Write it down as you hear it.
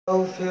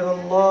أستغفر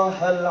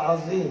الله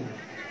العظيم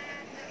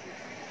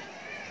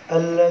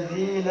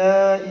الذي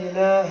لا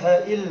إله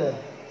إلا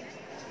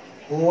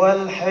هو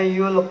الحي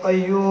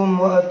القيوم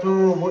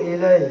وأتوب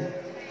إليه.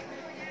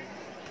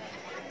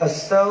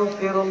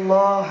 أستغفر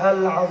الله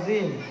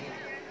العظيم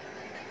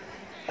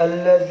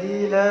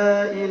الذي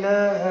لا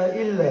إله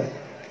إلا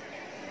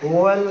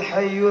هو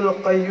الحي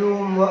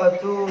القيوم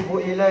وأتوب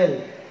إليه.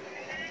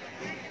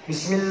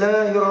 بسم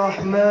الله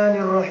الرحمن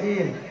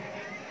الرحيم.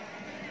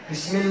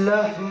 بسم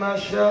الله ما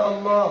شاء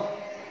الله،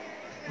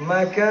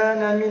 ما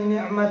كان من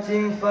نعمة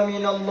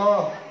فمن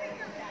الله.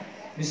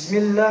 بسم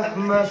الله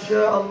ما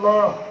شاء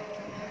الله،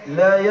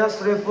 لا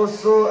يصرف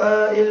السوء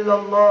إلا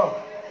الله.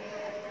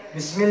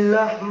 بسم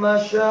الله ما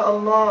شاء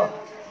الله،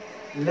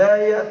 لا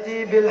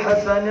يأتي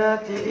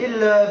بالحسنات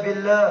إلا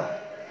بالله.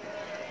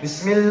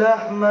 بسم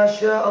الله ما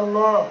شاء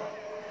الله،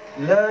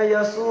 لا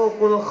يسوق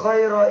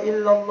الخير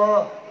إلا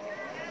الله.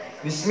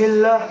 بسم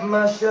الله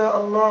ما شاء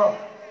الله،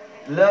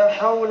 لا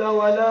حول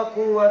ولا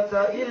قوة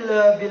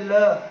إلا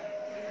بالله.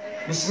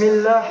 بسم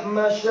الله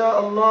ما شاء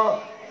الله.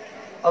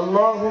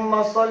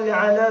 اللهم صل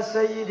على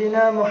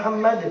سيدنا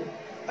محمد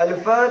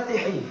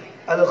الفاتح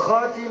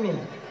الخاتم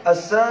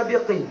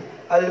السابق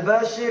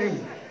الباشر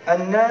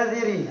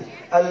الناذر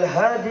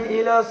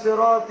الهادي إلى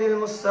صراط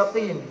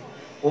المستقيم،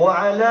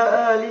 وعلى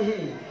آله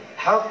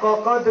حق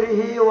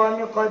قدره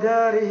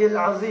ومقداره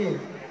العظيم.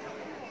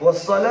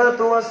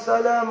 والصلاة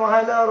والسلام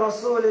على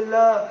رسول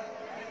الله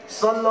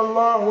صلى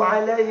الله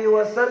عليه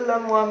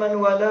وسلم ومن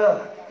والاه.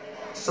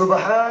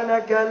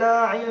 سبحانك لا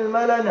علم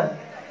لنا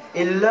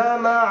إلا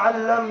ما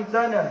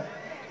علمتنا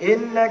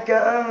إنك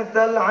أنت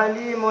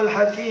العليم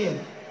الحكيم.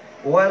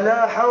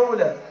 ولا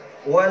حول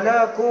ولا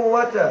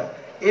قوة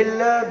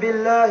إلا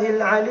بالله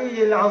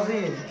العلي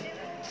العظيم.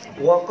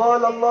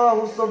 وقال الله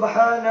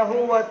سبحانه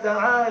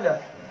وتعالى: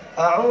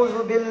 أعوذ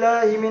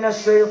بالله من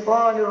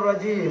الشيطان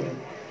الرجيم.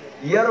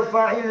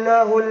 يرفع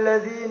الله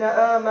الذين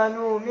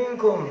آمنوا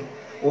منكم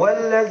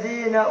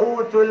والذين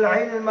أوتوا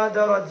العلم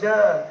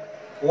درجات.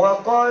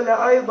 وقال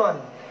أيضا: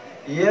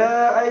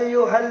 يا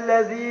أيها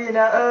الذين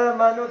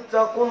آمنوا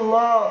اتقوا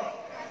الله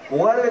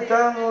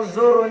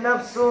ولتنظر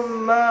نفس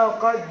ما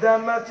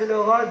قدمت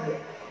لغد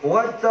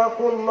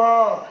واتقوا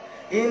الله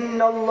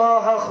إن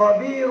الله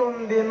خبير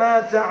بما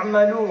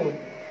تعملون.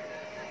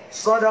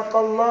 صدق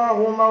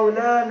الله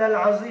مولانا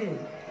العظيم.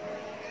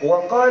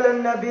 وقال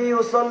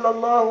النبي صلى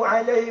الله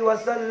عليه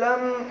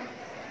وسلم: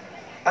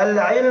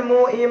 العلم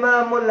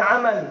إمام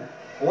العمل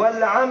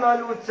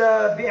والعمل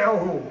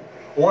تابعه.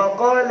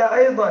 وقال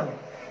أيضا: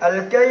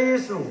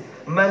 الكيس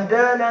من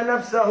دان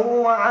نفسه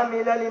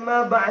وعمل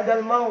لما بعد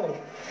الموت،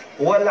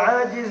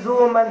 والعاجز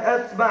من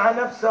أتبع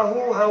نفسه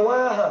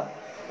هواها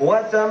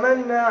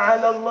وتمنى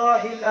على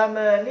الله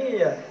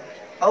الأمانية،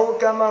 أو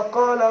كما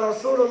قال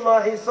رسول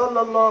الله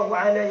صلى الله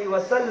عليه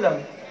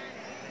وسلم: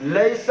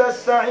 ليس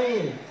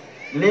السعيد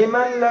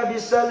لمن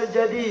لبس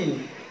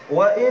الجديد،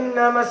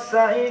 وإنما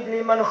السعيد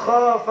لمن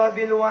خاف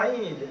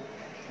بالوعيد.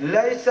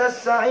 ليس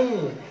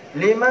السعيد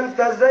لمن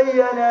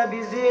تزين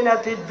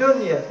بزينة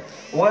الدنيا،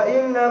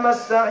 وإنما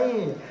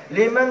السعيد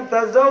لمن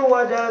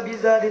تزود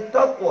بزاد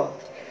التقوى.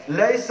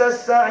 ليس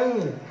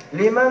السعيد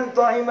لمن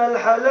طعم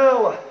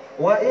الحلاوة،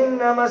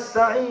 وإنما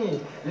السعيد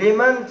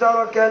لمن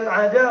ترك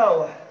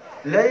العداوة.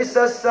 ليس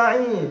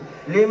السعيد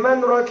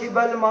لمن ركب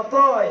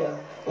المطايا،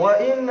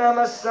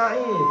 وإنما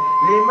السعيد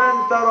لمن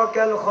ترك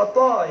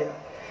الخطايا.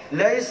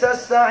 ليس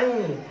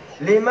السعيد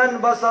لمن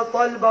بسط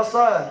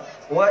البساط،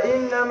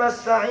 وإنما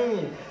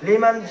السعيد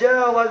لمن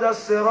جاوز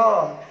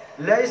الصراط.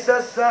 ليس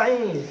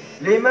السعيد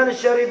لمن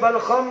شرب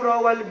الخمر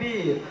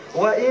والبير،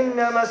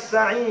 وإنما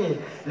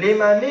السعيد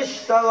لمن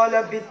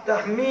اشتغل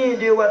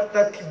بالتحميد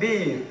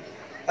والتكبير.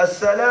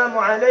 السلام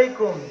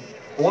عليكم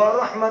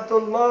ورحمة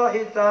الله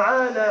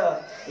تعالى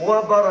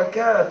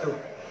وبركاته.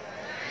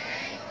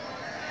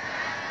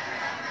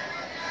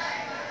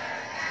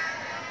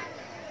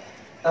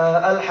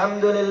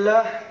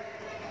 Alhamdulillah,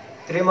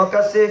 terima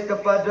kasih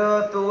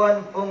kepada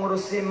Tuan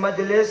Pengurusi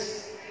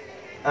Majlis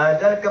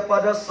dan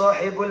kepada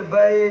sahibul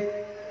bait,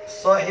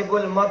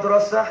 sahibul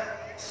madrasah,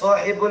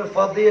 sahibul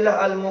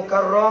fadilah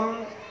al-mukarram,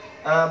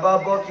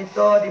 bapa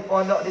kita di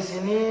pondok di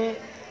sini,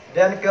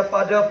 dan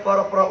kepada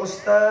para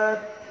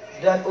ustaz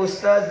dan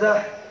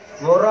ustazah,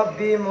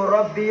 murabbi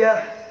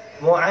murabbiyah,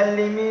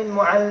 muallimin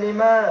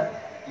muallimat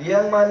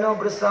yang mana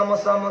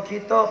bersama-sama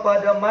kita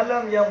pada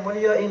malam yang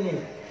mulia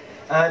ini.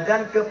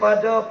 Dan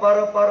kepada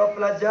para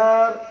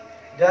pelajar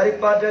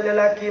daripada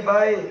lelaki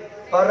baik,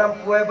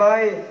 perempuan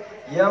baik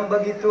yang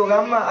begitu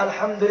ramai,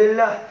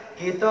 alhamdulillah,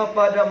 kita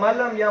pada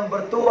malam yang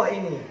bertuah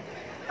ini.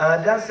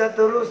 Dan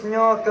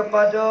seterusnya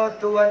kepada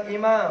Tuan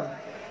Imam,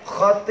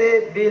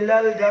 Khatib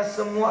Bilal dan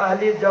semua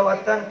ahli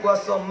jawatan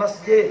kuasa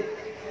masjid.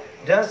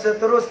 Dan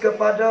seterus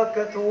kepada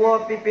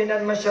ketua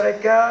pimpinan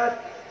masyarakat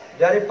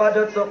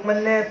daripada Tok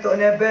Meneh, Tok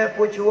Nebe,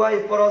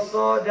 Pucuai,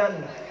 Peroso dan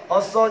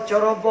Asa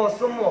Ceroboh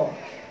semua.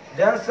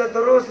 Dan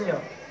seterusnya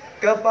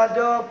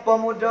kepada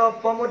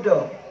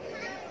pemuda-pemuda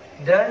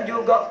dan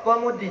juga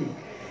pemudi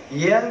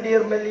yang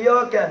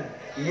dimuliakan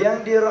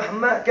yang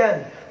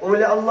dirahmatkan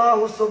oleh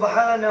Allah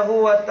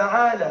Subhanahu wa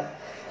taala.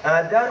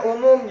 Dan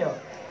umumnya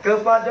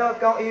kepada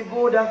kaum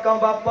ibu dan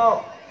kaum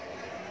bapa,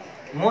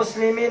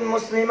 muslimin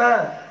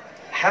muslimat,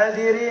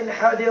 hadirin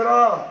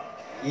hadirat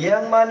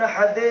yang mana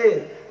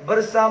hadir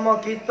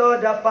bersama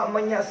kita dapat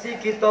menyaksi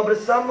kita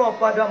bersama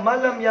pada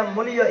malam yang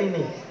mulia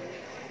ini.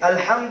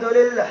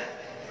 Alhamdulillah,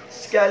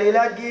 sekali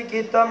lagi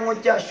kita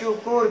mengucap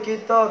syukur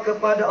kita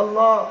kepada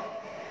Allah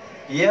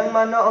yang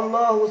mana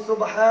Allah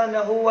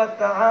Subhanahu wa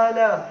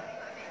taala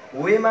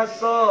wi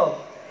masa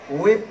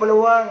wi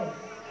peluang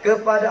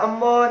kepada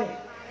amba ni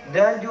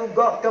dan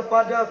juga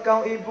kepada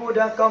kaum ibu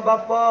dan kaum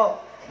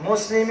bapa,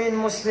 muslimin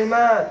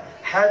muslimat,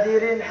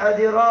 hadirin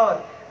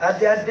hadirat,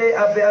 adik-adik,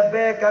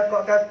 abang-abang,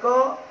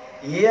 kakak-kakak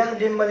yang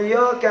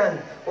dimuliakan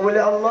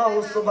oleh Allah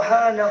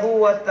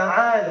Subhanahu wa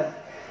taala.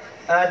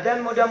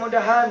 Dan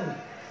mudah-mudahan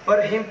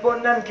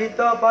perhimpunan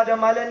kita pada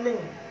malam ini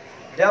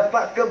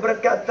dapat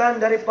keberkatan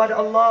daripada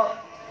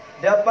Allah,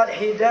 dapat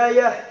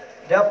hidayah,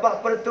 dapat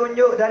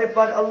petunjuk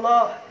daripada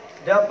Allah,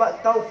 dapat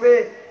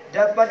taufik,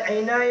 dapat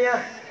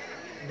inayah,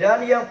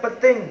 dan yang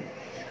penting,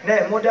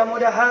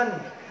 mudah-mudahan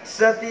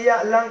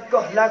setiap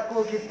langkah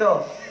laku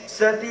kita,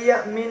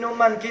 setiap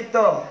minuman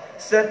kita,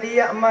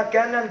 setiap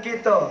makanan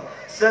kita,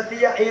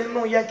 setiap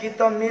ilmu yang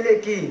kita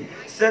miliki,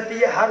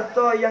 setiap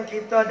harta yang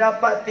kita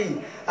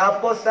dapati,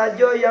 apa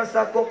saja yang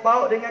sangkut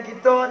paut dengan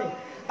kita ni,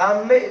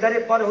 ambil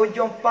daripada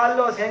hujung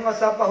kepala sehingga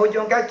sampai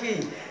hujung kaki,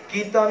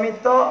 kita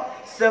minta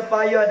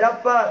supaya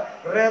dapat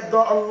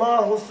redha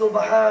Allah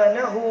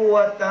Subhanahu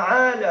wa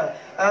taala.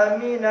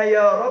 Amin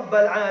ya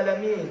rabbal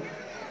alamin.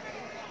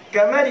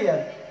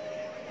 Kemudian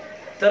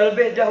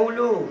terlebih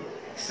dahulu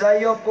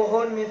saya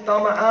pohon minta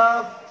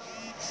maaf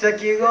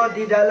sekira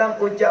di dalam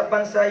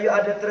ucapan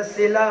saya ada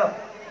tersilap,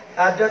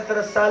 ada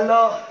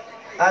tersalah,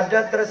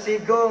 ada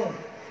tersinggung,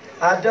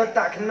 ada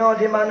tak kena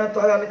di mana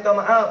Tuhan minta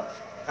maaf.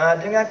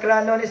 Dengan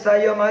kerana ni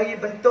saya mari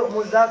bentuk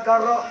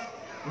muzakarah,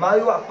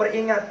 mari buat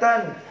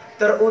peringatan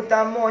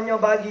terutamanya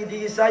bagi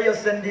diri saya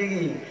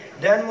sendiri.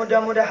 Dan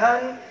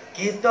mudah-mudahan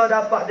kita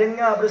dapat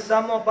dengar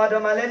bersama pada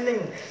malam ni,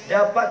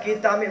 dapat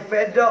kita ambil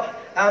faedah,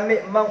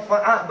 ambil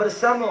manfaat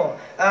bersama.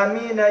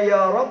 Amin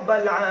ya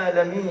rabbal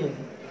alamin.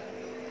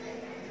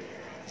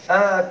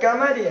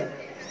 Kemudian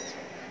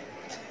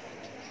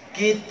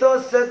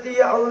kita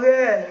setiap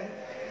orang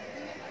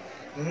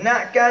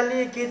nak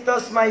kali kita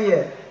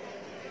semaya,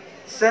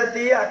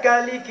 setiap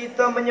kali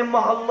kita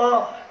menyembah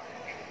Allah,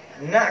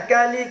 nak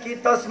kali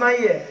kita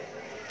semaya,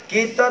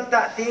 kita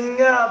tak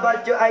tinggal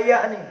baca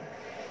ayat ni,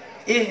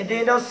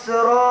 ihdinas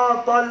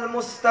siratal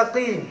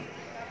mustaqim.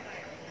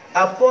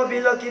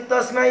 Apabila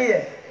kita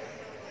semaya,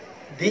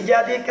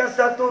 dijadikan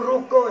satu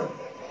rukun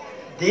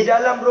di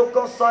dalam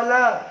rukun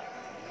salat,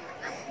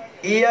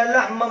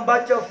 ialah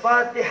membaca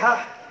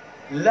Fatihah.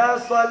 La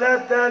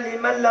salata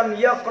liman lam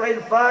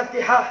yaqra'il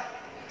Fatihah.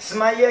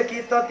 Semaya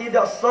kita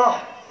tidak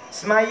sah,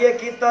 semaya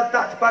kita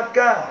tak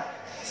terpakai,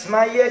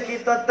 semaya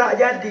kita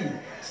tak jadi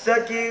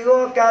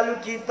sekira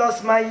kalau kita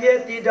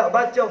semaya tidak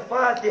baca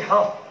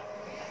Fatihah.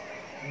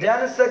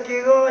 Dan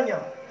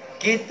sekiranya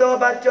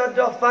kita baca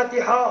dah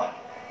Fatihah,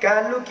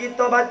 kalau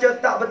kita baca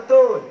tak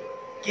betul,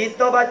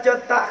 kita baca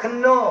tak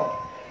kena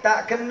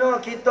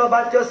kita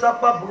baca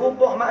siapa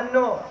berubah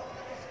makna,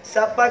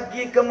 siapa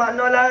pergi ke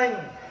makna lain,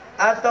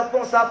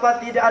 ataupun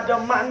siapa tidak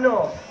ada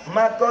makna,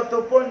 maka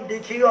tu pun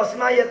dikira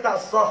semaya tak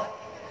sah.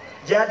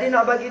 Jadi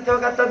nak bagi tahu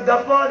kata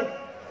gapo ni,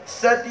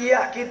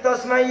 setiap kita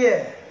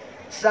semaya,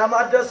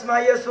 sama ada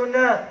semaya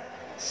sunat,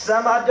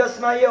 sama ada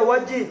semaya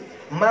wajib,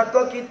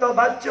 maka kita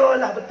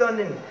bacalah betul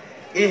ni,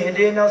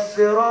 ihdinas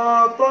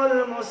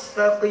siratal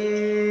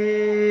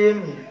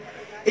mustaqim,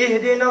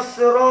 ihdinas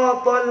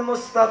siratal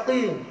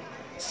mustaqim,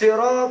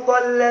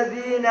 siratal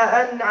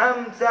ladzina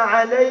an'amta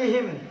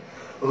alaihim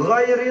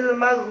ghairil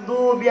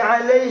maghdubi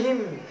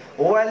alaihim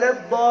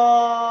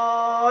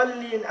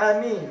waladdallin.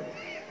 Amin.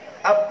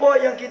 Apa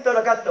yang kita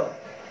dah kata,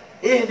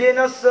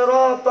 ihdinas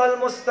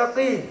siratal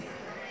mustaqim,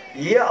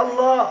 ya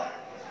Allah,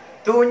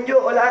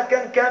 tunjuklah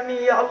akan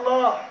kami ya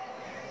Allah,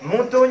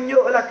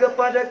 tunjuklah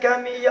kepada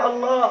kami ya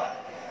Allah,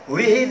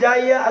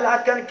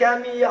 hidayahlah akan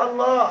kami ya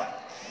Allah.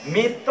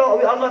 Minta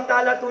ya Allah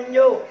Ta'ala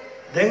tunjuk,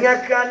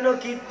 dengan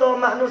kerana kita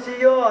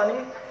manusia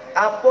ni,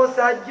 apa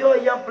saja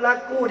yang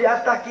berlaku di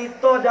atas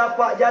kita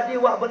dapat jadi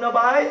buat benda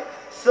baik,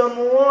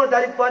 semua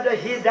daripada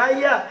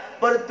hidayah,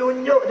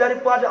 petunjuk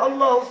daripada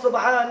Allah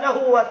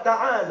Subhanahu wa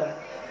Ta'ala.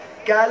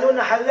 Kalau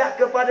nak harap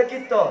kepada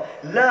kita,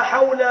 la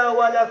haula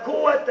wa la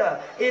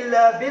quwata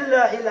illa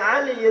billahil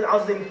aliyyil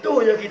azim, tu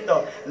je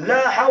kita,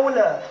 la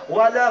haula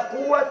wa la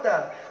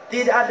quwata,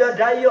 tidak ada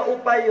daya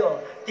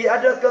upaya,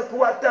 tidak ada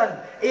kekuatan,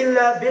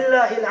 illa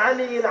billahil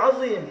aliyyil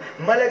azim,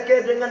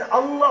 melainkan dengan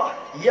Allah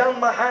yang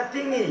maha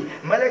tinggi,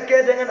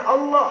 melainkan dengan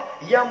Allah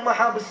yang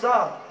maha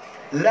besar.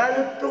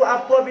 Lalu tu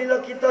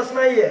apabila kita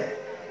semaya,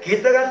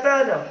 kita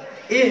kata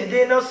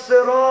ihdinas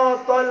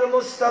siratal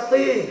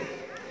mustaqim,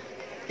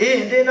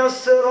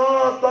 ihdinas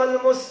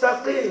siratal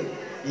mustaqim,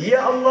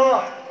 ya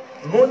Allah,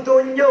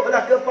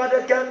 tunjuklah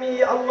kepada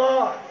kami ya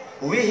Allah,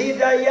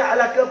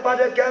 hidayahlah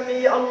kepada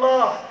kami ya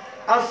Allah.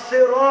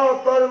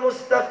 as-siratal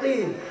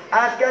mustaqim,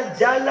 akan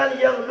jalan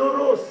yang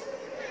lurus,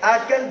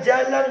 akan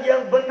jalan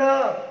yang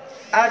benar,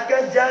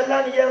 akan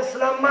jalan yang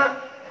selamat,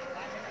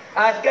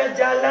 akan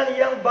jalan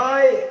yang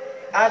baik,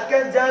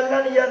 akan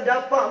jalan yang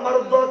dapat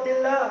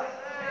mardatillah.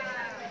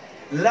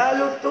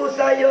 Lalu tu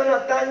saya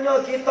nak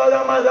tanya kita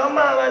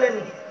ramai-ramai malam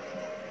ni.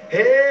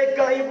 Hei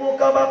kau ibu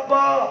kau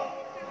bapa,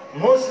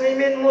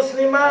 muslimin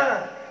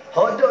muslimat,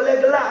 hodok le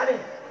gelak ni.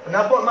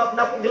 Nampak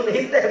gelak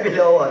hitam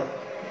bila awal.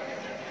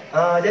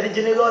 Jadi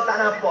jenera tak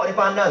nampak ni,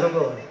 pandai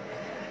sungguh.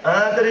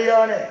 Tu dia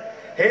ni.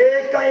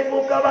 Hei kau ibu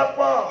kau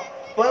bapa,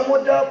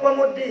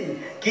 pemuda-pemudi,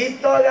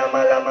 kita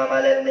ramai-ramai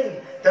malam ni,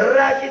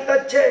 terang kita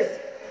cek.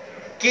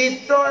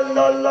 Kita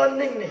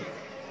loloning ni,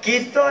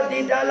 kita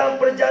di dalam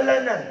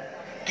perjalanan,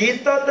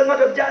 kita tengah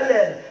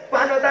berjalan.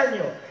 Pak nak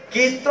tanya,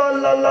 kita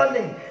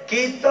loloning,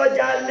 kita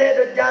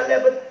jalan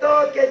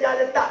betul ke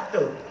jalan tak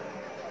betul?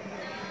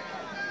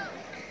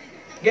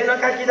 Gena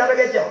kaki tak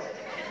berkecau.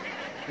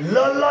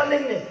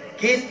 Loloning ni,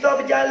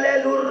 kita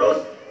berjalan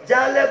lurus,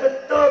 jalan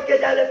betul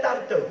ke jalan tak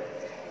betul?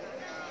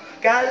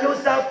 Kalau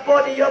siapa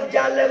dia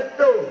berjalan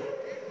betul,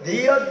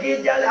 dia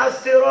pergi jalan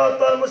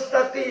as-siratal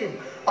mustaqim,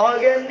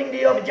 orang ni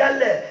dia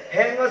berjalan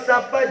hingga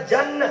sampai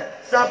jannah,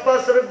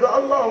 sampai surga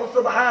Allah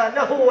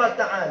Subhanahu wa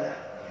taala.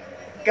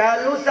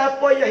 Kalau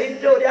siapa yang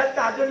hidup di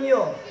atas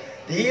dunia,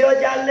 dia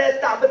jalan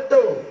tak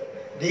betul,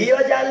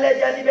 dia jalan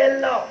jadi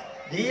belok,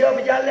 dia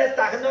berjalan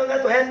tak kena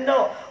dengan Tuhan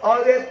nak,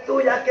 orang tu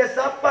yang akan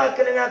sampai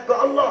ke dengan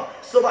Allah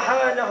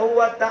Subhanahu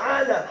wa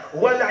taala.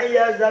 Wal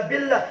iyaza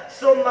billah,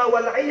 summa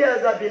wal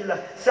iyaza billah.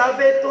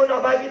 Sampai tu nak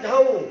bagi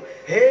tahu,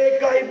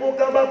 hei kau ibu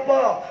kau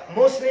bapa,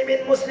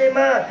 muslimin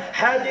muslimat,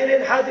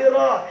 hadirin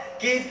hadirat,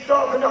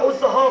 kita kena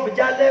usaha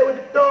berjalan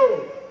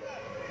betul.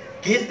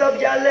 Kita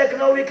berjalan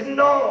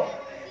kena.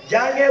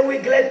 Jangan we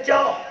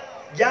gelecak,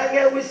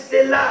 jangan we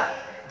silap,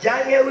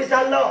 jangan we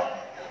salah.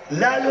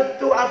 Lalu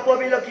tu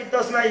apabila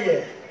kita semaya,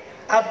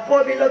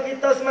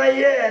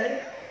 ni,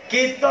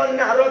 kita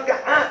nak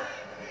rakaat,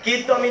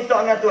 kita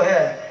minta dengan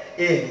Tuhan,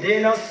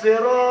 ihdinas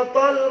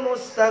siratal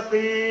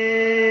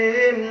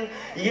mustaqim.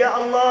 Ya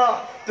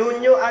Allah,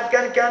 tunjuk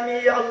akan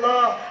kami ya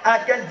Allah,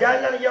 akan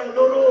jalan yang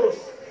lurus,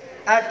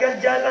 akan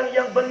jalan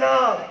yang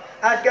benar,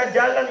 akan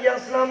jalan yang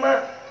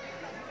selamat.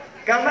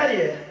 Kamar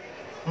dia,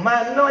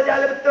 mana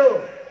jalan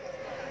betul,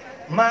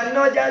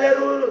 mana jalan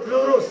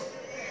lurus,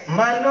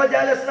 mana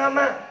jalan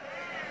selamat.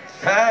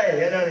 Hai,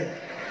 ni.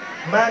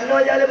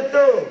 Mana jalan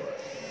betul,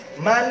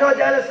 mana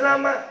jalan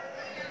selamat,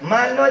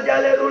 mana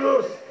jalan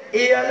lurus?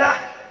 Ialah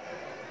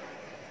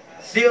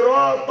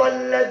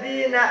siratal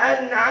ladzina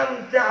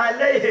an'amta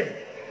alaihim.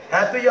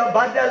 Itu yang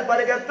badal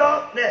pada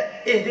kata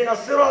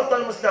ihdinas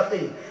siratal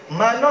mustaqim.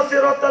 Mana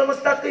siratal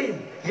mustaqim?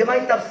 Dia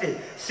main tafsir.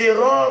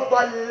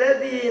 Siratal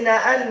ladzina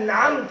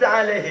an'amta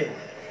alaihim,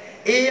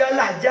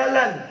 ialah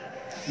jalan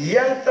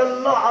yang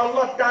telah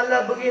Allah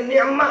Ta'ala beri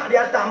nikmat di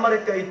atas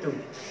mereka itu.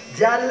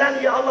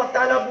 Jalan yang Allah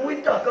Ta'ala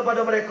beritahu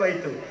kepada mereka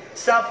itu.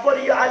 Siapa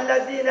dia?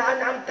 Alladzina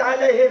an'amta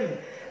alaihim,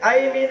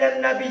 ay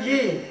minan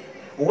nabiyyin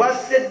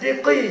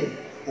was-siddiqin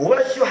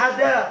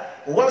wasyuhada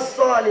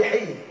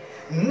was-salihin.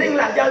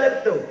 Inilah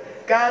jalan tu.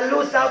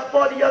 Kalau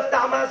siapa dia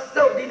tak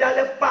masuk di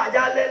dalam 4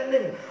 jalan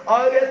ni,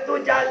 orang tu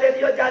jalan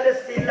dia jalan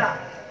silap,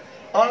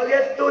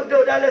 orang tu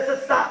duduk dalam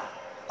sesat,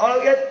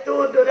 orang tu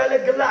duduk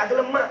dalam gelak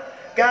gelemak.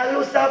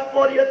 Kalau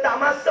siapa dia tak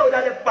masuk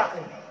dalam 4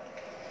 ni,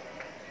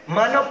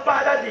 mana 4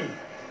 tadi?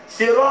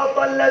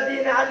 Siratal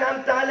ladzina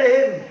an'amta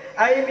alaihim,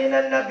 ay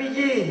minan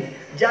nabiyyin,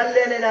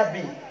 jalan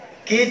nabi.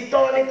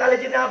 Kita ni tak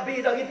lagi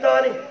nabi dah kita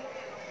ni.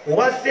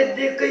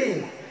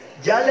 Was-siddiqin,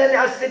 jalan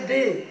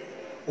as-siddiq.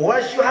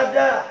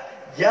 Wasyuhada,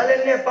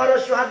 jalannya para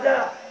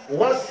syuhada.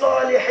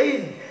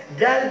 Was-salihin,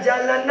 dan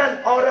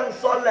jalanan orang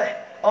soleh,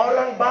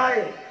 orang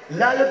baik.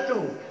 Lalu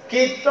tu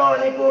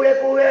kita ni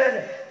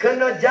kurang-kurang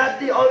kena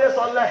jadi orang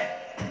soleh,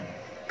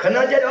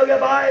 kena jadi orang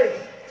baik.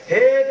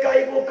 Hei kau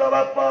ibu kau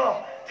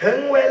bapa,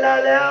 teng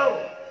wela leo.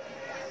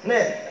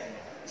 Ni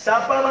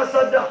siapa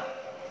masa dah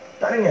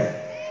tak dengar?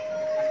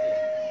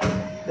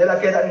 Dia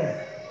laki tak dengar?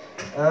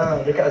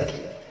 Dekat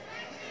sikit.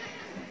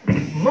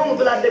 Mung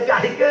telah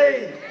dekat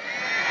sikit.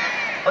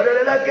 Ada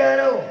lelaki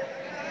tu.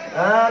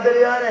 Tu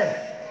dia ni.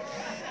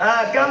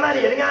 Kamar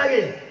dia dengar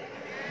lagi.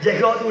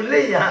 Jaga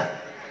tulis ha.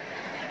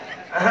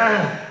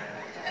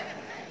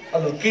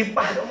 Aduh,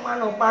 kipas tu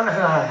mana panas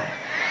lah.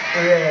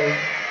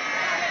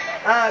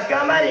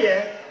 Kamar dia.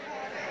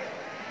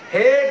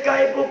 Hei kau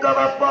ibu kau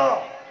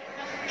bapa,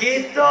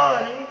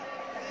 kita ni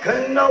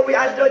kena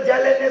ada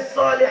jalan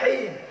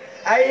salihin,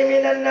 ay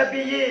minan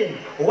nabiyyin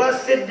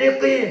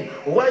was-siddiqin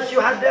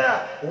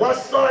wasyuhada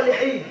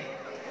was-salihin.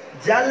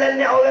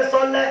 Jalannya orang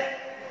soleh,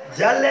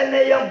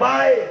 jalannya yang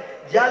baik,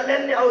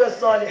 jalannya orang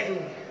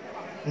salihin.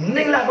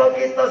 Inilah baru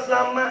kita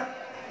selamat,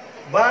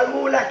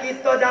 barulah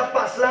kita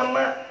dapat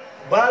selamat,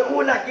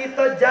 barulah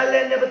kita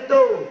jalannya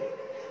betul.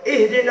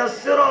 Ihdinas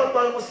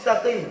siratal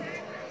mustaqim.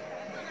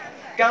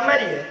 Kamar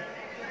dia.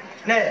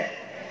 Nah,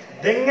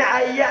 dengan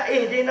ayat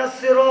ihdinas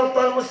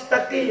siratal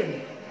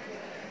mustaqim,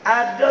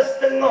 ada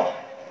setengah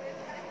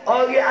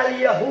orang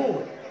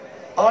al-Yahud,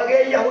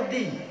 orang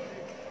Yahudi,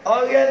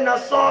 orang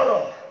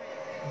Nasara,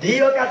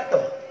 dia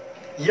kata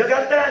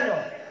ano,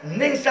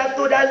 ning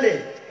satu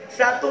dalil,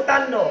 satu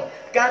tanah,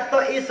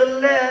 kata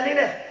Islam ni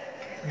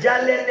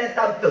jalan ni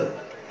tak betul.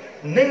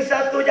 Ning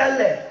satu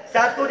jalan,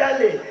 satu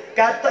dalil,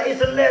 kata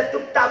Islam tu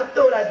tak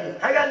betul lagi.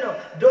 Kan no,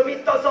 do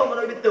minta sama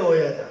do betul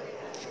ya tak.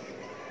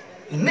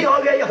 Ni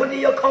orang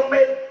Yahudi yang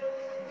komen.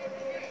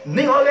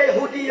 Ni orang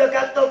Yahudi yang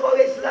kata ke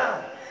orang Islam.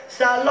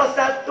 Salah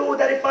satu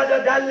daripada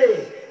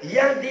dalil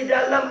yang di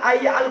dalam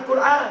ayat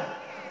Al-Quran.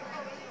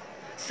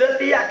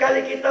 Setiap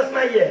kali kita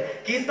semaya,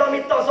 kita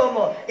minta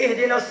sama,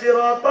 ihdinas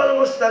siratal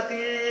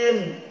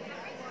mustaqim.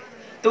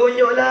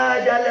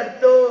 Tunjuklah jalan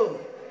betul.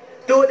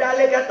 Tu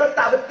dalil kata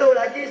tak betul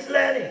lagi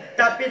Islam ni.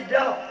 Tapi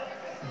dah.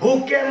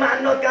 Bukan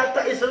makna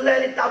kata Islam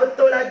ni tak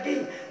betul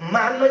lagi.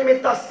 Maknanya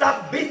minta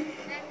sabit.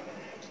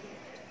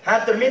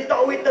 Minta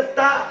uwi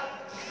tetap.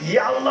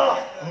 Ya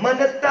Allah,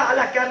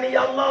 menetaplah kami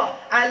ya Allah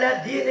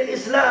ala dinil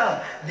Islam,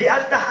 di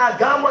atas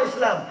agama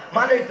Islam.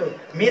 Mana itu?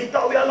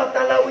 Minta ya Allah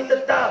Ta'ala wi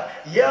tetap.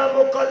 Ya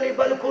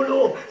muqallibal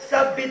qulub,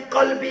 sabbit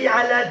qalbi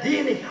ala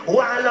dini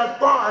wa ala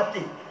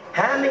ta'ati.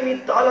 Kami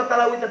minta Allah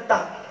Ta'ala wi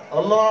tetap.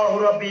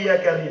 Allahu Rabbi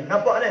ya Karim.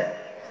 Nampak ni?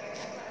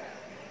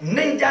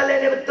 Ning jalan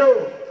ni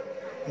betul.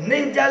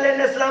 Ning jalan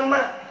ni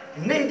selamat.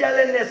 Ning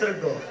jalan ni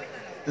surga.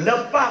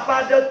 Lepas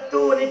pada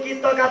tu ni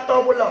kita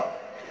kata pula.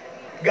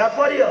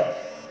 Gapo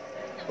dia?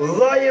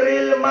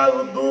 Ghairil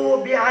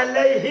maghdubi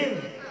alaihim.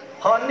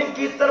 Hak ni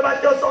kita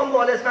baca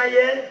semua oleh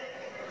saya.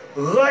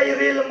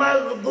 Ghairil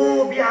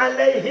maghdubi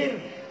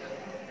alaihim.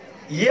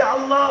 Ya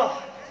Allah,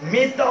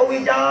 minta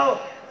wijau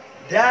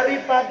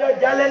daripada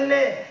jalan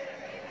ni.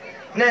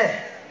 Nah,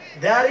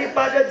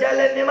 daripada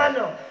jalan ni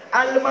mana?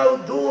 Al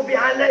maghdubi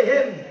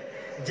alaihim.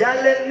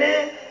 Jalan ni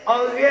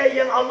orang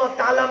yang Allah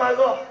Ta'ala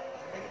marah.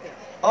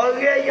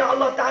 Orang yang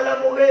Allah Ta'ala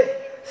murah.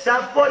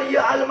 Siapa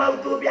dia al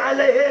maghdubi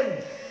alaihim?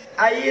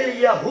 Ayil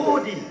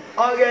Yahudi,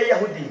 orang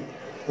Yahudi,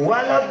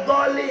 walad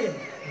dhalim,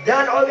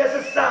 dan orang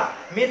sesat.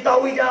 Minta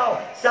wijau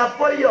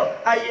siapa dia?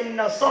 Ayil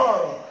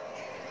Nasara.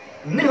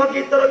 Ni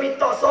kita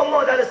minta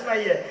semua dari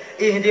semaya.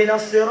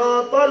 Ihdinas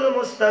siratal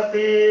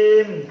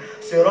mustaqim,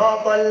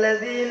 siratal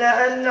ladzina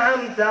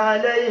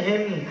an'amta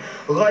alaihim,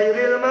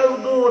 ghairil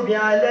maghdubi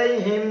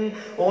alaihim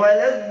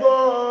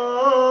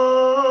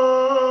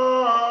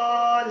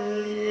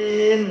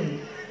waladdallin.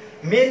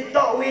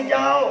 Minta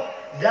wijau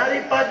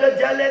daripada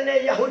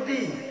jalannya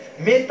Yahudi,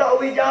 minta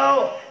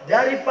wijau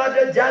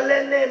daripada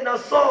jalannya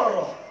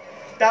Nasara.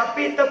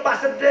 Tapi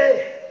tempat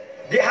sedih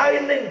di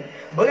hari ini,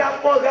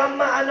 berapa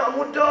ramai anak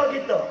muda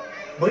kita,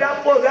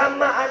 berapa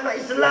ramai anak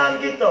Islam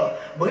kita,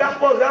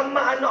 berapa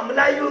ramai anak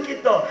Melayu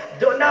kita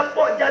dok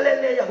nampak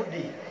jalannya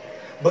Yahudi,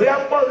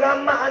 berapa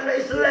ramai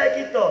anak Islam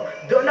kita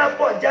dok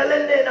nampak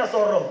jalannya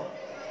Nasara.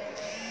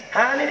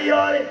 Ni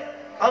dia ni.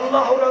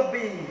 Allahu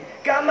Rabbi.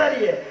 Kamar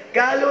dia.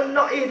 Kalau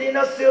nak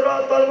ihdinas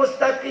siratal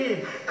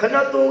mustaqim,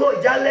 kena turut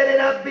jalan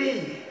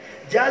Nabi,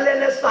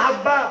 jalan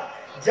sahabat,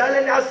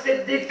 jalan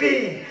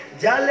as-siddiqin,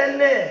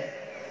 jalan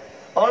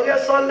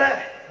orang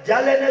soleh,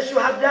 jalan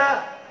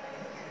syuhada.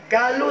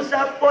 Kalau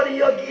siapa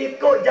dia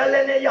ikut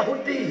jalan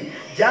Yahudi,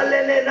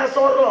 jalan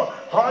Nasara,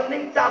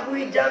 haning tak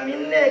bui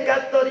jaminan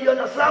kata dia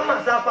nak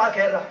selamat sampai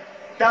akhirat.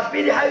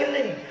 Tapi di hari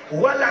ini,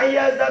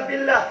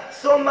 wal'iyazabillah,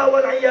 summa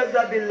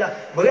wal'iyazabillah,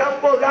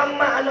 berapa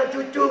ramai anak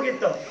cucu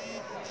kita,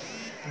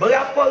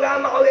 berapa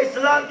ramai orang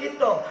Islam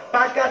kita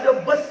pakai ada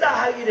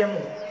besar hari demo.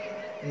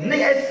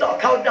 Ni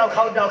esok kau dah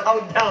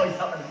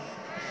esok ni.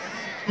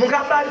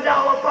 Muka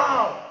badau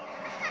apa?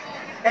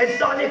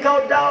 Esok ni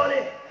kau dah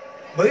ni.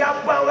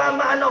 Berapa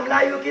ramai anak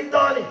Melayu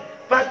kita ni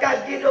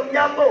pakai hidup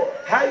menyambut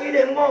hari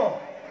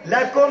demo.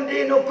 Lakum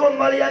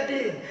dinukum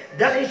waliyadin.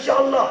 Dan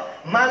insyaAllah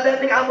malam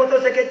ni amu tu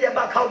sekejap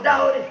bak kau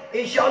dah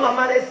ni. InsyaAllah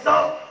malam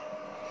esok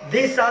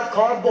disa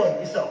karbon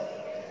esok.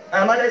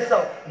 Malam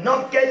esok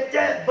nak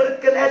kecek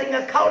berkenaan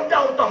dengan kau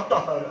dah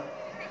toh-toh.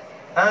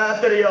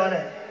 Tu dia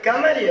ni.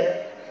 Kamar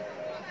dia.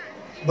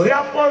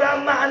 Berapa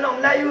ramai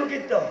anak Melayu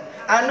kita,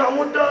 anak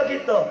muda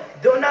kita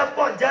dok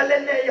nampak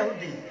jalannya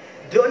Yahudi,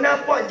 dok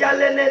nampak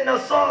jalannya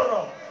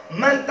Nasara.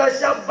 Man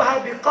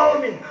tashabbaha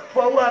biqaumin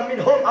fahuwa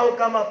minhum aw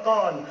kama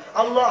qala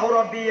Allahu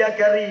Rabbi ya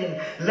Karim,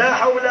 la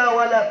haula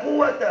wala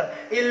quwwata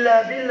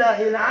illa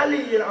billahil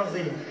aliyyil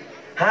azim.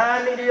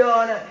 Ni dia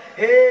ni.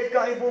 Hei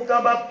kau ibu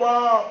kau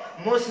bapa,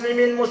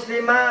 muslimin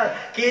muslimat,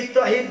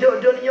 kita hidup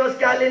dunia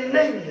sekali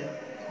ni.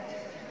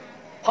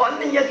 Hak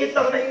ni yang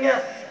kita nak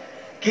ingat.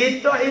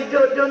 Kita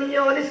hidup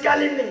dunia ni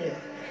sekali ni.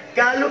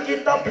 Kalau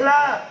kita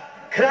pelak,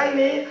 kerang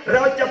ni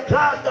rauca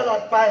pelak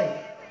telot pai.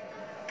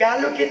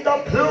 Kalau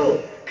kita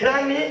pelu,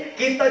 kerang ni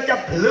kita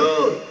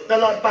cepelu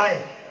telot pai.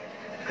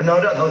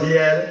 Kena tak tahu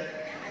dia?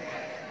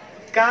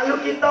 Kalau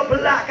kita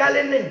pelak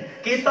kali ni,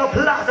 kita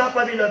pelak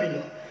sampai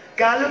bila-bila.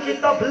 Kalau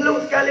kita pelu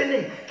sekali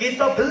ni,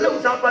 kita pelu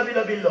sampai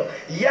bila-bila.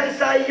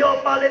 Yang saya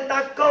paling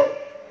takut,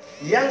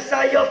 yang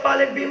saya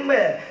paling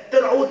bimbang,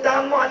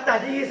 terutama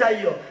atas diri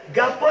saya,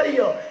 gapo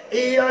dia?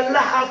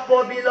 Ialah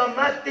apabila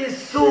mati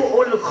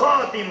su'ul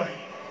khatimah.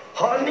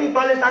 Hal ni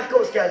paling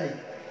takut sekali.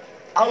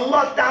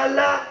 Allah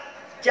Ta'ala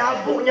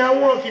cabut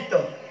nyawa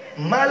kita.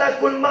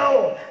 Malakul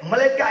maut,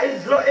 malaikat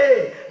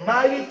Israel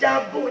mari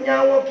cabut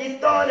nyawa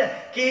kita ni.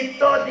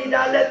 Kita di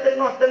dalam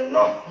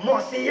tengah-tengah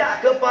maksiat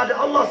kepada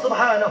Allah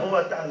Subhanahu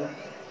wa taala.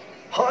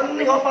 Hak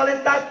ni hak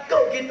paling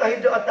takut kita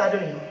hidup atas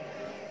dunia.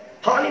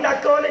 Hak ni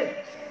takut ni.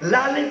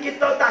 Lain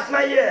kita tak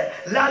semaya,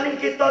 lain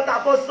kita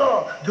tak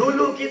puasa,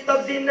 dulu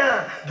kita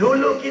zina,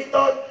 dulu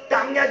kita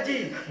tak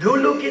mengaji,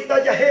 dulu kita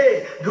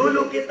jahil,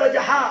 dulu kita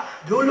jahat,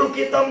 dulu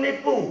kita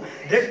menipu.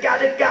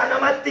 Dekat-dekat nak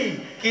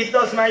mati,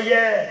 kita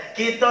semaya,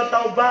 kita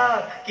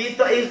taubat,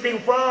 kita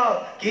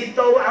istighfar,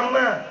 kita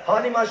amal.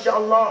 Hak ni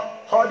masya-Allah,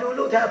 hak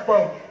dulu tak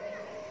apa.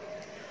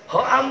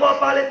 Hak hamba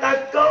paling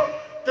takut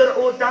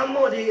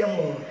terutama diri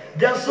hamba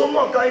dan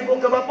semua kau ibu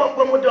ke bapa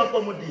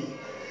pemuda-pemudi.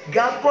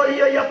 Gapo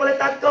dia yang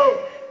paling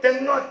takut?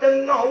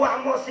 Tengah-tengah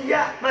wak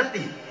maksiat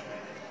mati.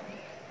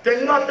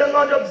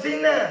 Tengah-tengah dok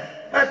zina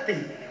mati.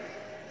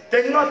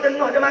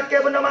 Tengah-tengah dia makan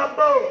benda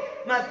mabuk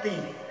mati.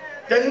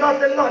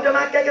 Tengah-tengah dia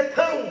makan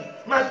ketung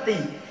mati.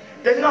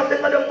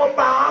 Tengah-tengah dia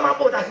ngopah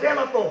mabuk tak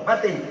kira mabuk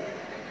mati.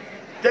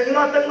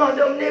 Tengah-tengah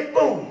dia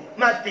menipu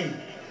mati.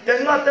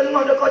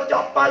 Tengah-tengah dia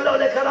kocok pala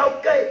di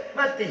karaoke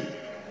mati.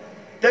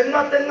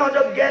 Tengah-tengah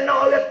dia gena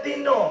orang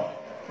tino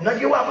nak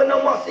buat benda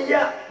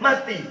maksiat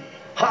mati.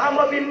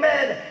 Hamba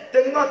bimbel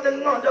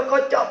tengah-tengah dia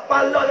kocok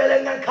pala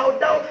dengan kau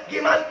dau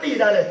pergi mati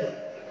dalam tu.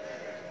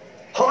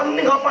 Hak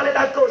ni hak paling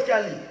takut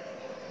sekali.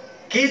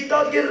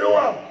 Kita pergi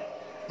ruang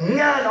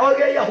dengan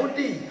orang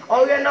Yahudi,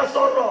 orang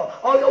Nasara,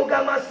 orang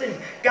agama asing.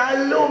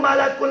 Kalau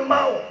malakul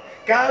maut,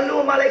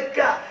 kalau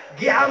malaikat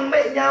pergi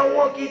ambil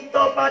nyawa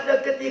kita pada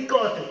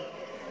ketika tu,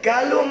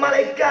 kalau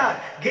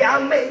malaikat pergi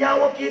ambil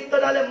nyawa kita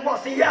dalam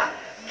maksiat,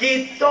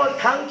 kita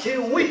tang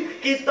ciwi,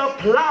 kita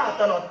pelah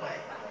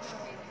terlepas.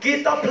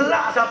 Kita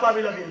pelak siapa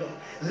bila-bila.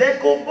 Le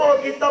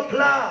kubur kita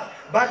pelak.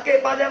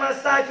 Bakit pada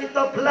masa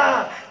kita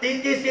pelak.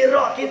 Titi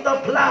sirak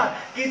kita pelak.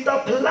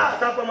 Kita pelak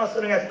siapa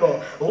masuk dengan kau.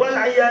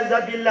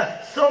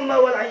 Wal'iyyazabillah. Summa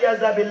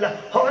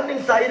wal'iyyazabillah. Hak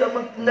ni saya dah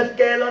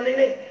menekal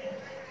ni.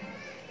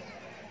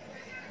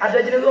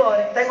 Ada jenera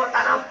ni. Tengok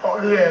tak nampak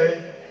ke.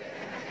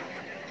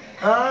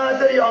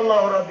 Tadi Allah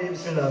Rabbi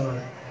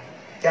Bismillahirrahmanirrahim.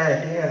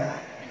 Kaya.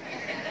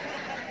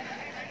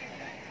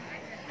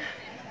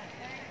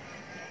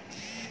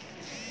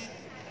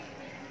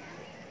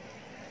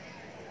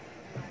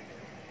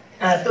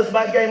 Itu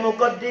sebagai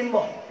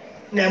mukaddimah.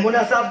 Ni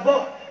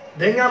munasabah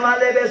dengan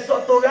malam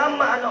besok tu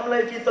ramai anak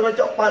Melayu kita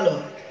kocok kepala.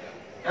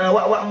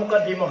 Wak-wak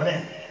mukaddimah ni.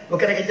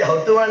 Bukan nak kecah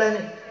tu malam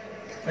ni.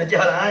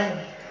 Macam lain.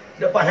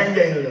 Depan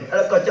hanjai dulu.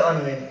 Ada kocok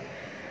ni.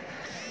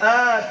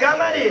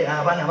 Kamar ni.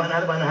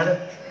 Panah tu.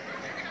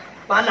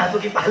 Panah tu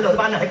kepala.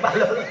 Panah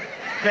kepala tu.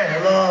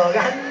 Allah.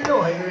 Ganuh tu.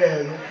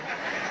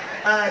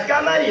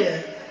 Kamar ni.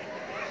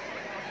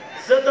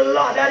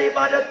 Setelah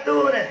daripada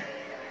tu ni.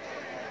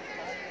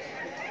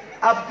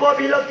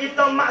 Apabila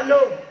kita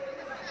maklum,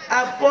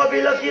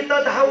 apabila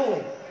kita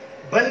tahu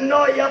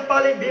benda yang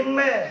paling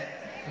bimbang,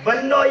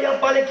 benda yang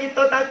paling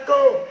kita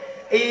takut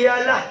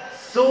ialah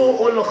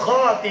su'ul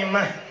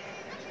khatimah.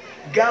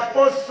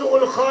 Gapo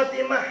su'ul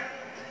khatimah?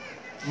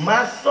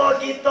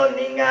 Masa kita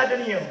meninggal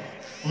dunia,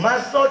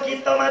 masa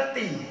kita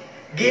mati,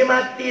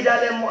 mati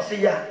dalam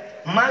maksiat.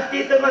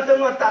 Mati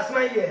tengah-tengah tak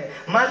semaya,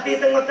 mati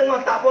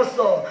tengah-tengah tak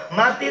puasa,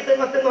 mati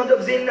tengah-tengah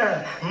duk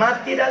zina,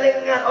 mati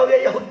dalam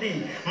orang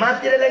Yahudi,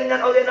 mati dalam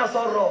orang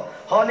Nasara.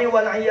 Hani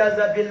wal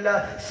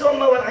iyyazabillah,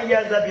 summa wal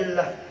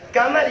iyyazabillah.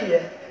 Kamar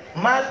dia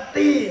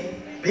mati,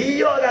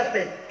 biar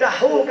kata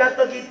tahu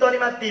kata kita ni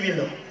mati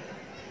bila.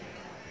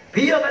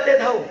 Biar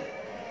kata tahu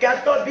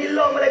kata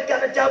bila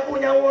mereka nak cabut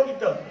nyawa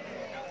kita.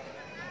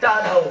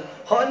 Tak tahu.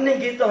 Hani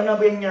kita nak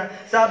beringat.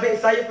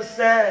 Sabit saya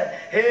pesan.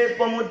 Hei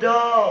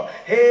pemuda.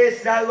 Hei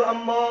saudara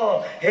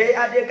amba. Hei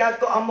adik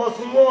kakak amba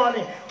semua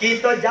ni.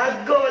 Kita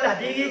jagalah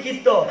diri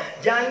kita.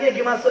 Jangan pergi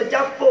masuk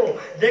campur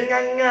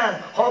dengan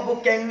hak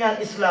bukan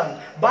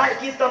Islam. Baik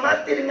kita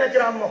mati dengan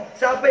ceramah.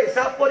 Sabit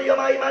siapa dia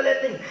mari malam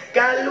ni.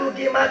 Kalau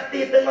pergi mati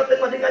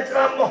tengah-tengah dengan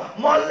ceramah.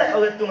 Molek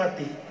orang tu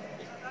mati.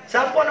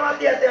 Siapa nak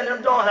mati hati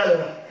yang doa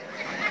lalu.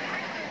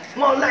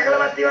 Molek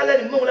kalau mati malam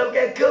ni. Mung lah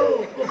bukan aku.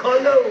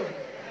 Kukolo.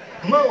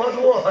 Mau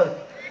Tuhan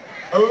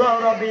Allah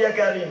Rabbi ya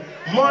Karim.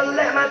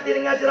 Molek mati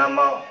dengan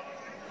ceramah.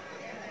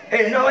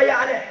 Nak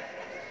ayat ni.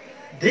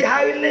 Di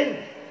hari ni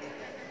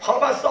hak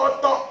bahasa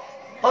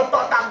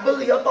otak tak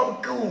beri,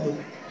 otak beku.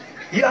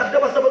 Ya ada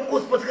bahasa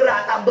beku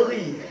sepersegerak tak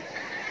beri.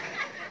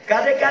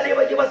 Kadang-kadang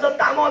bagi bahasa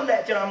tak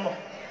molek ceramah.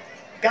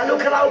 Kalau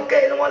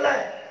karaoke nak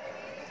molek.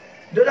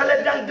 Dia dalam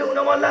dangdut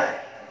nak molek.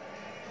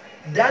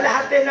 Dalam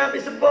hati Nabi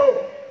sebut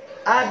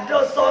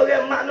ada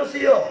seorang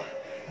manusia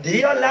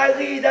dia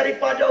lari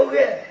daripada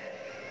orang.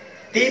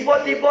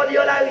 Tiba-tiba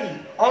dia lari.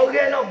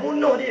 Orang nak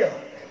bunuh dia.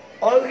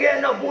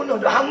 Orang nak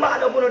bunuh dia. Hamba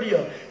nak bunuh dia.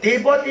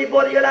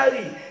 Tiba-tiba dia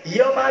lari.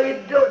 Dia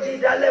mari duduk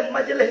di dalam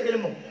majlis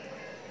ilmu.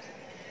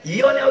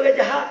 Dia ni orang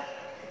jahat.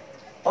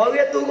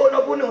 Orang turun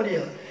nak bunuh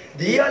dia.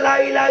 Dia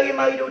lari-lari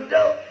mari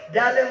duduk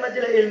dalam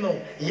majlis ilmu.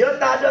 Dia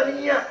tak ada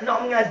niat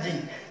nak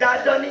mengaji.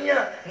 Tak ada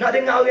niat nak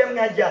dengar orang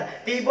mengajar.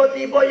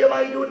 Tiba-tiba dia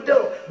mari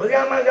duduk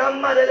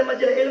beramai-ramai dalam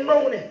majlis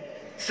ilmu ni.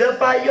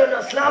 supaya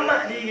nak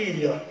selamat diri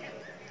dia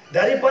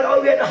daripada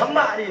orang yang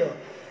hamba dia.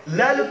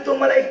 Lalu tu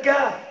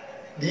malaikat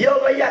dia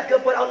rakyat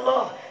kepada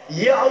Allah,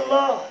 ya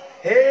Allah,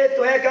 hei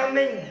Tuhan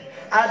kami,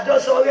 ada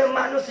seorang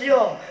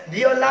manusia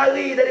dia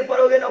lari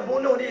daripada orang nak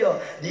bunuh dia.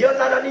 Dia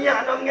tak ada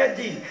niat nak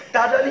mengaji,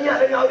 tak ada niat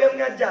dengan orang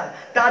mengajar,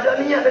 tak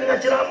ada niat dengan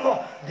ceramah.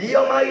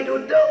 Dia mari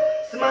duduk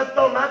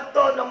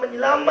semata-mata nak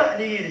menyelamat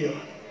diri dia.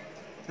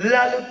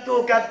 Lalu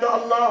tu kata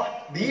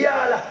Allah,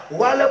 biarlah,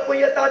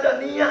 walaupun dia tak ada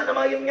niat nak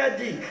mari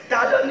mengaji,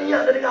 tak ada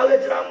niat dengan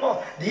orang ceramah,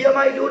 dia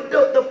mari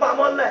duduk tempat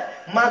molek,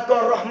 maka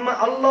rahmat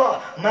Allah,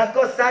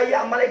 maka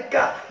sayap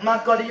malaikat,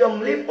 maka dia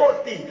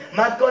meliputi,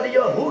 maka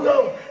dia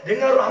hurung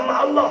dengan rahmat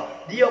Allah,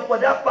 dia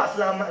pun dapat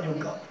selamat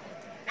juga.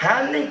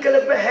 Ini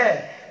kelebihan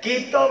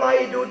kita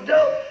mari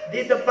duduk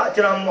di tempat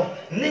ceramah.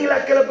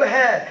 Inilah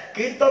kelebihan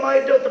kita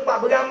mari duduk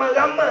tempat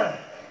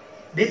beramai-ramai,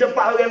 di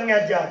tempat orang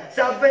mengajar.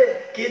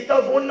 Sampai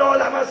kita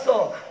gunalah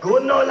masa,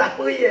 gunalah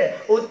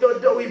periuk untuk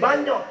duduk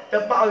banyak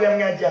tempat orang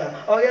mengajar.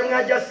 Orang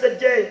mengajar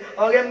sejai,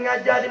 orang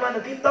mengajar di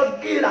mana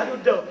kita gilah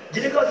duduk.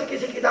 Jadi kau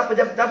sikit-sikit apa,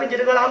 tapi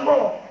jadi kau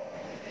lama.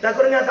 Tak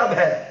kau dengar tak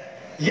apa.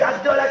 Ya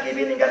ada laki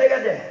bini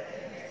kadang-kadang.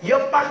 Ya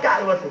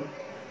pakat waktu.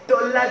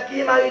 Tok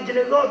laki mari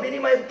jenera, bini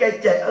mari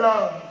kecek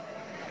lah.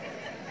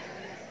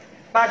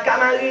 Pakat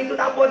mari tu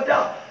tak apa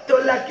dah.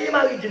 Tok laki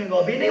mari jenera,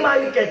 bini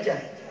mari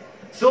kecek.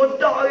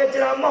 Sudah orang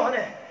ceramah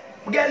ni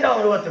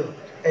bergendang dua tu.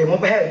 Mau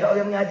faham tak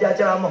orang mengajar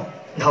ceramah?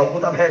 Tahu aku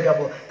tak faham ke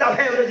apa. Tak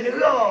faham dah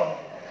jenera.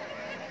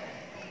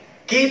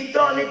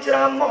 Kita ni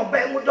ceramah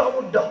baik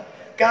mudah-mudah.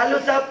 Kalau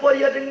siapa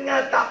dia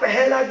dengar tak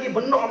faham lagi,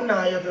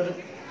 benar-benar ya tu.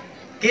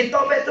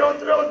 Kita baik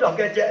terang-terang dah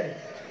kecek ni.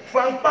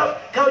 Faham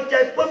kau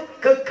cai pun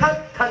kekat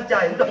tan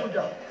cai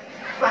mudah-mudah.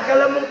 Pak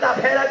kalau mu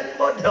tak faham lagi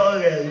bodoh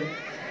kan.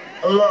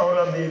 Allahu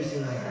Rabbi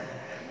bismillah.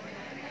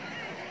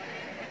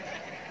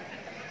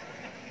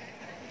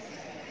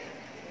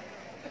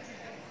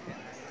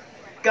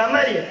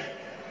 Kamaria,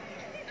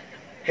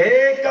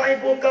 hei kak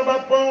ibu kak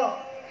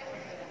bapa,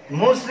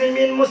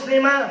 muslimin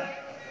muslimah,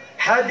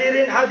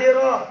 hadirin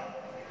hadirat,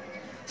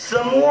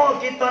 semua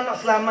kita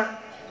nak selamat.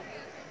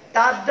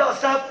 Tak ada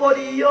siapa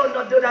dia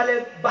nak duduk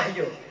dalam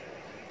bahaya.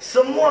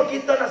 Semua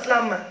kita nak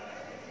selamat.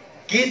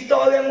 Kita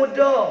orang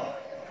muda,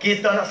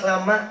 kita nak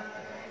selamat.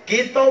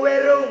 Kita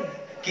werung,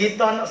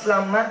 kita nak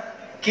selamat.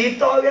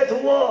 Kita orang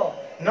tua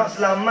nak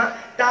selamat.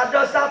 Tak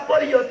ada siapa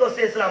dia tu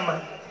saya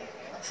selamat.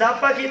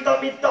 Siapa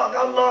kita minta ke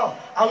Allah,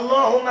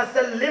 Allahumma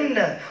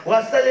sallimna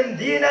wa sallim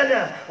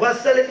dinana wa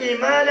sallim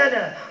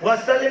imanana wa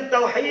sallim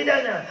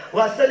tauhidana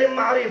wa sallim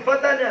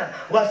ma'rifatana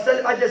wa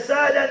sallim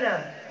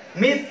ajsadana.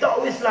 Minta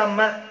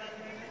selamat.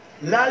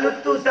 Lalu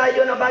tu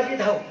saya nak bagi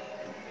tahu,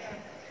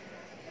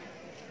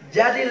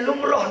 jadi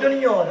lumrah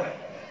dunia dah.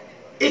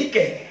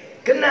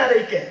 Kenal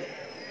Ike.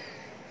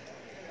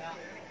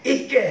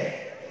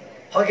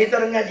 Kalau kita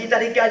ngaji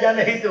tadi kajian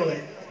itu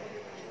kan.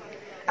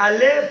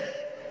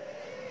 Alif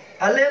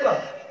apa?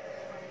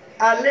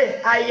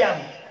 Alif ayam.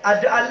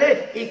 Ada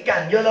alif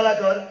ikan. Yolah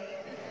lakon.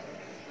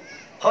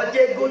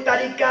 Cikgu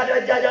tadika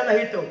ada jajanah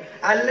itu.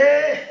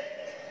 Alif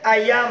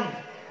ayam.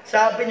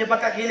 Siapa yang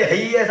pakai kilir?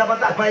 Iya, siapa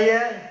tak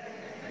maya?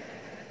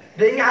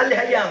 Dia ingat alif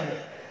ayam.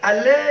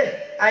 Alif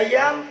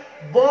ayam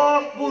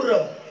bok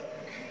burung.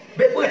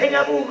 Bepu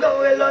hingga burung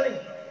orang ni.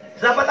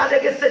 Siapa tak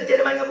ada kesejak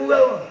dia main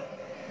burung.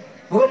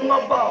 Burung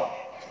mengobok.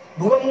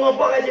 Burung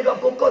mengobok aja kat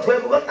pokok. Suai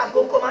burung tak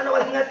pokok mana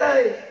malah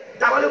mengatai.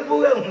 Tak malu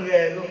burung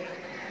ke aku.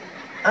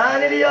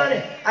 Ni dia ni.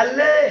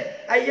 Alih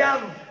ayam,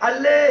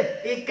 alih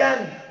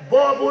ikan,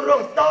 bo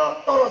burung,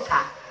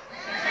 torosak.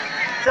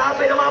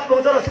 Sampai nama apa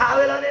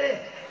torosak lah ni.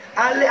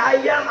 Alih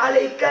ayam,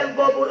 alih ikan,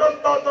 bo burung,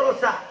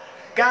 torosak.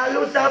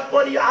 Kalau siapa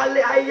dia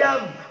alih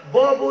ayam,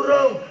 bo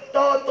burung,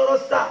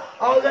 torosak,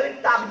 orang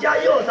ni tak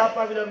berjaya siapa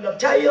bila-bila.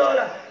 Berjaya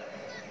lah.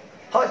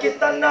 Hak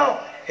kita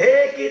nak.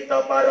 Hei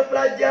kita para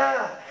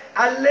pelajar.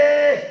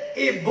 Alih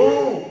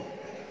ibu.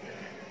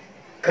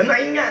 Kena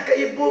ingat ke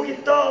ibu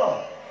kita.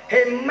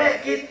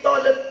 Mek kita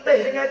letih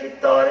dengan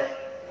kita ni.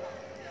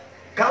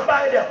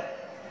 Khabar dia.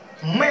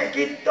 Mek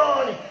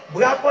kita ni.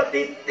 Berapa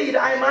titik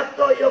air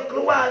mata yang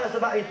keluar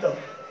sebab itu.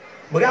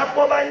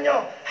 Berapa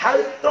banyak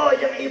harta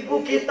yang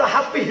ibu kita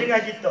habis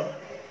dengan kita.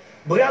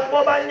 Berapa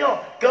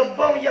banyak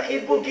kebun yang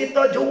ibu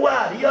kita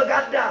jual. Dia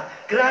gadah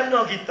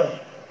kerana kita.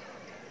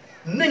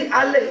 Ning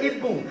alih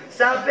ibu.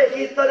 Sampai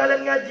kita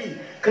dalam ngaji.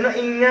 Kena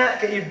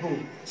ingat ke ibu.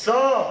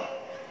 So.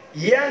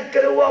 Yang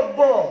kedua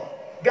bo.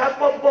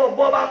 Gapo bo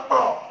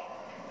bapa.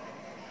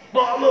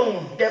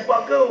 Bokmu,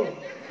 depaku.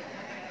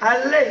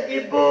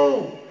 Alih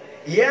ibu.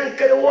 Yang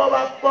kedua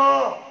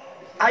bapa.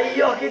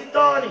 Ayah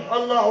kita ni.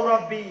 Allahu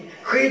Rabbi.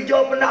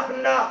 Kerja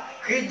pendak-pendak.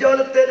 Kerja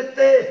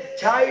letih-letih.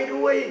 Cari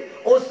duit.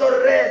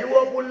 Usore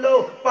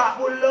 20,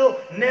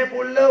 40,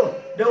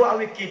 60. Dua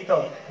wik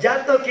kita.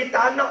 Jatuh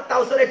kita anak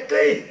tahu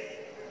sedekih.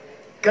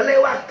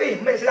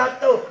 Kelewati. Mek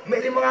 100.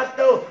 Mek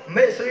 500.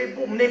 Mek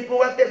 1000. Menipu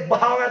kata.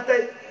 Bahang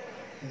kata.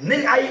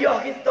 Ni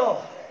ayah kita,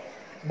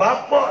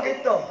 bapa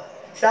kita,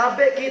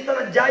 sampai kita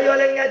nak jaya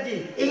oleh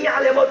ngaji. Ingat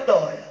oleh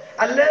motor.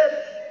 Alif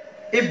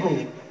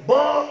ibu,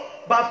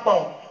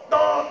 bapa,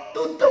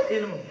 tutup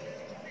ilmu.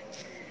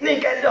 Ni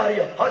kaedah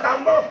dia. Hak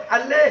tambah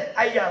alif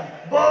ayam,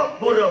 ba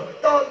burung,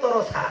 ta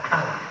terus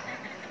ha.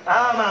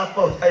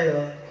 Mampu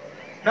saya.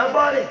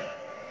 Napa ni?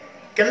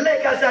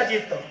 Kelek kasar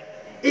cita.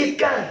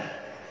 Ikan.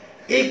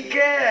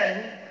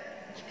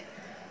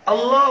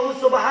 Allah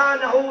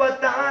Subhanahu wa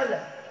ta'ala.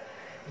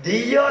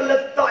 Dia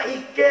letak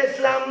ikan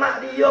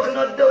selamat dia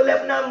kena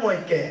dolep nama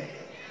ikan.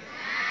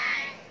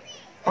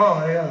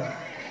 Ya.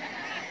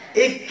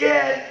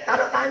 Ikan tak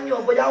ada tanya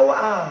apa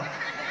jawab.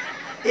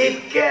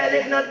 Ikan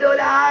dia kena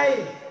dolep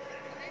air.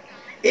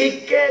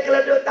 Ikan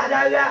kalau duduk tak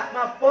darat,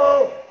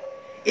 mampu.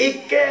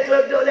 Ikan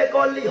kalau duduk oleh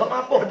koli,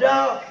 mampu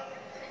dah.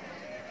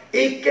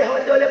 Ikan kalau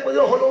duduk oleh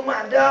perut,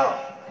 rumah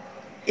dah.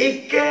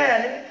 Ikan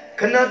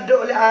kena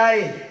duduk oleh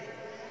air.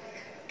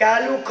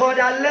 Kalau kau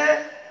dalam,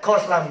 kau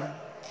selamat.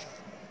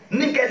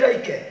 Ni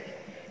kata ikan.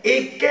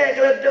 Ikan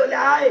kalau duduk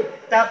oleh air,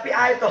 tapi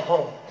air tu ho.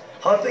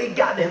 Ho tu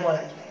ikat dia semua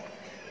lagi.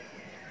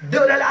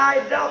 Duduk dalam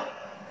air dah,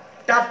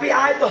 tapi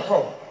air tu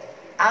ho.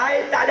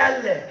 Air tak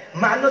dalam.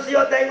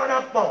 Manusia tengok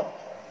nampak.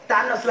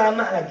 Tak nak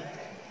selamat lagi.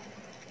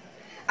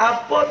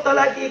 Apa tu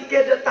lagi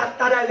ikan dia tak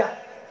darat.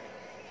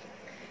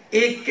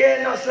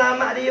 Ikan nak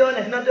selamat dia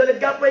ni. Kena duduk oleh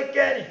apa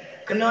ikan ni?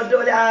 Kena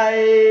duduk oleh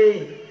air.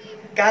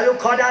 Kalau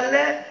kau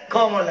dalam,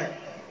 kau mulai.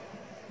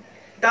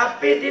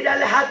 Tapi di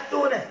dalam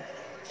hatu ni,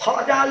 hak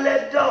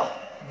dalam dah,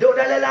 duduk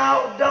dalam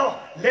laut dah,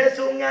 le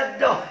sungai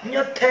dah,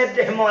 nyetet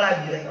dia mau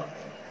lagi tengok.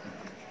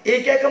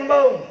 Ikan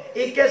kembung,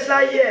 ikan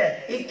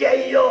selaya, ikan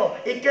iyo,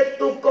 ikan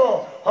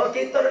tukar, hak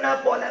kita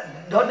nampak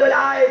dah dalam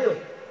air tu.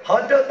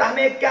 Hak duduk tak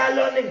mekal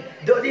lah ni,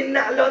 duduk di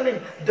nak lah ni,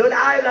 duduk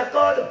air lah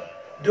kau tu.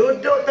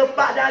 Duduk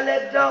tempat dalam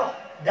dah,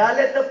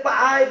 dalam tempat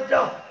air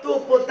dah, tu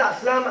pun tak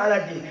selamat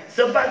lagi.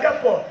 Sebab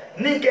apa?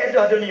 Ni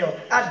kaedah dunia.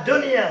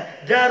 Ad-dunia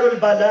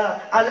darul bala,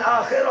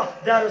 al-akhirah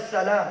darus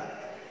salam.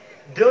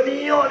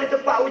 Dunia ni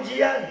tempat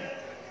ujian.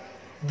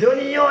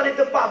 Dunia ni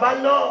tempat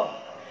bala.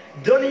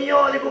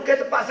 Dunia ni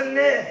bukan tempat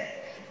senang.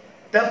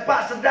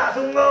 Tempat sedap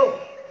sungguh.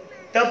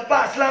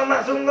 Tempat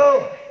selamat sungguh.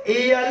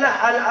 Ialah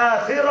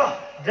al-akhirah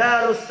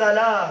darus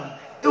salam.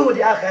 Tu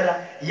di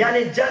akhirat.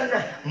 Yani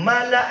jannah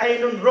mala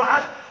ainun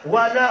ra'at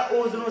wala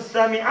uzun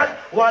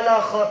sami'at wala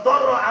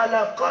khatara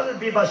ala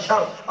qalbi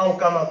bashar atau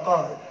kama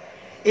qala.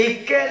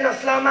 Ikan nak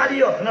selamat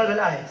dia kena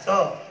dalam air.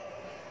 So,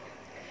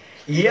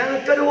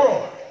 yang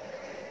kedua,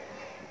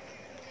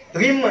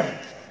 rimah.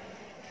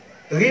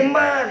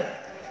 Rimah ni,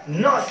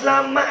 nak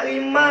selamat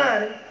rimah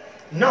ni,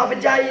 nak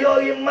berjaya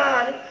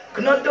rimah ni,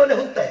 kena duduk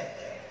dalam hutan.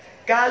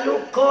 Kalau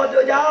kau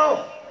duduk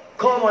jauh,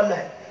 kau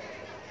mulai.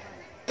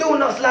 Tu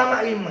nak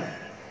selamat rimah.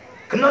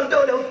 Kena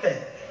duduk dalam hutan.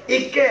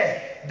 Ikan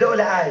duduk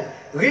dalam air.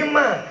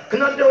 Rimah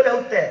kena duduk dalam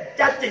hutan.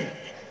 Cacing.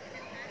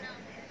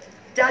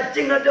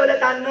 Cacing kena duduk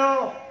dalam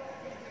tanah.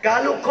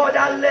 Kalau kau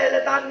dalam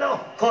tanah,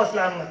 kau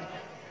selamat.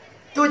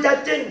 Tu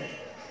cacing.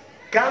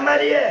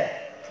 Kamar dia.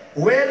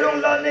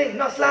 Werung learning.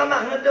 Nak selamat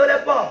kena duduk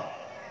dalam apa?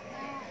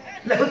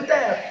 Dalam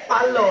hutan.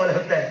 Pala dalam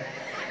hutan.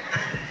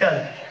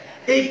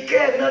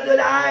 Ikan kena duduk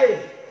dalam air.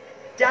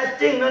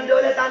 Cacing kena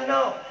duduk dalam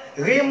tanah.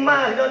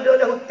 Rimah kena duduk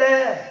dalam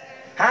hutan.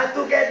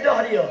 Tu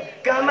kedah dia.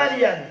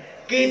 Kemudian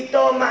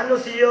kita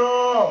manusia,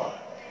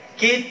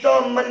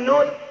 kita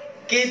menut,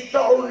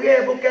 kita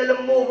orang bukan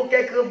lembu,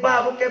 bukan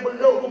kerbau, bukan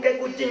beruk, bukan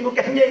kucing,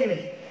 bukan anjing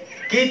ni.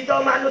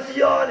 Kita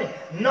manusia ni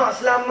nak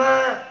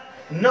selamat,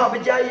 nak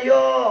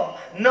berjaya,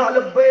 nak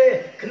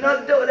lebih,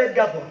 kena duduk dalam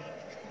gapo?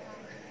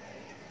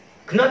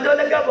 Kena duduk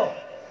dalam gapo?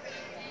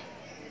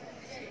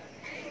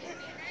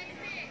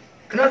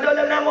 Kena duduk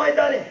dalam nama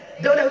itu ni.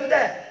 Duduk dalam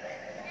hutan.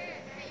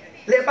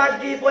 Lek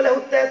pagi pun dalam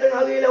hutan,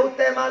 tengah hari dalam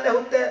hutan, malam dalam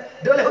hutan,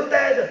 duduk dalam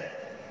hutan tu.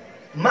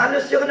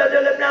 Manusia kena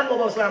duduk dalam nama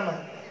baru selamat.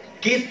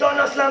 Kita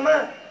nak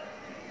selamat.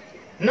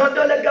 Nak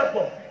duduk dalam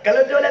gapo?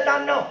 Kalau duduk dalam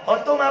tanah,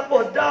 tu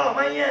mapuh dah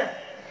mainnya.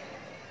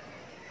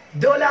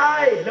 Duduk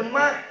dalam air,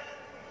 lemah.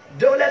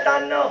 Duduk dalam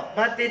tanah,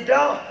 mati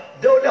dah.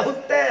 Duduk dalam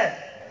hutan,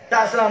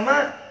 tak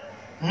selamat.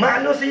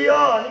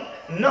 Manusia ni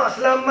nak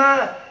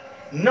selamat,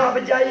 nak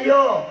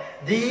berjaya,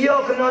 dia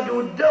kena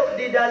duduk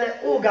di dalam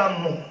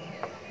agama.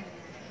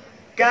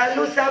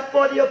 Kalau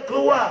siapa dia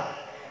keluar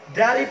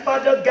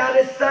daripada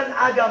garisan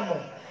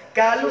agama,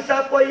 kalau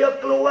siapa dia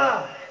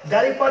keluar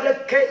daripada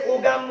kait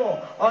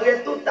agama,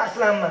 orang itu tak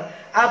selamat.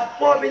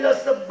 Apabila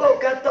sebut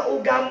kata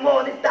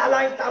agama ni tak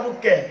lain tak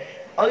bukan,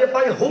 orang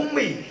panggil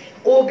hummi.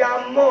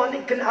 Agama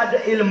ni kena ada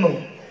ilmu.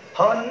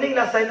 Hening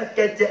lah saya nak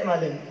kecek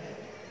malam.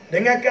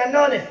 Dengan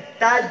kerana ni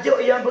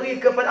tajuk yang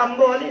beri kepada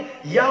hamba ni,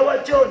 ya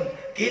wacun,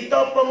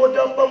 kita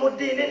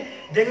pemuda-pemudi ni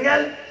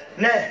dengan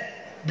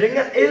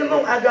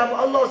ilmu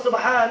agama Allah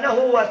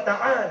Subhanahu wa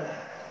ta'ala.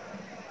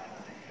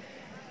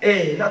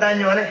 Nak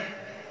tanya ni,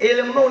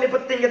 ilmu ni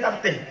penting ke tak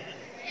penting?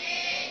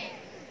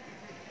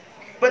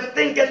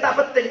 Penting ke tak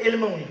penting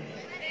ilmu ni?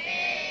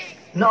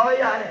 Nak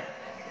ayat ni,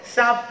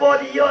 siapa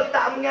dia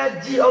tak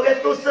mengaji, orang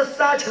tu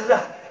sesat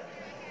cerah.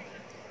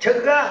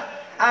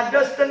 Cerah.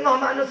 Ada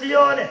setengah manusia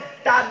ni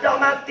tak ada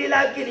mati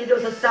lagi ni, dia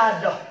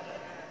sesat dah.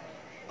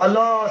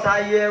 Allah,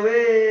 saya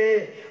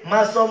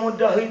masa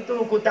muda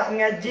itu aku tak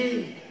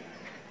mengaji.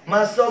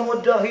 Masa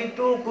muda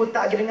itu ku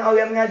tak dengar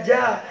orang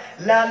mengajar.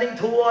 Laling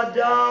tua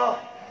dah.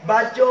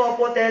 Baca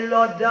pun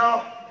telur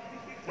dah.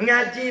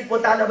 Mengaji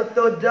pun tak ada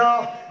betul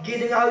dah.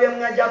 Pergi dengar orang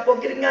mengajar pun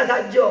pergi dengar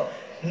saja.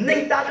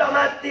 Ning tak ada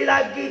mati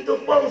lagi tu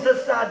pun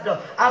sesat dah.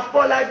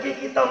 Apa lagi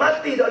kita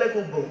mati dah oleh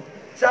kubur.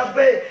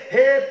 Sampai,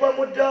 hei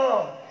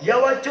pemuda, ya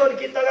wacun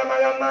kita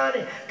ramai-ramai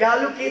ni.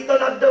 Kalau kita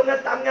nak dengar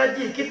tak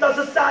mengaji, kita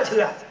sesat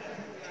cerak.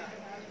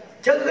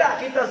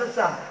 Cerak kita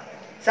sesat.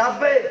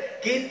 Sampai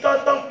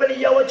kita tong pilih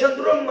ya wacun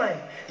rumai.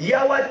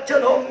 Ya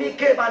wacun hom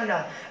mikir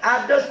mana.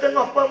 Ada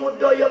setengah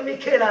pemuda yang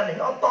mikir lah ni.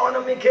 Apa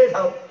nak mikir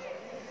tahu?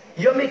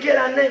 Yang mikir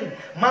lah ni.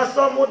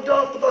 Masa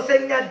muda kita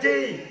sing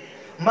ngaji.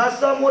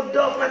 Masa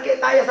muda nak nak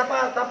tayar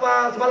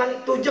siapa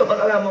langit 7 kat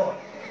agama.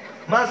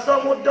 Masa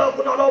muda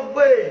aku nak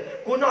lobe,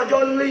 aku nak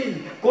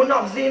joli, aku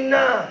nak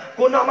zina,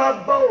 aku nak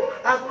mabuk,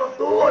 aku nak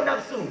turun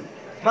nafsu.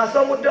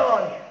 Masa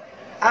muda ni.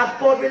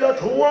 Apabila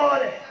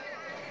tua ni.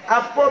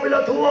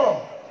 Apabila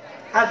tua,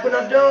 aku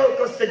nak duduk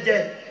ke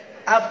sejid.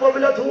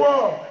 Apabila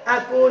tua,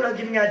 aku nak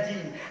pergi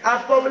mengaji.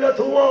 Apabila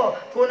tua,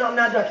 aku nak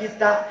menadah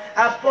kitab.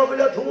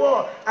 Apabila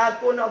tua,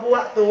 aku nak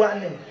buat tu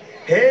buat ni.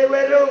 Hei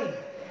werung,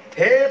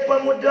 hei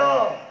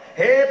pemuda,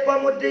 hei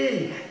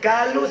pemudi,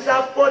 kalau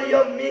siapa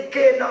yang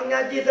mikir nak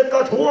ngaji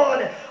dekat tua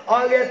ni,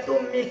 orang tu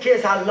mikir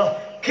salah.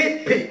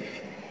 Keep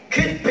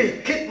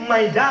ไ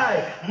ม่ได้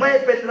ไม่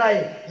เป็นไร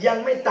ยัง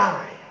ไม่ตา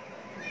ย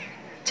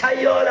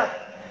Cayalah.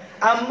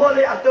 Amal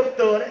yang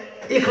betul ni,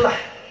 ikhlas.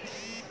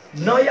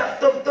 No yang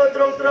betul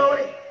terus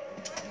ni.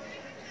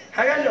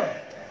 Hakan no.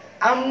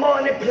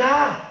 Amal ni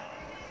pelah.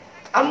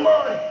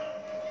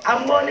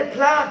 Amal ni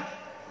pelah.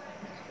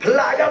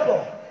 Pelah ke apa?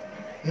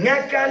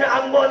 Ngakana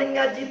amal ni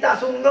ngaji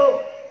tak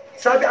sungguh.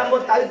 Sampai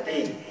amal tak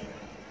erti.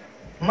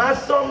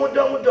 Masa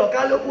muda-muda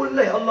kalau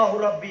boleh Allahu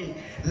Rabbi.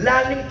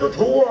 Laning tu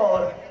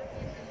tua.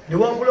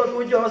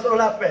 27 masuk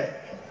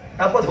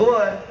 8. Apa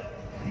tua?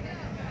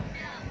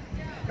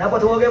 Apa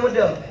tua ke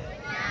muda?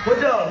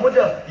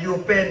 Muda.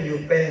 You pen.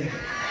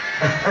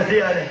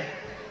 Dia ni.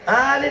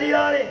 Ni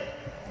dia ni.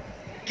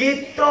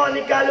 Kita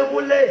ni kalau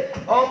boleh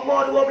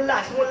umur 12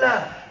 mula.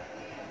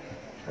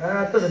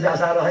 Tu sejak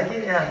sarah lagi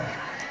ni.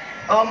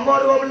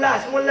 Umur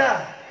 12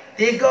 mula,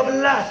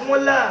 13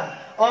 mula,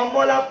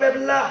 umur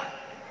 18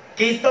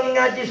 kita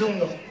ngaji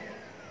sungguh.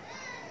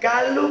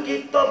 Kalau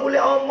kita boleh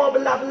umur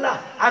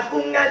belah-belah,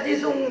 aku ngaji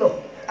sungguh,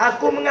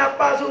 aku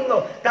mengapa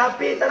sungguh,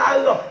 tapi tak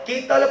arah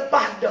kita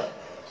lepas dah.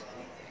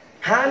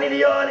 Ni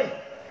dia ni.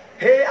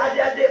 Hei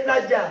adik-adik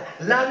pelajar,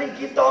 lah ni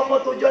kita umur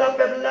 7,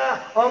 18,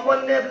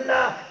 umur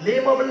 16,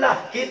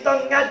 15, kita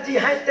ngaji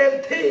hai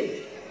temti.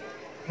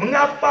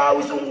 Mengapa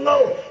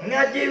sungguh,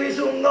 ngaji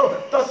sungguh,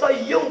 tak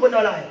sayung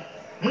benda lain.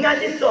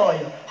 Mengaji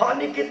saya, hak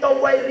ni kita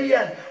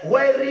wairian,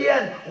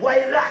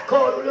 wairak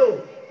kau dulu.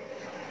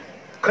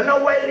 Kena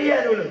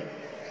wairian dulu.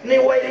 Ni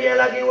wairian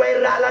lagi,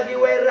 wairah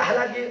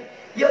lagi.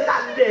 Ya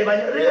tak ada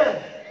banyak rian.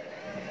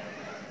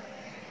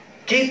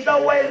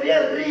 Kita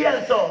rian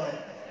saya.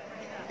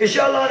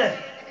 InsyaAllah ni.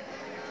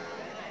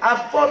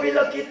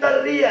 Apabila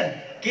kita rian,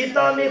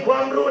 kita ni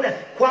kuam ru ni,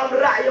 kuam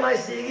rak yang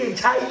masih lagi,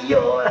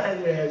 cahaya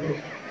lagi.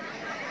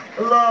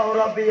 Allah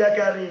Rabbi ya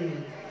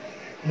Karim.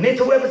 Ni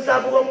tuan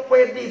besar burung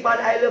peti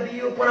pada I love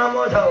you pun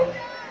nama tahu.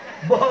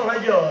 Bohong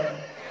aja.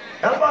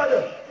 Apa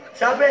tu?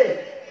 Sampai,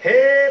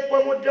 hei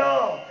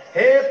pemuda,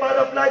 hei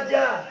para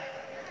pelajar,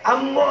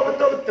 umur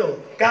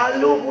betul-betul.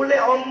 Kalau boleh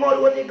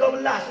umur 13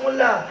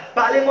 mula,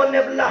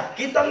 45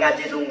 kita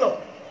ngaji sungguh.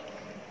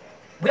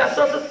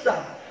 Berasa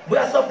sesat,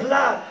 berasa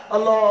pelat.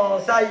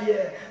 Allah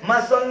saya,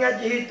 masa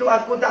ngaji itu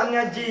aku tak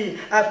ngaji,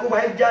 aku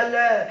bahib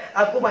jalan,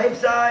 aku bahib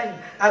sains,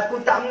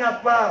 aku tak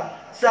mengapa,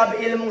 sebab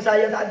ilmu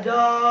saya tak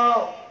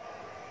ada.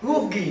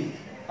 Rugi.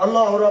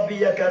 Allah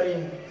Rabbi ya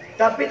Karim.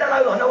 Tapi tak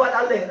larang nak buat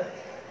alih lah.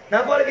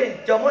 Nampak lagi?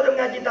 Cuma dia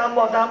mengaji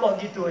tambah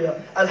gitu ya.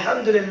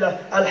 Alhamdulillah.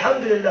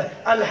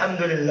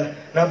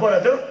 Nampak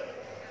tak tu?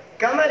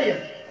 Kamar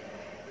dia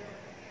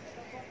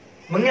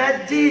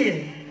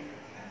mengaji.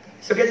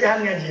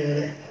 Sekejahan ngaji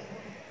ni.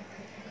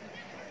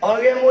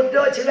 Orang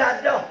muda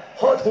celak dah,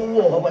 hak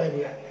tua apa boleh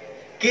buat.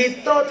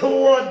 Kita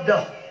tua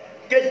dah,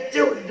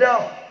 kecut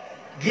dah.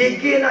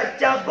 Gigi nak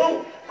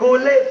cabut,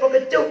 kulit pun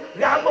kecut,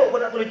 rambut pun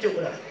nak terlucuk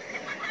dah.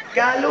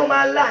 Kalau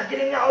malah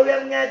kita dengar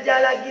orang mengajar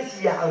lagi,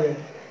 siap orang.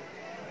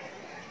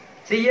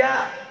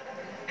 Siap.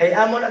 Hei,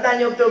 amu nak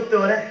tanya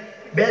betul-betul eh.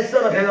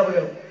 Besok nak pergi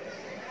apa?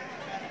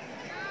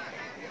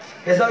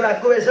 Besok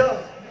aku besok.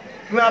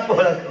 Kenapa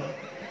aku?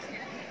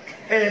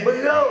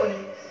 Beruk ni.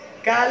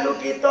 Kalau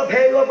kita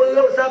pergi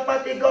beruk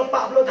sampai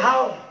 30-40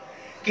 tahun.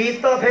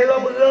 Kita pergi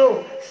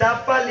beruk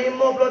sampai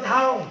 50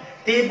 tahun.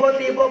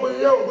 Tiba-tiba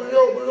beruk.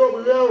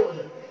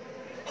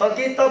 Kalau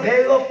kita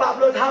pergi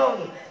 40 tahun.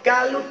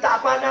 Kalau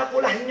tak pandai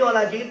pulahnya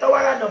lagi, kita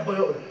orang nak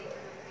beruk.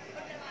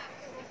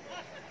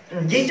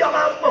 Jijak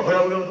apa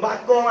pula beruk tu?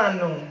 Bakar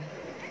mana?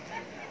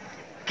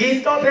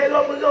 Kita pergi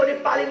beruk ni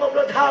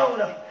 40 tahun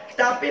dah.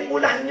 Tapi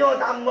pulahnya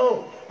tak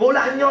mau.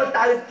 Pulahnya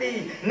tak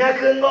erti.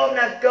 Ngakengom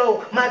nak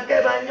kau. Makan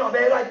banyak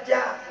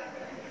beracak.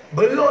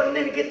 Beruk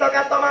ni kita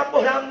kata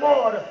mampu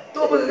lama dah.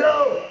 Tu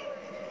beruk.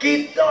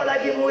 Kita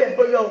lagi murid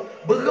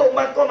beruk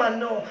makan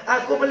mana.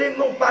 Aku beli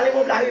mung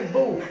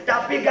 15,000.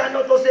 Tapi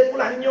gano tu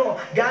sepulahnya.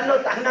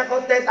 Gano tak nak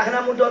kote, tak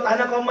nak muda, tak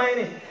nak komai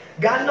ni.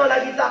 Gano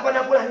lagi tak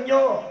pandai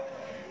pulahnya.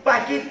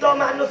 Pak kita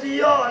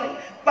manusia ni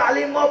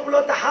 50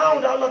 tahun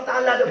dah Allah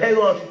Ta'ala dah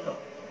bela kita.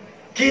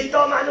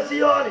 Kita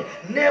manusia ni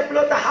 60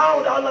 tahun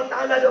dah Allah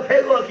Ta'ala dah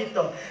bela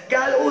kita.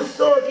 Kalau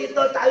usul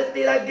kita tak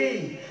erti lagi,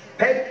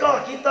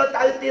 pekah kita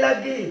tak erti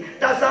lagi,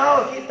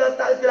 tasawuf kita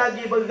tak erti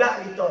lagi, berat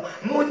kita,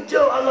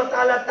 muncul Allah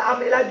Ta'ala tak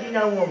ambil lagi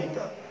nyawa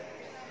kita.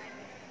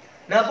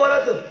 Kenapa lah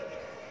tu?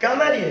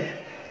 Kamar dia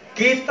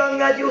kita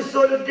ngaji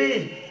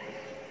usuluddin,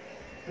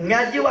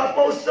 ngaji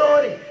apa usul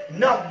ni,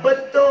 nak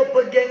betul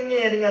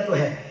pergengnya dengan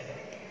Tuhan.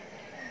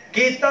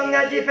 Kita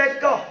ngaji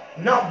fiqh,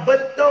 nak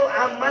betul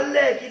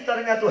amalan kita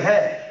dengan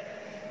Tuhan.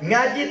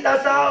 Ngaji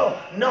tasawuf,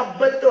 nak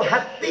betul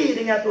hati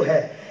dengan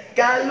Tuhan.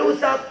 Kalau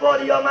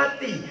siapa dia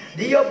mati,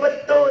 dia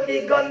betul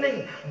tiga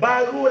ni,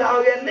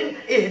 barulah orang ni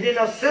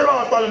ihdinas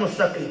siratal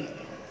mustaqim.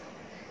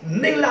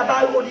 Ni lah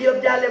baru dia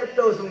berjalan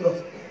betul sungguh.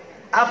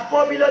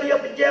 Apabila dia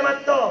pejam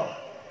mata,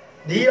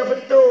 dia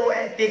betul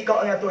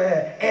etikad dengan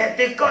Tuhan.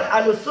 Etikad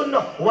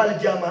Ahlussunnah wal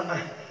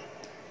Jamaah.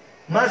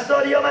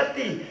 Masa dia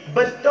mati,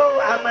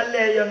 betul amalan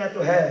dia dengan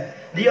Tuhan.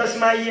 Dia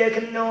semaya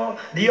kena,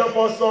 dia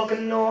puasa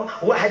kena,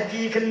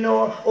 haji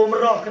kena,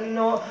 umrah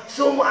kena,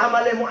 semua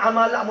amalan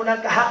muamalah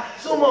munakahat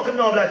semua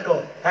kena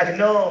berlaku.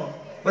 Kena.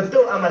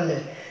 Betul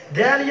amalan.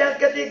 Dan yang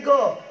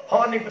ketiga,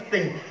 hal ni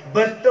penting,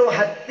 betul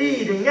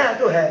hati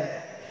dengan Tuhan.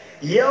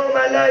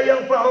 Yauma la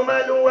yanfa'u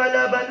malun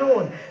wala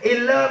banun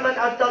illa man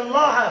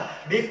atallaha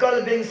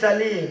biqalbin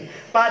salim.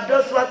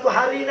 Pada suatu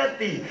hari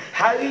nanti,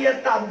 hari yang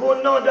tak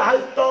guna dah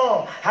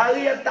harta,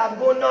 hari yang tak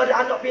guna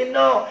dah anak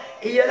pinak,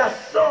 ialah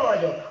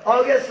saja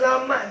orang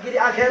selamat di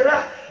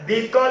akhirat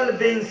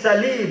biqalbin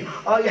salim,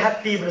 orang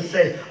hati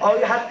bersih,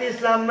 orang hati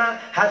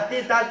selamat,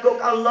 hati takut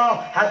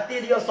Allah,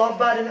 hati dia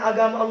sabar dengan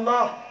agama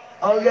Allah,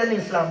 orang ni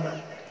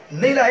selamat.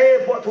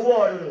 Inilah buat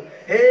tua dulu.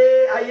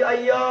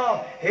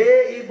 Ayah-ayah,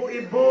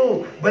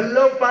 ibu-ibu,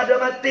 belum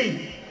pada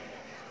mati,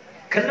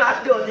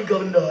 kena ada tiga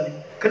benda ni.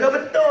 Kena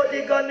betul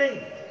tiga ni.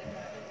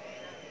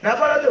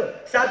 Kenapa lah tu?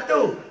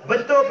 Satu,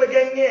 betul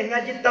pegangnya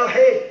ngaji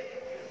tauhid,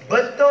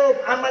 betul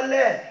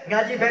amalan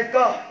ngaji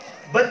fiqh,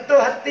 betul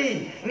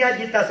hati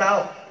ngaji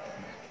tasawuf.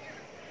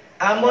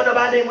 Amo nak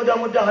banding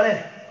mudah-mudah ni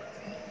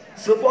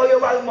supaya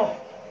walmah.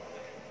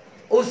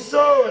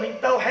 Usul ni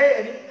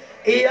tauhid ni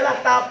ialah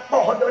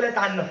tapoh oleh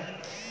tanah.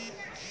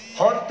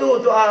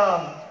 Hotu tu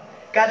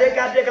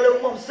kadang-kadang kalau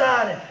umur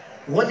besar ni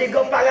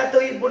 300-400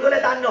 ribu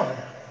oleh tanah.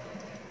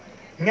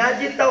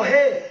 Ngaji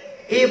tauhid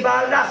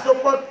ibarat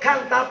supaya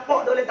kang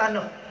tapoh oleh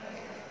tanah.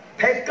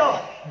 Fiqh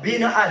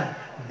binaan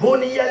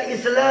buniyal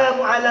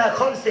Islam ala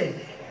khamsin.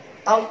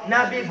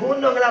 Nabi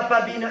guna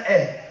ngelapa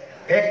binaan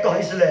fiqh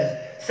Islam.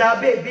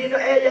 Sabit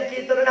binaan yang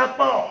kita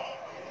nampak.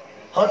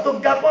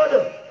 Hotu gapo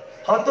tu?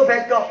 Hotu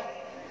fiqh.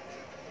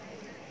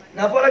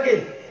 Napa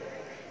lagi?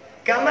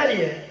 Kamar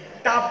dia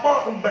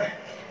tapak kembang.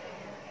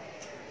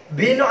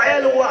 Bina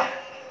air luah,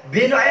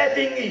 bina air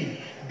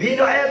tinggi,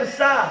 bina air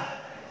besar,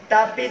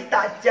 tapi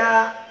tak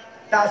cak,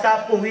 tak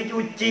sapu,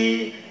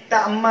 cuci,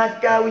 tak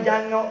makan,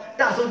 jangok,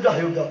 tak sudah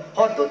juga.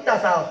 Hak tu tak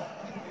sah.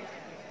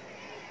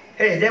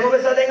 Dia mau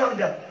besar tengok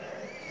dah.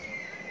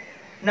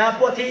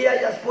 Napa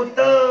dia ya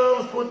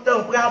seputeng,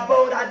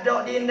 perabau tak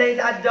ada, dinding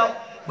tak ada.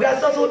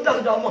 Berasa sudah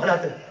dah rumah dah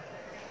tu.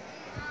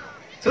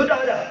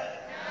 Sudah dah.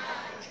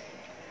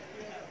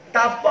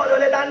 Tapak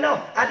oleh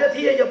tanah, ada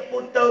dia je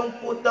puteng.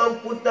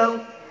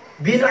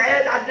 Bina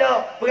air tak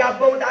ada,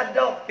 perabung tak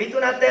ada, pintu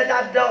natal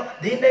tak ada,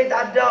 dinding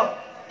tak ada.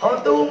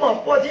 Hang tu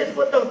rumah, apa dia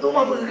seputeng, tu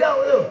rumah berau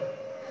tu.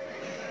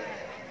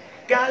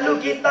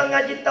 Kalau kita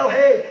ngaji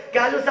tauhid,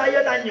 kalau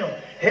saya tanya,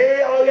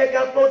 orang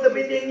kampung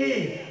tepi tinggi,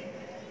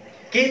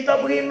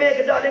 kita beriman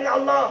ke tak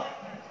dengan Allah?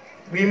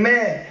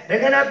 Beriman.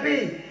 Dengan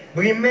Nabi?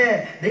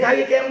 Beriman. Dengan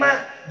hari kiamat?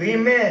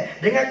 Beriman.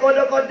 Dengan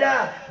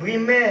koda-koda?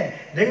 Beriman.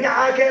 Dengan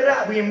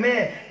akhirat?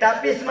 Beriman.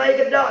 Tapi semai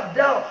ke tak?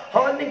 Tak.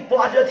 Hal ni pun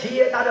ada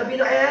tiap, tak ada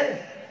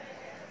binaan.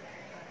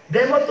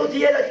 Demo tu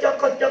tiap dah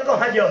cokoh-cokoh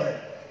saja.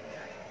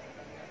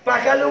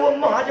 Pakai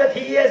rumah ada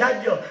tiap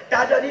saja.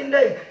 Tak ada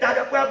dinding,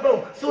 tak ada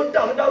perabung.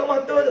 Sudah dah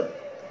rumah tu.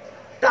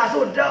 Tak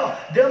sudah.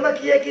 Demo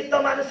kita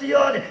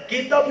manusia ni,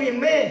 kita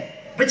beriman.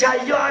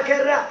 Percaya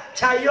akhirat,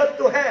 percaya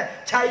Tuhan,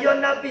 percaya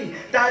Nabi.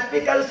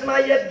 Tapi kalau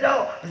semaya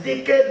dah,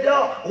 zikir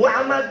dah,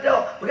 amal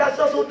dah,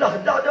 berasa sudah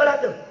dah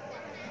lah tu.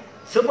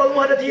 Semua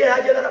rumah ada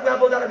tiap saja, tak ada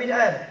perabung, tak ada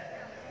binaan.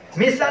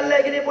 Misal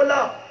lagi ni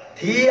pula,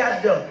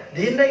 tiap ada,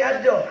 dinding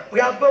ada,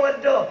 perabung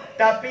ada,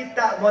 tapi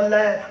tak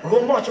boleh.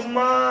 Rumah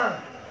cuma,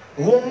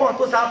 rumah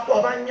tu sampah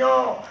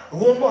banyak.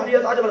 Rumah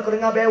dia tak ada berlaku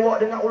dengan bewak,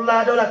 dengan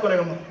ular ada berlaku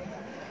dengan rumah.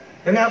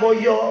 Dengan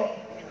boyok.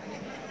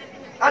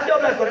 Ada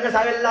berlaku dengan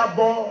sarang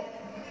labor.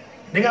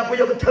 Dengan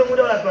punya ketemu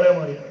dah lah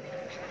kalau dia.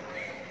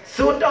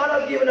 Sudah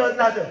lagi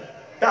benda tu.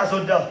 Tak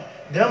sudah.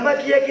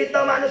 Demikian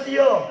kita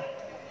manusia.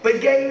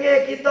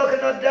 Pegangnya kita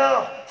kena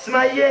dah.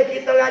 Semaya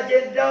kita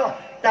rajin dah.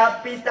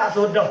 Tapi tak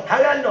sudah.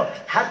 Harana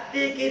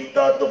hati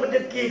kita tu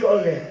berdeki ke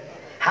orang.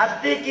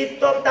 Hati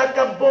kita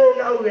takabur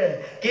dengan orang.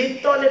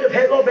 Kita ni dah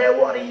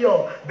bewak dia,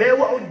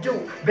 bewak ujub,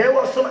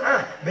 bewak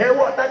sum'ah,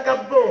 bewak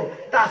takabur.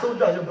 Tak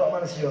sudah juga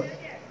manusia.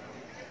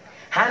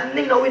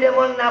 Haning nak wili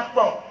mau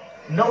nampak.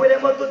 Nak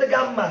wili mau tu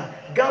tergambar.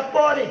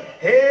 Gapo ni?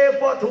 Hei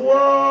pak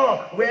tua,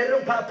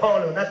 welung pak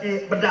lu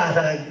nanti bedah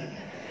lagi.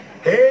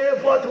 Hei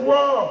pak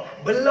tua,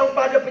 belum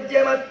pada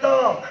pejam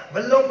mata,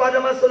 belum pada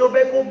masuk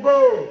lubang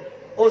kubur.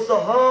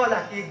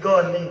 Usahalah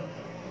tiga ni.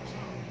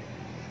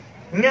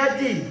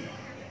 Ngaji.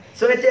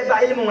 So cek bab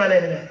ilmu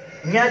lain ni.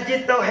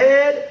 Ngaji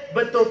tauhid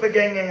betul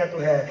pegang dengan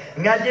Tuhan.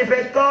 Ngaji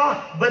fiqh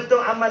betul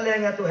amal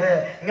dengan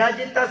Tuhan.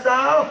 Ngaji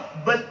tasawuf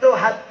betul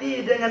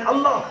hati dengan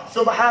Allah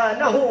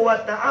Subhanahu wa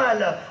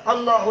taala.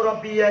 Allahu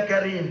Rabbi ya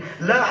Karim.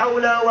 La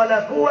haula wa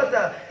la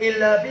quwata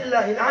illa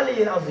billahil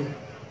aliyyil azim.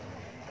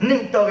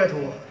 Ning tahu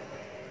tu.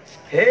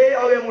 Hei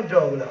orang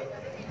muda pula.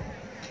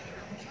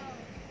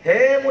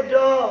 Hei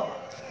muda.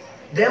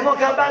 Demo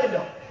khabar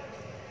dah.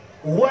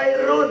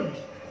 Wairun.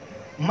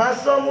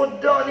 Masa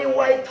muda ni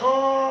wai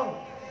thong.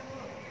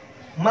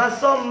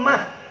 Masa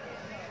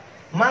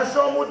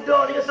muda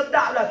ni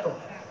sedap lah tu.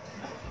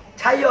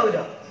 Caya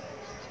dah.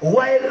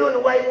 Wai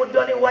run, wai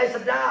muda ni wai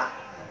sedap.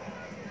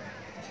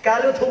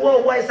 Kalau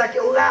tua wai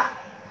sakit urat.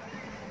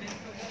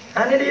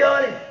 Ini dia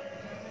ni.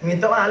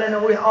 Minta maaf lah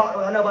nak wihak.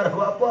 Nak pada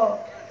buat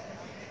apa.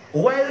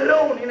 Wai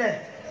run ni.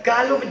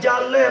 Kalau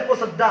berjalan pun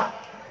sedap.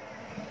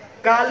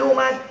 Kalau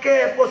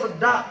makan pun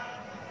sedap.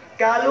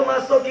 Kalau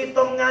masuk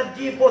kita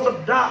mengaji pun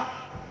sedap.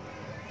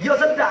 Ya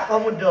sedap kau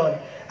muda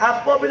ni.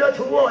 Apabila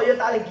tua, ya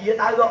tak lagi, ya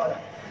tak agak dah.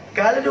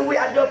 Kalau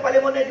duit ada paling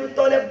mana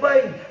juta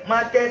lebih,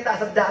 makan tak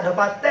sedap dah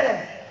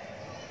patah.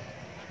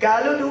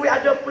 Kalau duit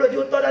ada 10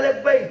 juta dah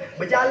lebih,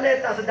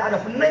 berjalan tak sedap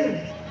dah pening.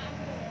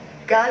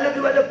 Kalau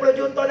duit ada 10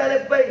 juta dah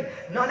lebih,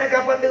 nak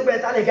kapal terbang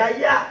tak boleh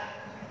gaya.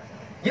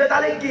 Ya tak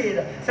lagi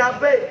dah.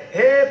 Sampai,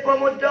 hei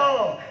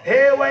pemuda,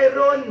 hei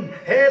wairun,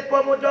 hei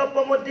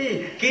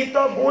pemuda-pemudi,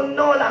 kita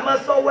gunalah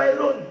masa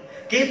wairun.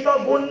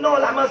 Kita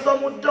gunalah masa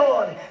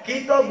muda ni.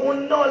 Kita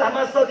gunalah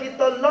masa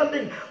kita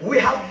learning. We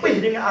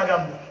habis dengan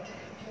agama.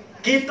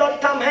 Kita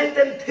tamhai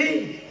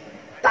temti.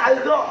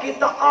 Tak agak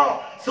kita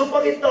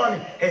supaya kita ni.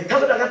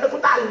 Tak ada kata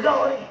aku tak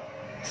agak ni.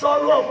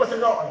 Sorok apa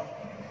serak ni.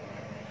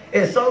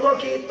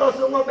 Sorok kita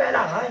semua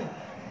belah.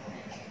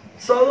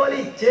 Sorok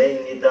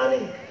licin kita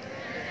ni.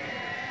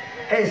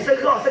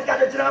 Serak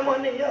sekadar ceramah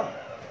ni ya.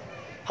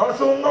 Hak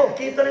sungguh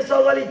kita ni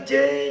sorok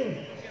licin.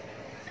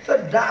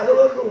 Sedap tu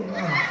aku.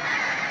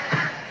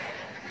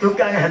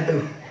 Tukang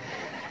tu.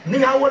 Ni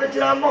awal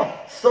ceramah,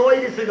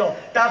 soi diserah.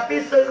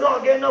 Tapi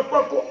serah kena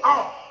apa ku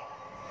out.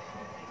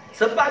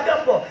 Sebab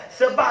apa?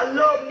 Sebab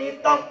love ni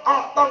tong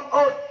out, tong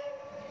out.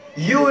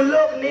 You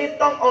love ni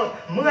tong out.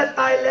 เมื่อ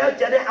ตายแล้ว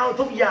จะได้เอา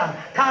ทุกอย่าง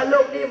ถ้าโล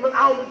กนี้มึงเ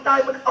อามึงตาย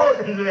มึงเอา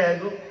ทั้งเรื่อง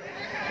กู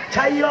ใ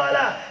ช่ย่อล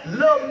ะ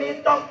โลกนี้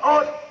ต้อง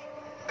out.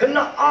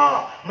 Kena out.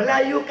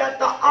 Melayu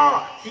kata out.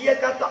 Sia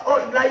kata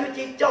out. Melayu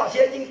cincau,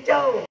 sia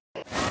cincau.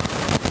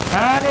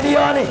 Ni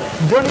dia ni.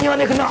 Dunia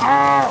ni kena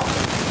out.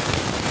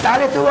 ตา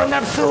เลยตัวนั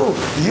บสู้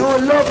อยู่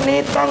โลกนี้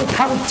ต้องท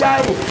ำใจ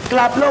ก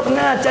ลับโลกห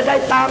น้าจะได้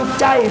ตาม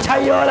ใจใช่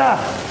โยล่ะ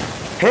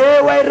เฮ้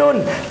วัยรุ่น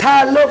ถ้า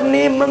โลก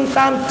นี้มึงต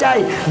ามใจ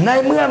ใน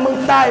เมื่อมึง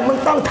ตายมึง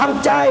ต้องท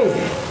ำใจ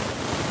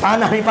ปา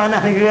นา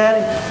นี่เรื่อง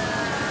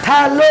ถ้า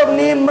โลก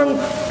นี้มึง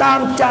ตาม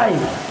ใจ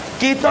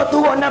Kita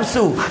tua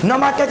nafsu, nak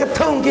makan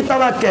ketung kita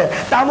makan,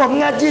 tak mau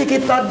mengaji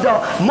kita dak,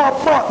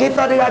 mopok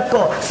kita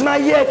diraka,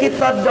 semaya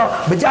kita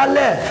dak,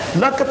 berjalan,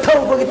 nak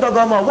ketung pun kita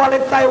gama,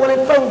 walentai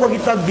walentong pun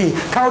kita pergi,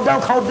 kau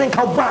down kau ding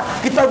kau bak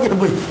kita pergi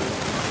lebih.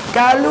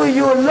 Kalau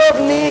you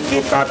love ni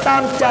kita ตา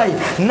มใจ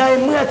ใน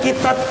เมื่อ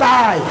kita ต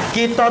าย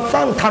kita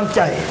ต้องทำใ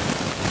จ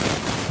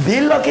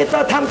bila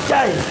kita ทำใจ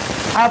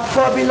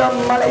apabila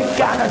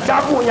malaikat nak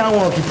cabut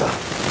nyawa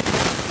kita.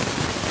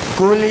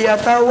 Kul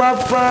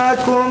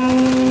yatawaffakum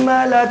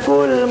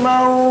malakul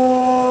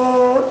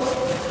maut.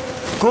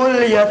 Kul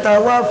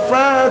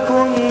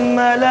yatawaffakum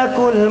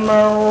malakul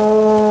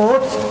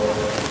maut.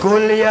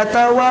 Kul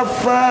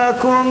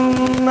yatawaffakum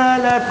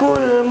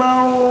malakul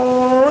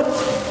maut.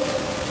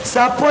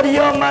 Siapa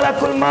dia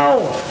malakul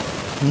maut?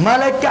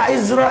 Malaikat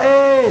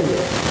Israel.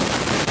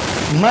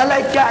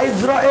 Malaikat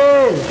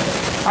Israel.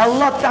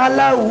 Allah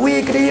Ta'ala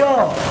wik dia,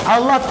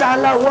 Allah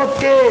Ta'ala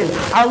wakil,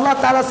 Allah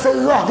Ta'ala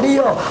serah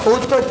dia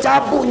untuk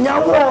cabut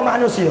nyawa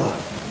manusia.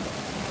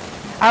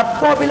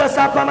 Apabila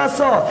siapa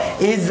masa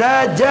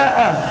iza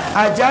jaa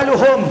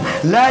ajaluhum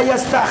la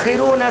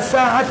yastakhiruna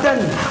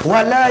sa'atan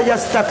wa la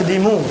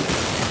yastaqdimun.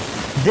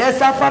 Dia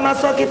siapa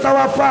masa kita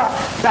wafat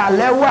tak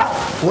lewat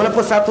walaupun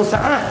 1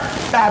 saat,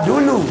 tak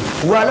dulu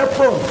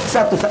walaupun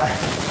 1 saat.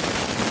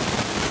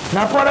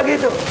 Nampak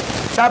lagi tu?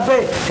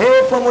 Sampai,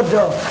 hei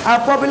pemuda,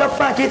 apabila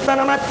pak kita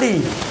nak mati,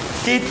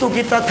 situ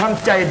kita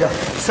tamcai dah.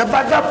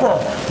 Sebab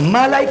apa?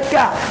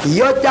 Malaikat,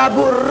 ia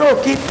cabut roh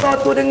kita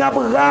tu dengan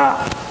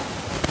berat.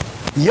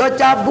 Ia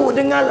cabut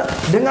dengan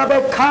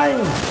bekai.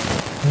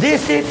 Di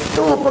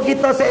situ pun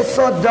kita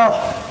seksa dah.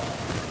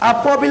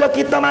 Apabila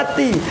kita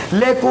mati,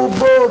 le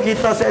kubur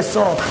kita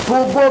seksa,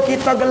 kubur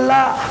kita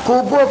gelap,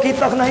 kubur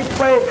kita kena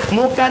hipai,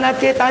 muka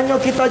nak tanya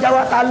kita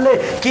jawab tak leh.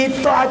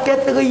 Kita akan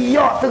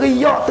teriak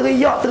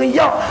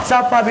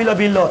sampai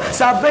bila-bila.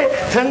 Sampai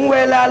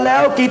tengwe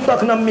lalau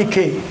kita kena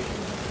mikir.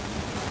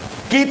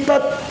 Kita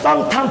ต้อง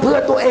ทำเพื่อ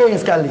ตัวเอง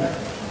sekali.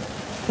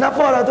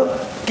 Kenapa lah tu?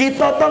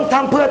 Kita ต้องท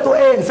ำเพื่อตัว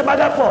เอง sebab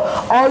apa?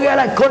 Orang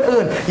lain คน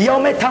อื่น yang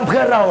ไม่ทำเพื่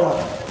อเรา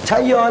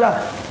Percayalah.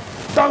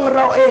 ต้องเ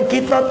ราเอง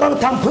kita ต้อง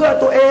ทำเพื่อ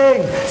ตัวเอง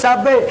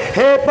Sampai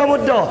hei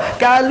pemuda,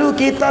 kalau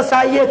kita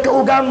sayang ke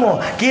agama,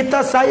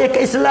 kita sayang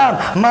ke Islam,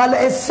 malah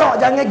esok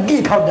jangan pergi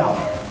kau dah.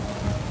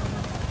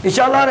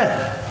 InsyaAllah ni.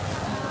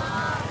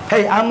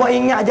 Hei, amak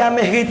ingat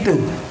jamih gitu.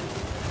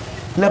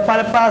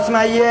 Lepas-lepas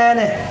semaya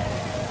ni,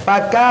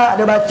 pakak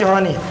dia baca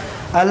ni.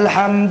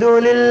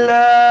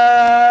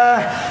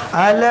 Alhamdulillah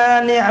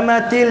ala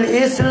ni'matil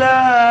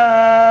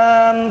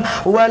Islam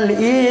wal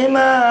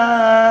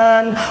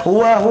iman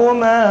wa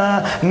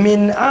huma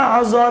min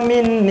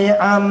a'zamin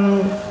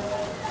ni'am.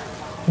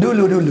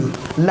 Dulu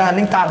lah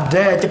ni tak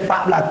ada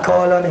cepat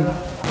belakang lah ni.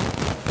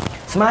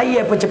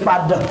 Semaya pun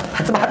cepat dah.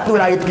 Sebab tu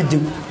lagi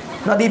terkejut.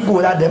 Nak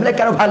tipu tak ada.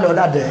 Mereka pahala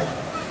tak ada.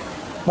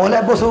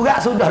 Mulai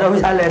bersurat sudah dah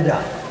misalnya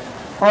dah.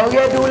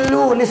 Orang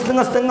dulu ni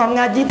setengah-setengah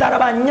mengaji tak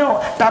ada banyak,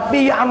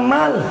 tapi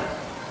amal.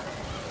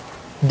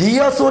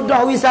 Dia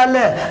sudah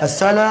wisalah.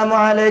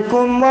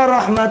 Assalamualaikum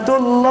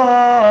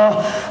warahmatullahi.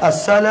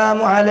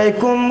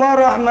 Assalamualaikum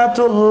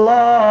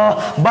warahmatullahi.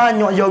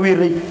 Banyak je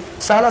wirid.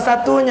 Salah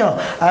satunya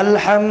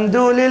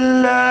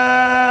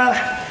Alhamdulillah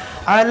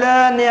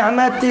ala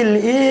ni'matil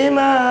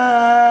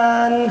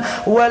iman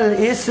wal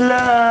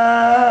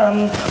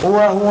islam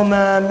wa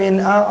huma min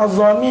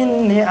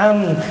a'zamin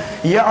ni'am.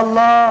 Ya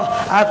Allah,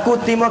 aku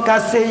terima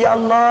kasih ya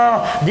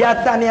Allah di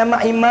atas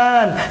nikmat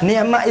iman,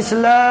 nikmat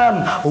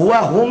Islam, wa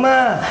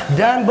huma,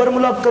 dan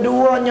bermula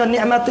keduanya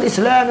nikmatul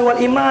Islam wal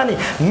iman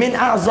min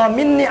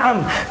a'zamin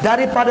ni'am,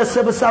 daripada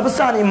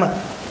sebesar-besar nikmat.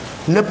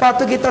 Lepas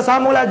tu kita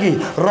sambung lagi,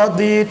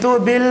 raditu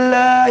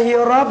billahi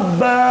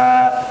rabba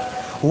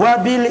wa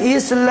bil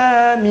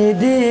islami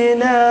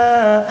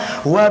dina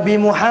wa bi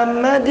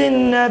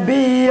muhammadin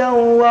nabiyyan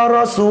wa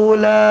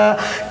rasula.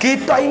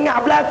 Kita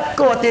ingat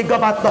belaka tiga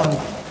patah ni.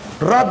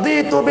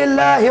 Raditu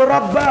billahi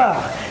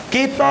rabba,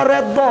 kita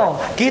redha,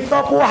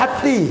 kita puas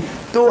hati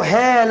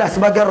Tuhanlah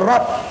sebagai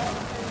Rabb.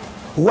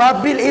 Wa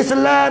bil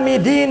islami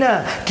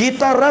dina,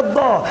 kita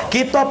redha,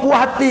 kita puas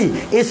hati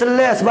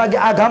Islam sebagai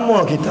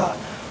agama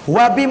kita.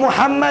 Wabi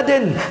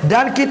Muhammadin,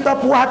 dan kita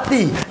puas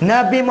hati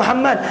Nabi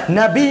Muhammad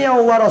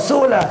nabiyyan wa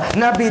rasula,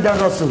 nabi dan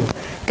rasul.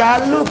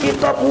 Kalau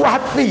kita puas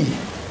hati,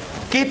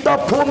 kita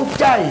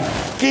puncai,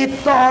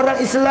 kita orang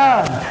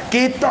Islam,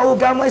 kita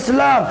agama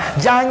Islam,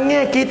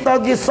 jangan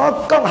kita pergi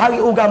sokong hari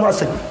agama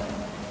asing.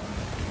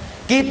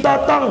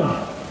 Kita tong,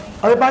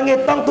 orang panggil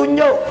tong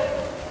tunjuk,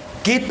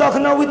 kita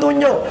kena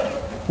tunjuk.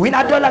 Win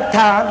ada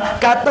laktan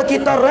kata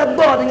kita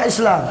redha dengan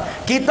Islam,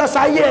 kita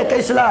sayang ke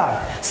Islam.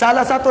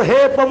 Salah satu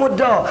hei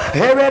pemuda,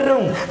 hei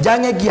werung,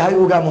 jangan pergi hari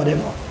agama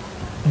demo.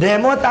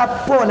 Demo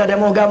tak apalah,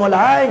 demo agama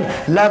lain.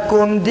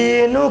 Lakum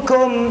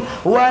dinukum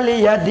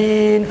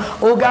waliyadin,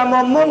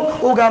 agamamu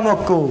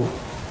agamaku.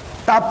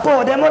 Tak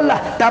apa demo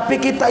lah,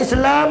 tapi kita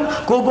Islam,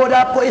 kubur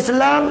dapur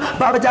Islam,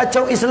 bab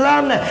bercacau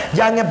Islam ni,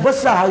 jangan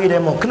besar hari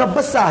demo, kena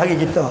besar hari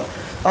kita.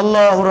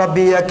 Allahu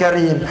Rabbi ya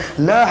Karim,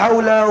 la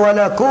haula wa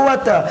la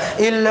quwata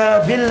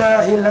illa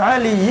billahil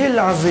aliyyil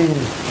azim.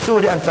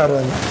 Itu di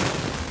antaranya.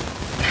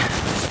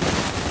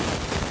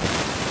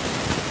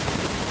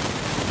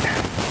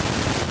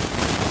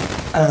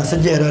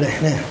 Sejarah dah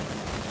ni.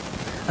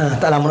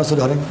 Tak lama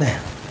sudah ni.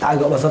 Tak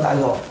agak bahasa tak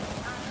agak.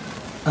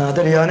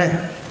 Tu dia ni.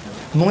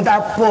 Mung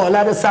tak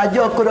apalah ada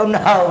saja aku dah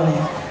menau ni.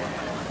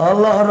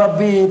 Allah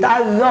Rabbi, tak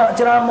agak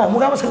ceramah,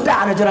 muka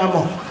sedar ada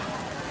ceramah.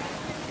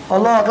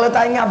 Allah, kalau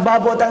tak ingat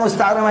babo tang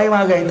ustaz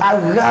ramai-ramai, tak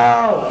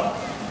agak.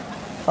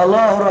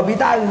 Allah Rabbi,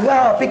 tak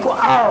agak, pikuk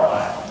out.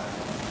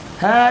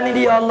 Ni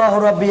dia Allah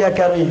Rabbi ya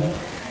Karim.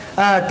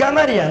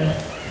 Kemudian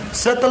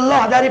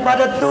setelah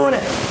daripada tu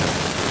ni,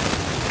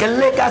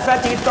 kelik asal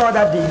cerita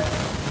tadi.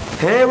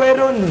 Hei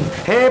werun,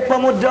 hei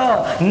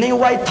pemuda, ni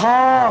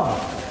waitang.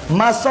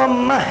 Masa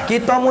mah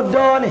kita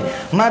muda ni,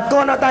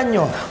 maka nak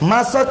tanya,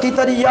 masa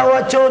kita di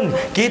Yawacun,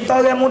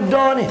 kita orang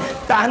muda ni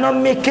tak nak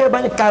mikir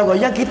banyak perkara.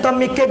 Yang kita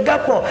mikir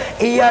gapo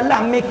ialah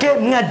mikir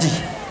mengaji.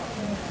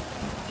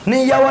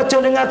 Ni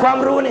Yawacun dengan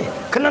Kuamru ni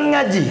kena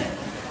mengaji.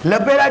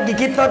 Lebih lagi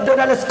kita duduk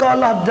dalam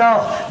sekolah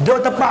dah,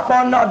 duduk tempat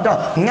pondok dah,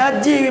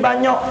 ngaji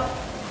banyak.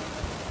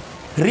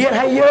 Rian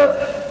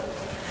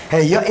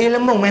haya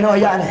ilmu main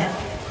ayat ni.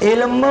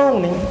 Ilmu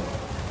ni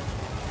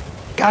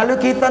kalau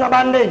kita nak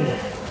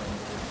banding,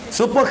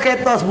 supaya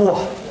kereta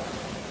sebuah,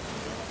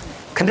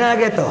 kena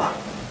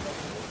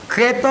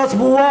kereta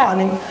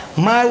sebuah ni,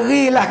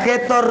 marilah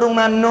kereta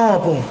rumano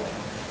pun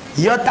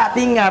dia tak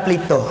tinggal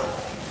pelita.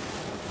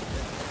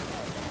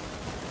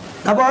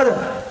 Apa tu?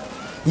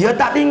 Dia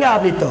tak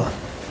tinggal pelita.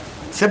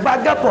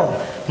 Sebab apa?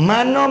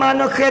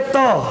 Mana-mana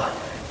kereta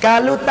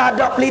kalau tak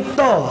ada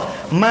pelita,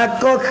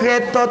 maka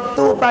kereta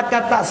tu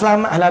pakai tak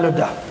selamat lalu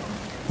dah.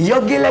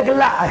 Yo gila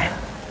gelak.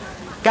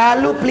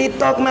 Kalau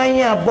pelita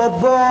kemanya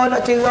bobo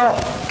nak cerah,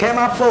 ke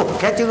mampu,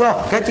 ke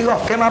cerah,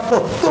 ke mampu,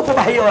 tu pun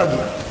bahaya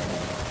lagi.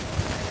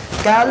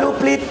 Kalau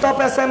pelita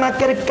pasal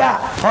makin dekat,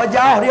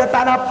 jauh dia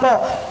tak nampak,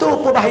 tu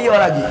pun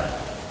bahaya lagi.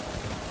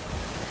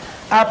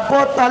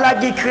 Apatah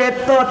lagi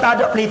kereta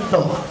tak ada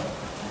pelita.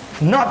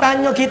 Nak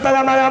tanya kita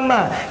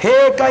ramai-ramai,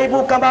 hei kau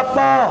ibu kan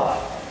bapa,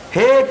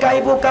 hei kau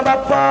ibu kan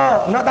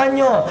bapa, nak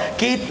tanya,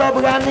 kita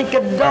berani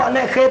kedak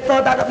naik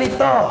kereta tak ada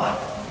pelita?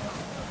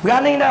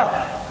 Berani tak?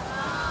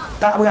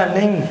 Tak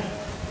berani.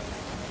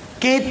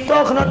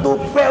 Kita kena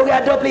tupai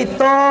orang ada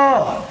pelita.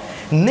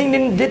 Ni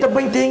di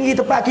tebing tinggi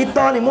tempat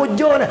kita ni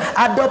mujur ni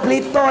ada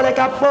pelita di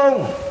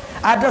kampung,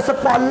 ada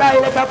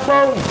spotlight di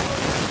kampung.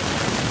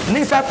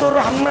 Ni satu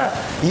rahmat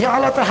yang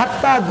Allah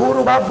terhantar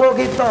guru babo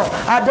kita,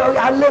 ada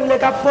orang alim di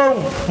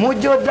kampung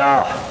mujur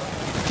dah.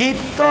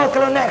 Kita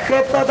kalau naik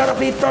kereta tak ada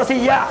pelita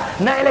siap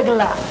naik lagi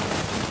gelap.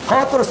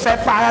 Kau terus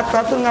sepak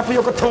atas tu dengan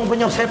puyuh ketung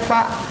punya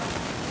sepak,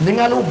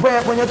 dengan lubang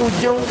punya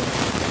tujung,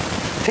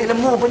 si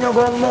lemu punya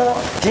gomo,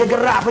 si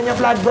gerak punya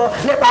pelaga,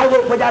 lep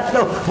balik pun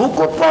jatuh.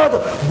 Buku apa tu?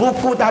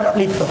 Buku tak ada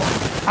pelita.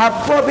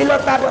 Apabila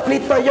tak ada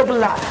pelita, ia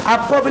gelap.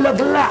 Apabila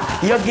gelap,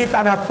 ia pergi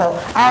tak nampak.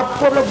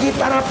 Apabila pergi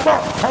tak nampak,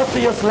 kau tu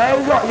ia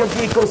selerak, ia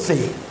pergi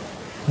kursi.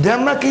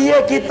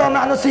 Demikian kita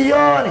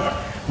manusia ni,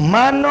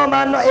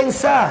 mana-mana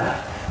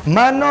insan,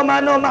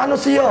 mana-mana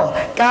manusia,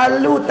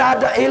 kalau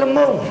tak ada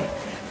ilmu,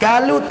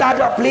 kalau tak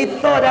ada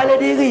pelita dalam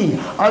diri,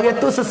 orang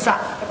tu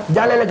sesat,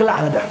 jalan gelap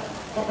ada.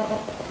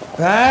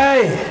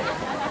 Hei,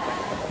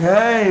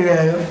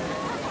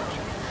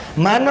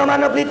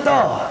 mana-mana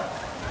pelita.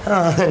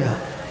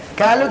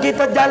 Kalau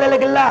kita jalan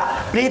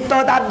gelap,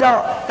 pelita tak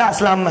ada, tak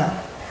selamat.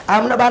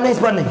 Nak banding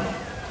sebenarnya.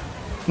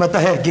 Mata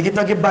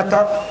kita pergi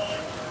bakar.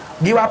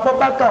 Pergi apa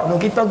bakar?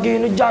 Kita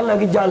pergi ni jalan.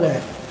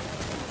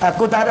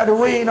 Aku tak ada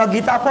duit, nak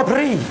kita apa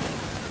free.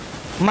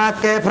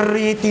 Makan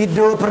free,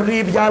 tidur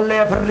free,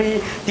 berjalan free,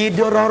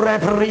 tidur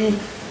orang free.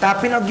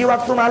 Tapi nak pergi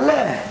waktu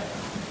malam.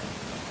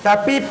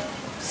 Tapi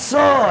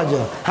so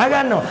je.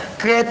 Harano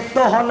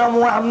kereta hona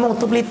muamung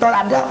tu pelita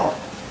tak ada.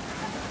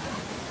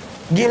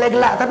 Gila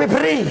gelak tapi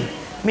free.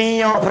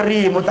 Minyak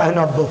free mutah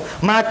nobo.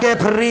 Makan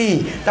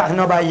free tak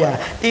kena bayar.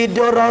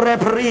 Tidur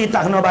orang free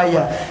tak kena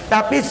bayar.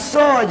 Tapi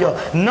so je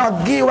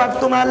nak pergi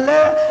waktu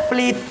malam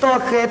pelita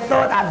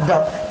kereta tak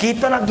ada.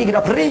 Kita nak pergi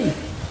kita free.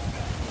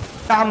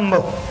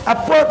 Tambah.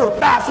 Apa tu?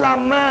 Tak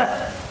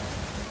selamat.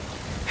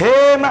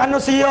 Hei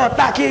manusia,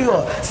 tak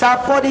kira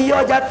siapa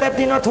dia jatuh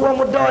tina tua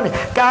muda ni,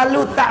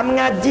 kalau tak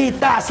mengaji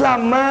tak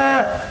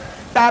selamat,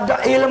 tak ada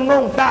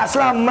ilmu tak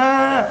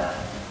selamat.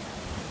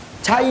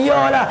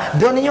 Cayalah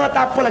dunia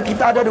tak apalah,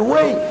 kita ada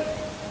duit.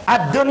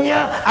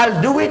 Ad-dunia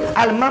al-duit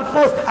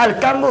al-mampus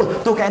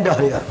al-kamus, tu kaedah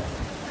dia.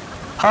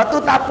 Ha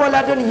tu tak apalah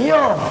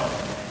dunia.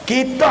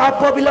 Kita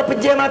apabila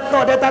pejam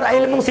mata dia tak ada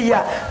ilmu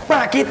siap,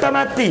 pak kita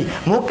mati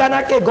muka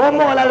nak ke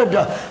gomo lalu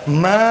dah.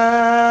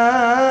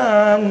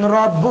 Man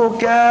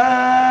rabbuka,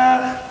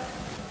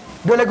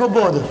 dia lagu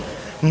kubur tu.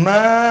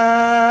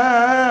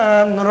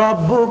 Man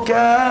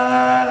rabbuka,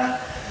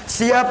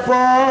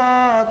 siapa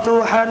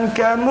Tuhan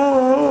kamu?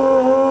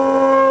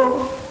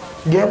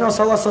 Dia nak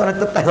suara-suara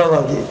tetap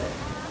lagi.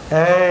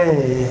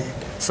 Hei,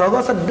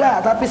 suara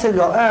sedap tapi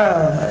serak.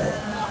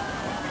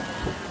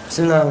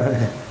 Senang.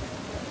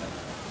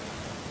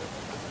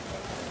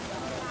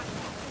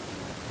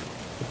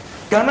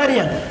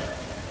 Kemudian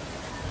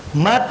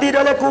mati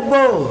dalam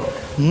kubur.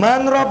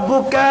 Man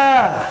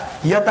rabbuka,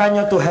 ia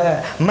tanya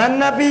Tuhan. Man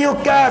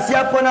nabiyuka,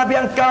 siapa nabi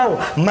engkau?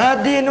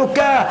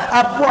 Madinuka,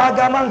 apa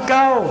agama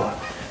engkau?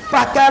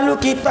 Pak kalau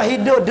kita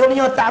hidup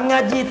dunia tak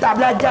mengaji, tak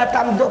belajar,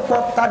 tak duduk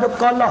tak duduk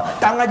kolok,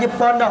 tak mengaji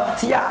pondok,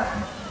 siap.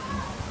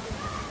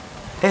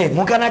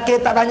 Muka nak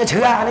tak tanya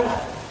cerak ni.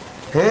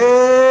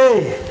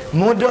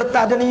 Muda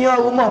tak dunia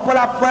rumah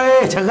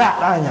pelapa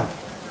cerak tanya.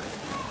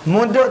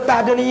 Muda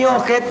tak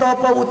dunia kereta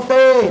apa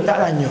utai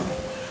tak tanya.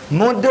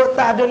 Muda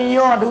tak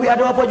dunia duit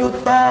ada apa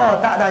juta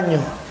tak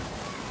tanya.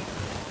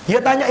 Dia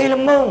tanya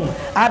ilmu.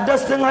 Ada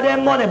setengah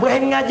demo ni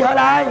berani ngaji hal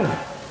lain.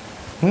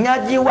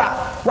 Ngaji wak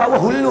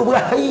hulu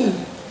berahi.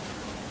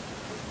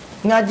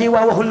 Ngaji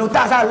wak hulu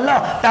tak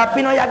salah,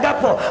 tapi nak jaga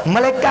apa?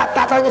 Malaikat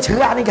tak tanya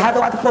cerak ni ke hati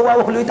waktu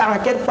wak hulu tak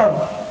makan pun.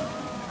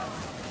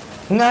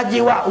 Ngaji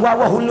wak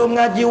hulu,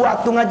 ngaji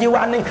waktu ngaji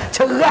wak ni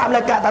cerak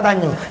malaikat tak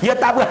tanya. Dia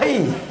tak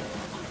berahi.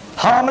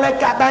 Ha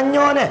malaikat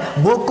tanya ni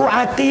buku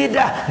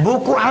akidah,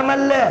 buku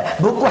amalan,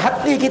 buku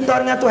hati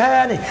kita dengan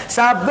Tuhan ni.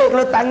 Sabik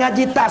kalau tak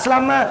ngaji tak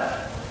selamat.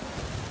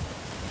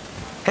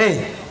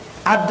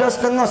 Ada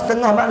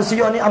setengah-setengah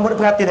manusia ni ambil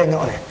perhati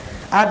tengok ni.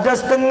 Ada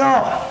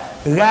setengah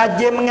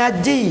rajin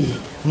mengaji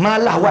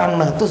malah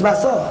wama tu sebab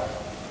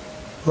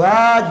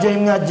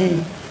rajin mengaji,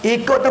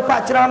 ikut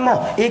tempat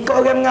ceramah, ikut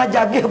orang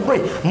mengajar gih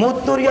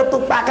mutur dia tu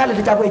 4 kali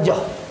dia cabut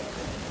ijah.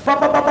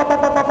 Pap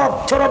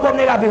cerobom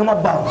ni habis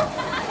mabang.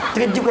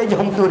 Terjuk ejah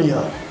mutur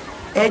dia.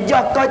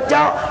 Ejah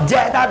kocok,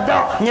 jak tak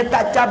ada,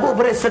 nyetak cabut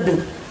berat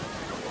sedut.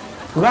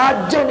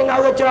 Rajin dengan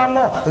orang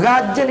ceramah,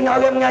 rajin dengan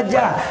orang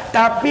mengajar,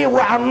 tapi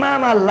wa amma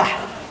malah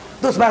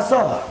tu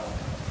sebab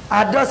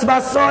Ada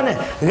sebasa ni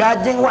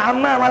rajin wa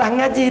amal malah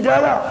ngaji dah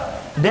lah.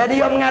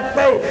 Dia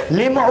mengatai 5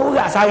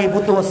 orang sehari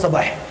putus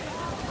sebah.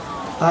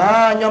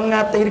 Nyom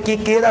mengatai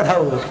kikir tak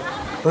tahu.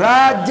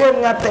 Rajin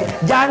mengatai.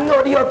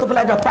 Jangan dia tu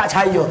pula dah 4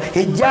 cahaya.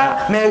 Hijau,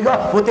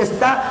 merah, putih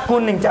star,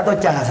 kuning cak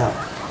tocah sah.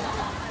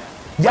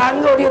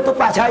 Jangan dia tu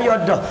 4 cahaya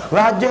dah.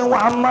 Rajin wa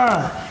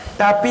amal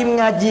tapi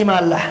mengaji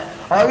malah.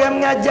 Orang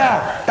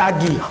mengajar tak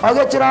pergi.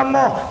 Orang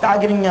ceramah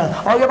tak pergi.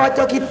 Orang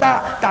baca kitab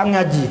tak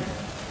mengaji.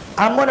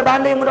 Amun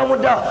banding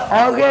muda-muda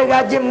orang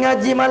rajin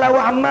mengaji malah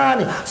wa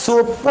amal ni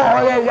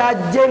supaya orang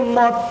rajin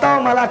motong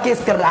malah kes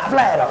kerak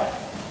pula dah.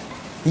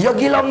 Ya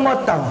gila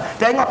motong.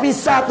 Tengok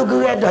pisau tu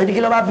gerai dah di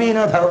gila babi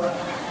nak tahu.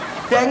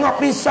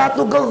 Tengok pisau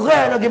tu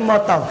gerai lagi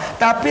motong.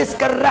 Tapi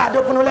sekerak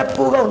dia penuh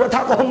lepurau dia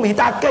tak komi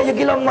takkan ya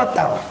gila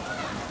motong.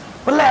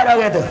 Pelik dah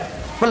kata.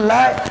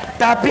 Pelik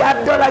tapi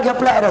ada lagi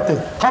pelik dah tu.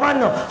 Hak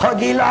mana? Hak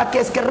gila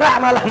kes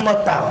kerak malah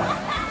motong.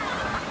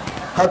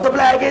 Hak tu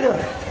pelik gitu.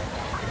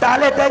 Tak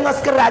boleh tengok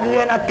sekerak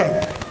dia nak kai.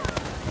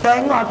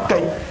 Tengok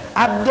kai.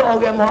 Ada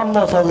orang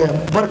Muhammad seorang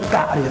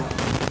berkat dia.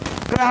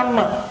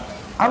 Keramat.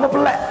 Apa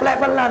pelik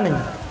pelan ni.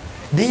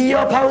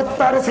 Dia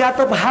pautar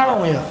 100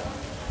 pound ya.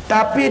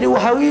 Tapi 2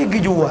 hari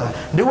pergi jual.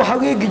 2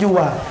 hari pergi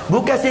jual.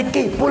 Bukan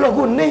sikit, puluh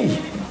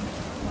guni.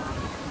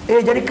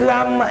 Jadi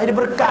keramat dia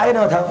berkat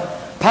dia tahu.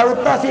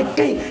 Pautar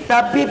sikit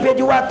tapi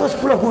pergi jual tu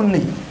 10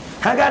 guni.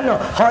 Kan?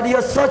 Hak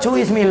dia so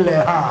curi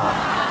sembilan.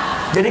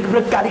 Jadi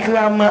berkat di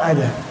keramat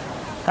aja.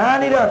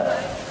 Ni dah.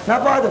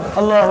 Nampak tu?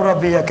 Allahu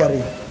Rabbi ya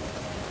Karim.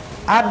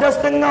 Ada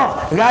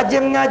setengah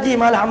rajin mengaji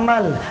malah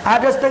amal.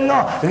 Ada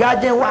setengah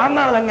rajin wa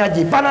amal lah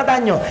ngaji. Pana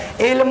tanya,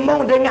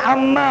 ilmu dengan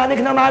amal ni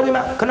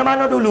kena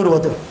mana dulu dua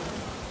tu?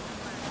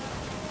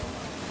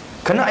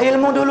 Kena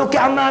ilmu dulu ke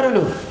amal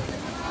dulu?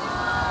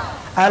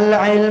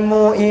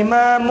 Al-ilmu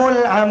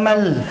imamul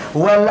amal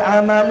wal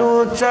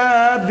amalu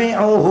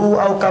tabi'uhu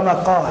atau kama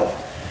qala.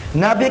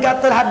 Nabi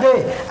kata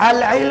hadis,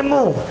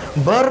 al-ilmu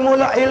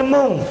bermula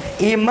ilmu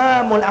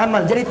imamul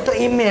amal. Jadi tu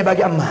imam bagi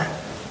amal.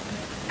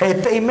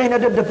 Tu imam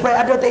ada depan,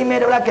 ada tu imam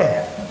ada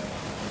belakang.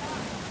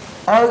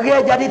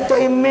 Orang jadi tu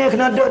imam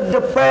kena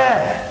duduk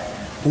depan.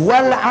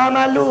 Wal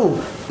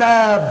amalu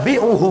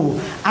tabi'uhu.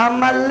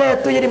 Amal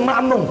tu jadi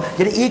makmum,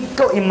 jadi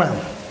ikut imam.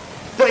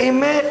 Tu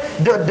imam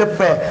duduk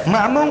depan,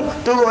 makmum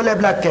turun oleh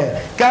belakang.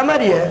 Kamar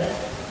dia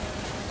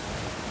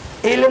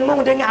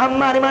ilmu dengan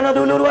amal di mana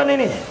dulu dua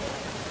ni?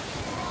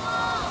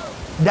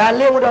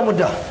 Dalil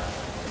mudah-mudah.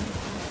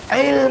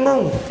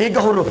 Ilmu 3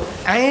 huruf.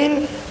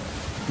 Ain,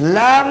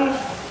 lam,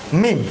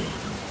 mim.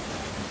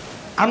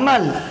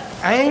 Amal.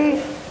 Ain,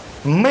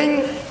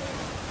 mim,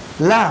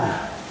 lam.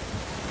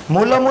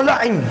 Mula-mula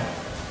ain.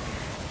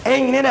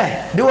 Ain ni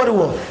dah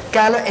dua-dua.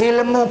 Kalau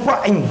ilmu pun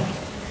ain.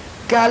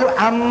 Kalau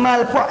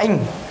amal pun ain.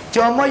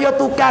 Cuma dia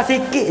tukar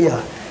sikit je.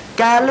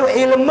 Kalau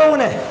ilmu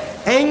ni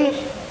ain,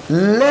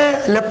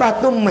 le, lepas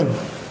tu mim.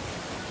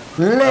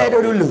 Le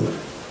dulu.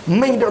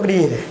 Mim duduk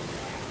berdiri.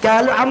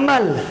 Kalau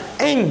amal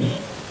in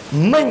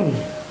min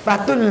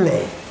patul le.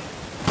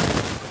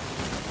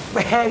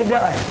 Faham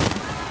dah?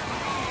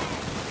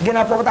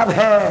 Kenapa tak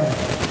faham?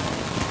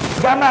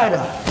 Gambar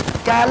dah.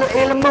 Kalau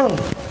ilmu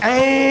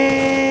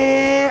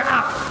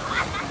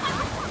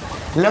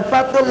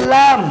lepas tu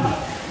lam,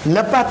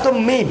 lepas tu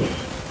mim.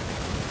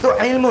 Tu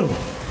ilmun.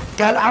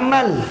 Kalau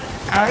amal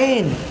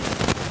ain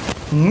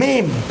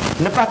mim,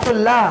 lepas tu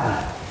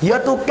lam. Ya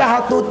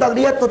tukar tutak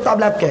dia tutak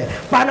belakang.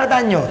 Pak nak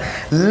tanya,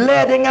 le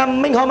dengan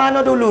ming hok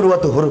mana dulu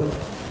dua tu huruf?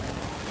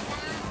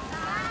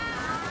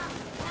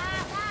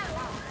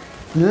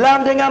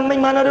 Lam dengan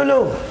ming mana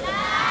dulu?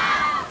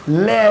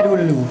 Le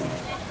dulu.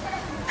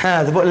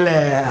 Sebut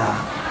le.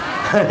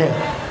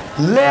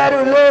 Le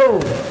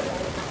dulu.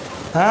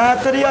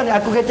 Tu dia ni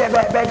aku kecek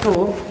baik-baik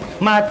aku.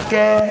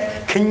 Makan,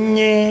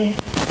 kenyang.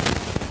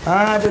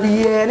 Tu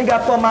dia ni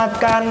gapo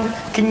makan,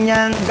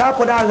 kenyang,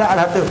 gapo dah agak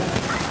lah tu.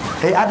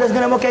 Ada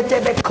segala mau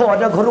kecek bekor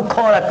ada guru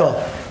kor lah ko.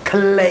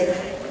 Kelek.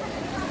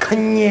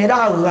 Kenyai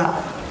dah agak.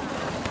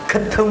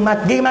 Ketum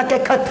mati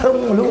makan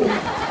ketum lu.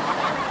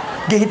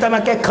 Kita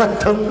makan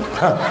ketum.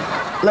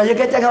 Lah ya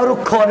kecek guru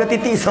kor ada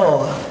titik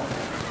so.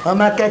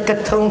 Makan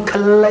ketum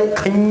kelek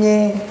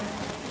kenyai.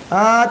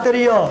 Tu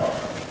dia.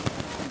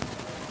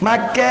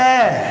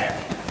 Makan.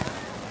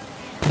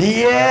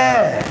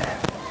 Dia.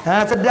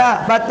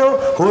 Sedap. Lepas tu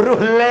huruf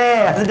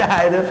le.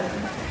 Sedap itu.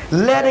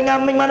 Le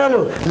dengan ming mana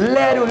dulu?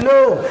 Le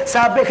dulu.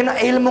 Sampai kena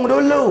ilmu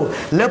dulu.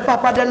 Lepas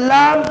pada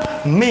lam,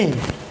 mim.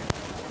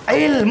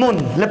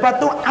 Ilmun. Lepas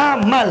tu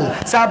amal.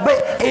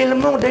 Sampai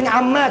ilmu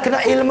dengan amal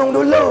kena ilmu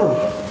dulu.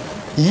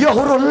 Ya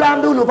huruf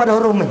lam dulu pada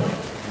huruf mim.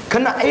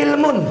 Kena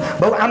ilmun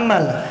baru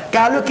amal.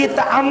 Kalau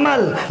kita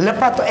amal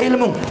lepas tu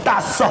ilmu,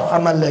 tak sah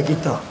amal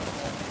kita.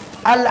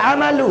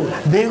 Al-amalu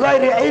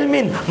bighairi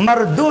ilmin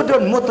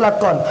mardudun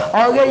mutlaqan.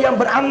 Orang yang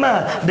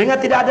beramal dengan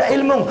tidak ada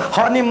ilmu,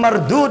 hak ni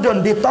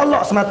mardudun,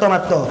 ditolak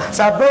semata-mata.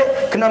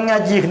 Sampai kena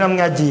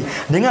mengaji.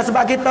 Dengan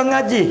sebab kita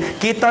mengaji,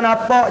 kita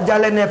nampak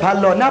jalannya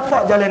pahala,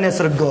 nampak jalannya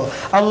syurga.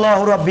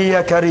 Allahu Rabbi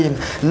ya Karim.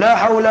 La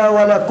haula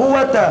wala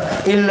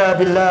quwata illa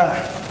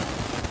billah.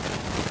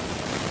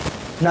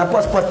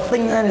 Nampak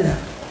sporting kan ni.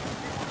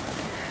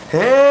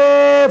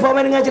 Hei,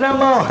 pemain dengan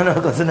ceramah.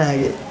 Nak kau senang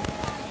lagi.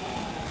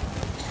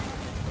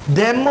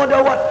 Demo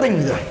dah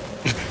watting tu.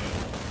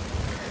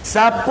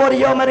 Siapa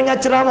dia main dengan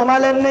ceramah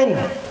malam ni?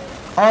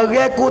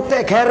 Orang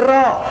kutek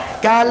kera.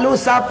 Kalau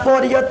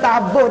siapa dia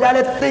tabuh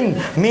dalam ting,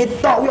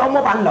 minta wi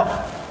omong pandok.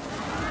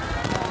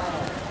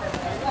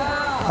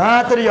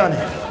 Tu dia ni.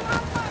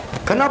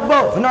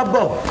 Kenapa?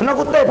 Kena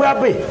kutek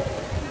berhabis.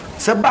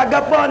 Sebab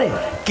apa ni?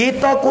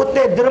 Kita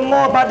kutip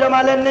derma pada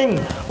malam ni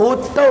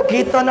untuk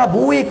kita nak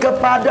bui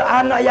kepada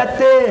anak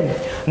yatim,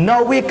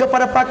 nak bui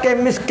kepada pakai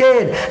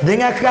miskin.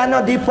 Dengan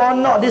kerana di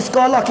pondok, di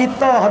sekolah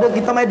kita, ada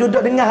kita mai duduk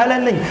dengan hal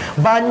ni,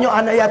 banyak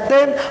anak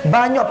yatim,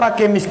 banyak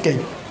pakai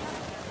miskin.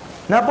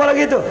 Kenapa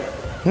lagi tu?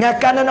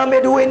 Ngakana nak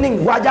ambil duit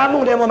ni, wak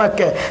jamu dia mau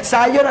makan.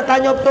 Saya nak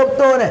tanya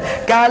betul-betul ni,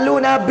 kalau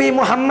Nabi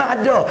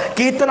Muhammad ada,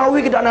 kita nak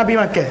bui ke tak Nabi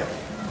makan?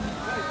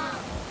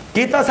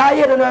 Kita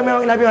saya dah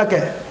Nabi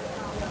makan.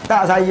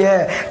 Tak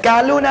saya.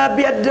 Kalau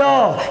Nabi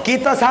ada,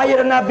 kita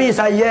saya dan Nabi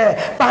saya.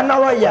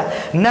 Pahnawa ya.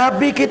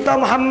 Nabi kita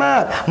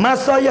Muhammad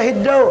masa dia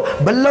hidup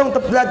belum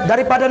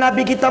daripada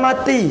Nabi kita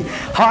mati.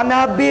 Hak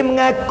Nabi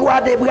mengaku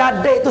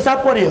adik-beradik tu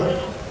siapa dia?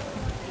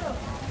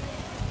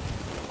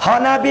 Hak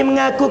Nabi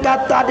mengaku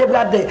kata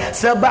adik-beradik.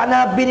 Sebab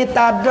Nabi ni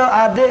tak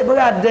ada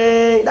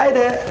adik-beradik. Tak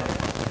ada.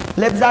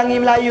 Lebzangi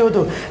Melayu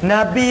tu,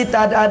 Nabi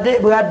tak ada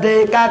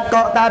adik-beradik,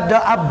 kakak tak ada,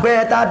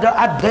 abang tak ada,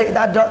 adik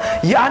tak ada.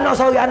 Ya anak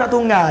seorang, anak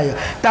tunggal je.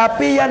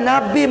 Tapi yang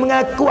Nabi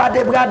mengaku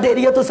adik-beradik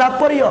dia tu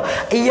siapa dia?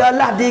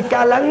 Ialah di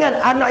kalangan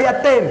anak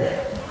yatim.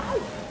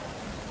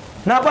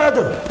 Kenapa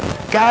tu?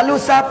 Kalau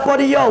siapa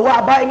dia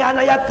wak baik dengan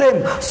anak yatim,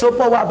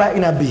 supaya wak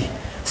baik Nabi.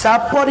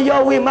 Siapa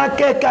dia wi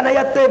makan ke anak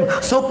yatim,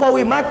 supaya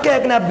wi makan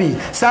ke Nabi.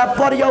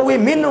 Siapa dia wi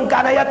minum ke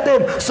anak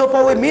yatim,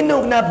 supaya wi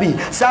minum ke Nabi.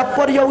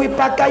 Siapa dia wi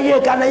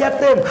pakai ke anak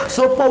yatim,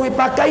 supaya wi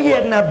pakai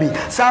ke Nabi.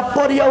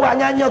 Siapa dia wak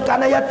nyanyi ke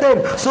anak yatim,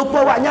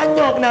 supaya wak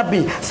nyanyi ke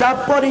Nabi.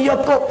 Siapa dia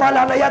kepala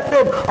anak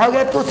yatim,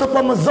 orang tu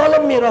supaya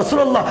menzalimi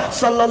Rasulullah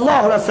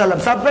sallallahu alaihi wasallam.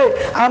 Sampai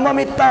ama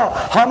minta,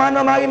 ha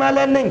mana mari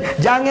malam ni,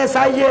 jangan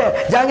saya,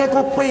 jangan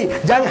kupi,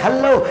 jangan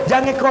halau,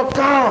 jangan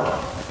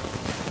kokok.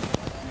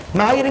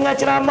 Mari dengan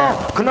ceramah,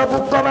 kena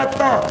buka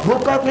mata,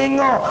 buka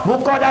telinga,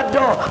 buka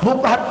dada,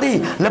 buka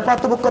hati.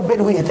 Lepas tu buka beg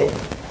duit tu.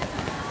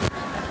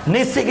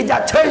 Nisik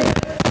kejap cuy.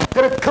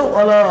 Kerekuk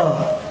Allah.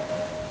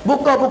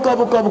 Buka.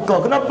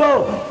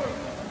 Kenapa?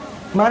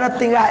 Mana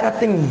tinggal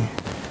rating.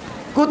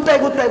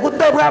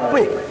 Kutai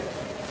berhabis.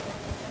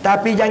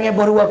 Tapi jangan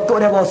berwakuk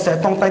dia bosan.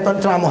 Tong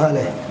taiton ceramah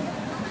halih.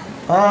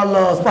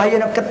 Allah, supaya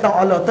nak ketak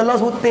Allah. Telah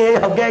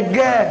sutir,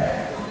 geger.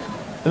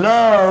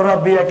 La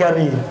Rabbi ya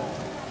Karim.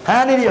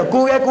 Ni dia,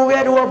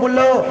 kurang-kurang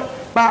 20,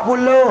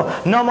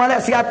 40, nombor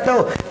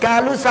 100.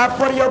 Kalau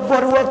siapa dia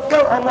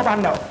berwakil, orang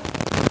pandang.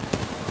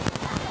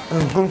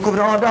 Kungkum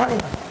dah ni.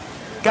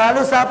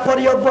 Kalau siapa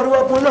dia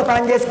ber-20,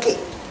 panggil sikit.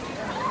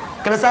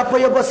 Kalau siapa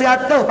dia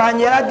ber-100,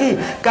 panggil lagi.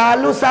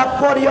 Kalau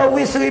siapa dia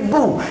 1000,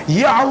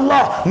 ya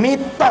Allah,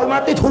 minta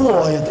mati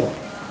tua je tu.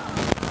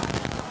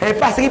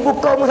 Pas 1000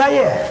 kaum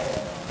saya.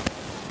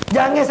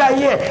 Jangan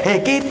saya.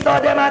 Kita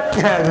dia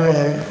mati.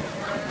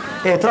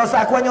 Terus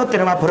aku nyotir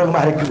nama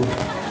perumah aku.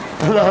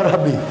 Allah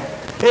Rabbi.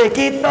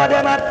 Kita dah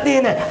mati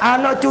ni.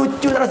 Anak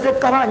cucu nak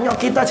sedekah banyak.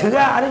 Kita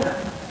cerak ni.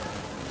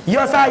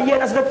 Ya saya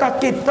nak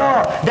sedekah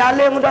kita.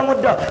 Dalam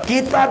muda-muda.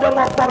 Kita ada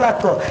mapa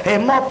belakang.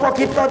 Mapa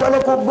kita dalam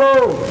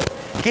kubur.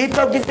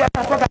 Kita pergi apa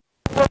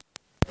kubur.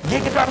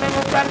 Dia kita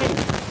minggu sekali.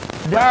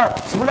 Dah.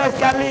 Sebulan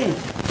sekali.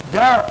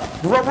 Dah.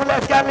 2 bulan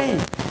sekali.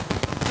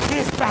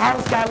 Setahun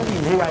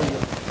sekali. Raya.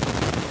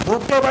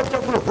 Bukan baca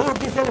keluh.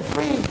 Di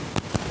selfie.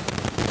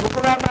 Buku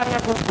ramai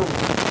yang kumpul.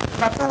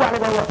 Satu wak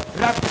bawa.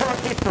 Lapor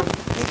itu.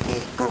 Iki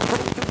kumpul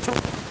cucu.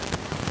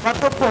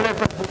 Satu boleh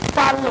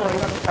berpalo.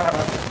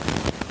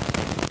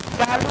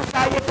 Kalau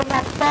saya ke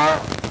motor.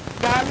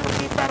 Kalau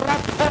kita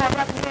rapor.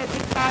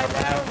 Kita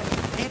ada.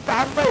 Kita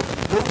ambil.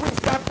 Duit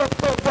satu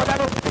toko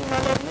dalam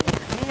malam ni.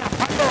 Niat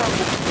palo.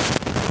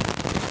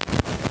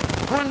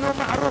 Kullu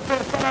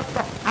ma'rufin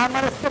salatah.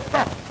 Amal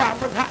setah. Tak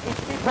berhak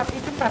istighfar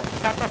itu.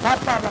 Kata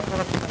sabar lah.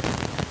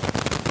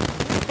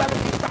 Kalau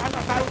kita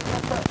anak tahu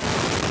kata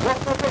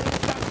waktu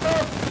kita tu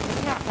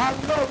ingat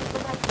halau itu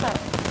motor.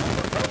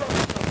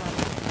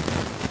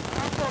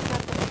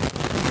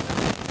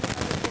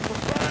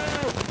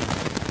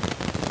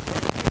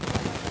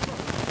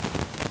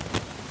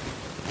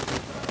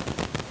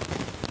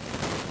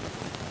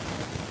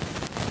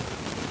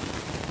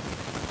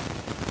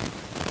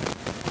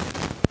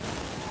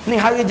 Ni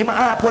hari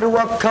Jumaat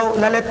perwakau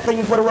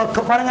laleting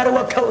perwakau paling ada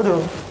wakau tu.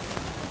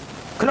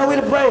 Kena will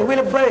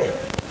bay.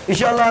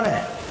 InsyaAllah ni.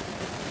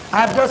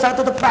 Ada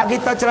satu tempat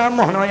kita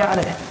ceramah noyak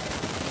ni.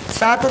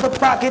 Satu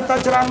tempat kita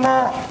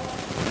ceramah.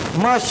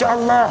 Masya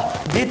Allah.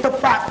 Di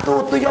tempat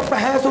tu dia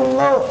faham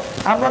sungguh.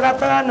 Apa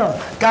kata mana?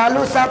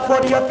 Kalau siapa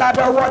dia tak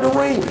ada awak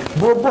duit,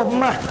 bubuh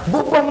mah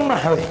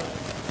weh.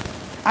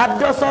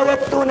 Ada sore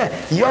tu ni,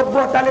 dia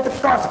buat tali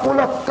tekak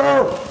 10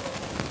 kau.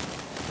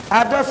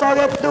 Ada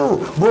sore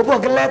tu,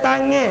 bubuh gelai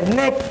tangan,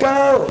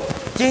 neko,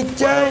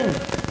 cicing.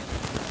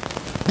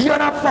 Dia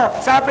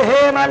nampak siapa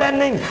malam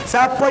ni,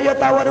 siapa yang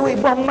tahu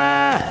duit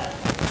bomah.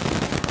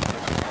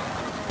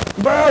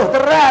 Bau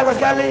terang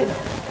sekali.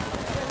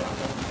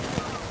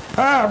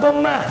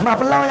 Bomah, mah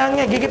pelang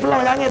jangan, gigi pelang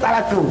jangan tak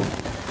laku.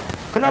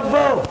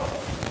 Kenapa?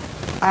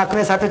 Aku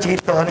ni satu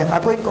cerita ni.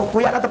 Aku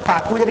kuyak kat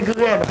tempat, aku jadi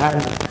geram kan.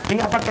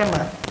 Ingat pakai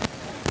mak.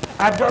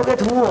 Ada orang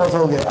tua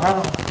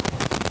seorang.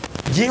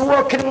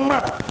 Jiwa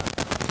khidmat.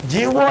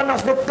 Jiwa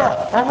nak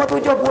sedekah. Umur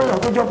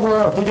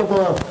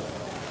 70.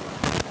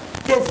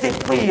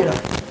 KCP lah.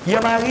 Dia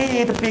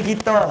mari tepi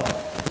kita.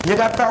 Dia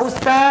kata,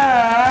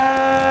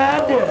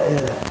 Ustaz.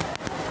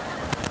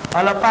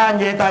 Alapan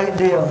dia tarik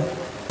dia.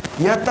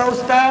 Dia kata,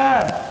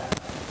 Ustaz.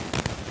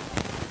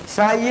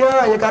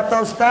 Dia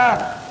kata,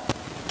 Ustaz.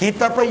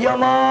 Kita pergi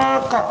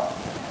makan.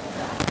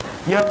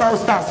 Dia tahu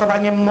Ustaz, saya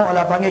panggil mak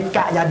lah, panggil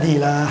kak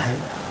jadilah.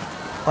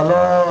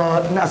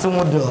 Kalau nak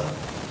semudah.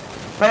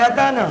 Saya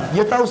kata,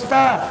 dia tahu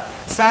Ustaz,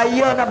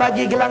 saya nak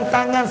bagi gelang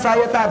tangan,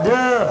 saya tak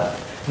ada.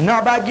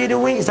 Nak bagi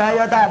duit,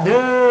 saya tak ada.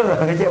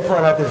 Kecik apa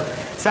lah tu.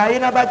 Saya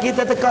nak bagi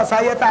tertekak,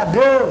 saya tak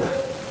ada.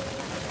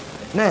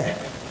 Nih.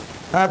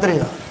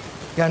 Terima.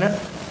 Kan?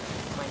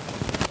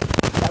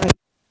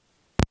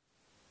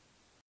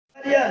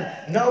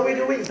 Nak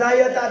duit,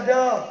 saya tak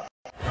ada.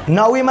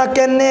 Nak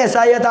makan ni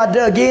saya tak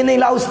ada. Gini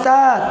lah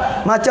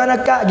Ustaz. Macam mana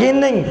kak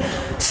gini?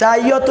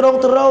 Saya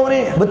terung-terung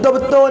ni.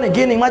 Betul-betul ni.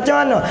 Gini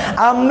macam mana?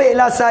 Ambil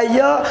lah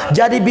saya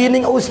jadi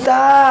bini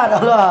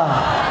Ustaz. Allah.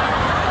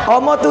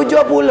 Umur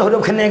 70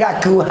 dah kena kat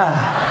aku.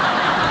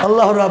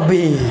 Allah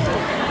Rabbi.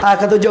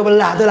 Ke 17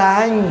 tu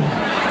lah.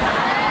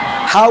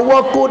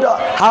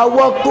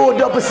 Hawaku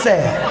dah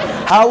pesan.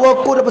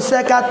 Hawaku dah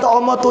pesan kata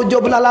umur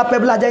 17,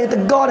 18 jangan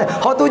tegar ni.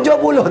 Hak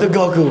 70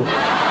 tegar aku.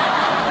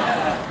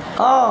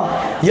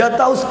 Ya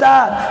tahu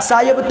Ustaz,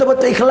 saya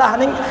betul-betul ikhlas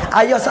ni.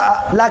 Ayah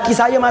laki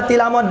saya mati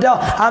lama dah.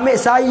 Ambil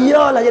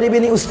saya lah jadi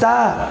bini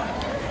Ustaz.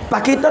 Pak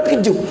kita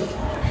terkejut.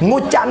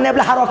 Ngucap ni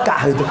belah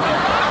harakah itu.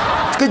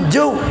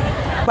 Terkejut.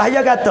 Pak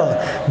dia kata,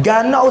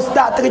 gana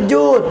Ustaz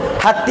terkejut,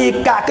 hati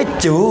kak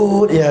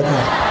kejut. Ya tu.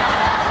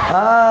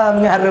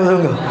 Mengaruh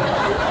sungguh.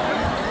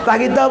 Pak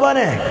kita apa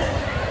ni?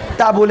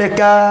 Tak boleh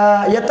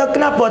kak. Ya tahu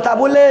kenapa tak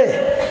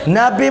boleh?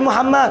 Nabi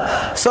Muhammad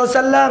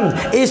SAW,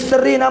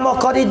 isteri nama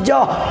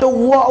Khadijah,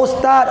 tua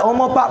Ustaz,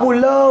 umur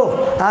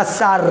 40.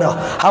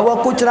 Sarah.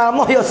 Hawaku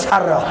ceramah ya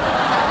Sarah.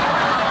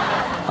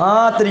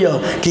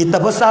 Trio. Kita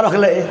besar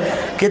kelak.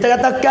 Kita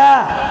kata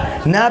kak,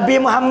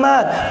 Nabi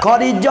Muhammad,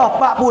 Khadijah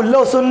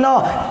 40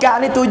 sunnah, kak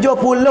ni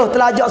 70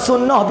 telajak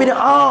sunnah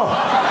bid'ah.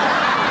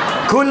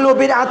 Kullu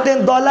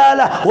bid'atin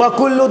dalalah wa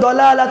kullu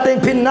dalalatin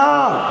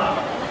finnar.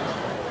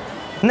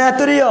 Nah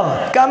tu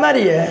dia. Kamar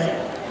dia.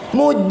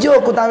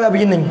 Mujur ku tambah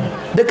bini.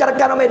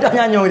 Dekat-dekat Medan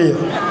nyanyi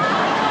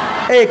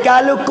dia.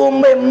 Kalau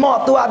kumbe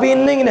mak tua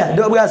bini ni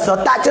duk berasa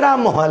tak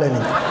ceramah lah ni.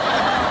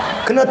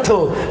 Kena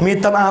tu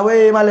minta maaf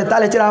malah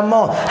tak boleh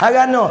ceramah.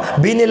 Harano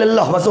bini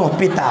lelah masuk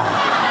hospital.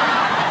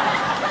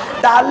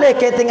 Tak boleh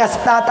ke tinggal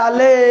star, tak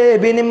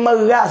boleh bini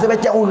merak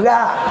sebaca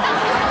urat.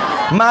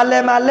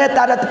 Malam-malam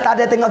tak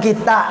ada tengok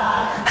kita.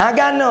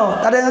 Harano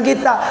tak ada tengok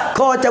kita.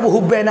 Kau cabut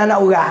huben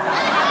anak urat.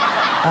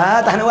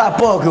 Tak nak buat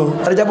apa aku.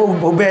 Tak cabut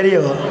huben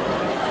dia.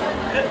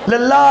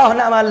 Lelah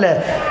nak malam.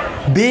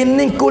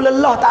 Bini ku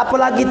lelah tak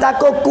apa lagi,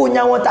 takut ku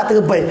nyawa tak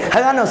terbaik.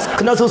 Harana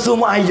kena susu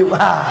mak Ayub.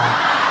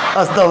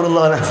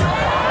 Astagfirullahaladzim.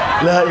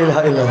 La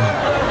ilaha illallah.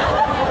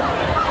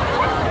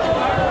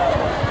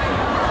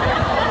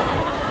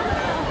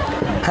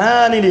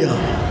 Ni dia.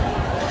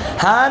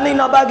 Ni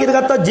nak bagi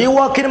kita kata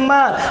jiwa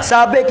khidmat.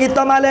 Sahabat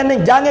kita malam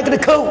ni jangan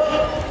kedekut.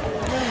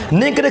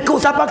 Ni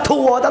kedekut siapa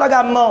tua tak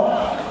agama.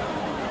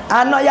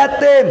 Anak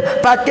yatim,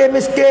 pakai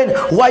miskin,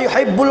 wa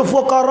yuhibbul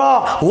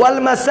fuqara wal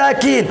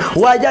masakin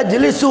wa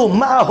yajlisu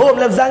ma'ahum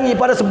lazangi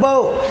pada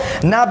sebut.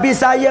 Nabi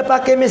saya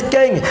pakai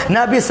miskin,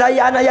 Nabi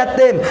saya anak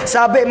yatim,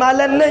 sahabat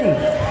malam ni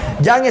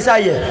jangan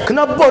saya.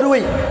 Kenapa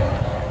duit?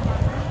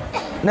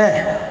 Nah,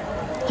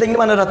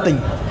 tinggal mana dating?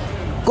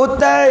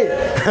 Kutai.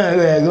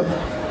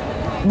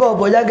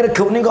 Bobo jaga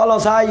rekut ni kalau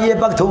saya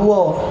pak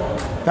tua.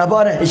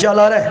 Nampak ni?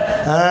 InsyaAllah ni.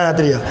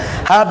 Tu dia.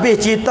 Habis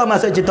cerita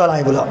masuk cerita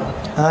lain pula.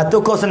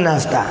 Tu kau senang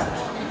start.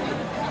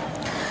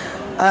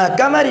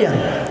 Kemudian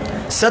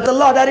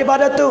setelah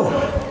daripada tu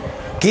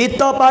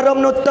kita para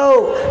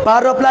menutup,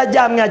 para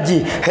pelajar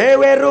mengaji. Hei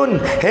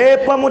werun, hei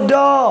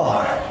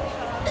pemuda,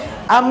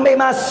 ambil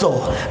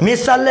masuk.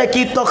 Misalnya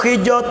kita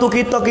kerja tu,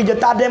 kita kerja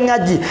tak ada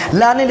mengaji.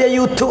 Lah ni dia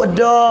YouTube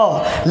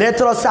ada,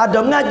 terus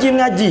ada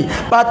mengaji.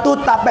 Lepas tu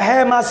tak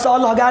faham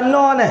masalah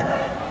gana ni.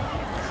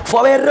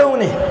 Fak werun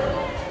ni.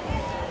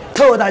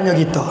 Tu tanya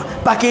kita.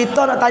 Pak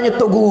kita nak tanya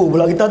tok guru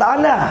pula, kita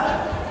tak ada.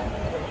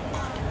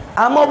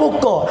 Amo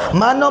buka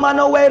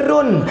mana-mana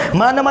werun,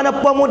 mana-mana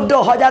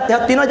pemuda hak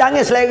jatuh tino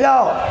jangan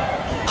selera.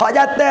 Hak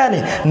jatuh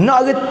ni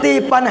nak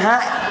reti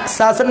panhak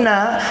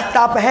sasana,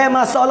 tak faham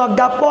masalah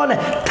gapo ni,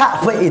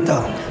 tak faham itu.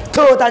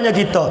 Tu tanya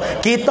kita.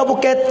 Kita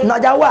bukan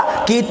nak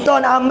jawab,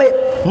 kita nak ambil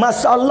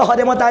masalah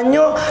dia mau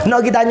tanya,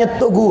 nak kita tanya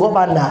tok guru hak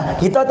pandai.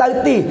 Kita tak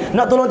reti,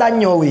 nak tolong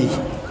tanya wi.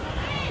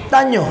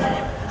 Tanya.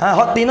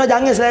 Hak tino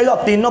jangan selera,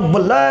 tino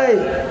belai.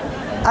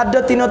 ada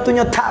tino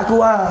tunyo tak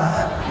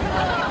kuat.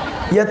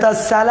 Ya ta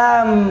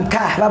salam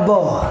kah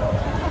babo.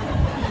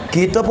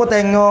 Kita pun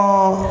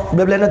tengok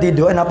bila-bila nak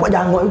tidur nampak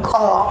janggut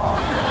kok.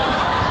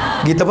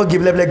 Kita pun pergi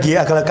bila-bila lagi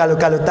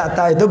kalau tak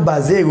tahu itu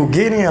bazir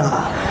rugi ni.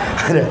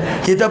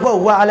 Kita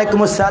pun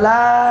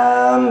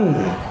waalaikumsalam.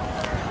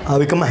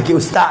 Awi kemah ki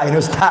ustaz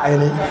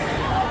ini.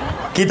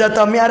 Kita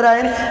tahu miara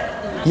ini.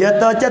 Ya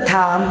tahu je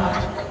tham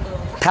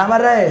อะ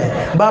ไร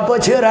bapa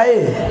ชื่ออะไร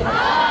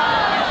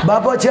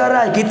bapaชื่ออะไร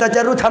kita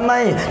cari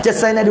thamai je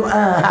sai na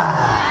doa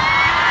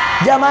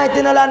jamai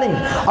tinolaning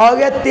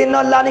orang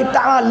tinolaning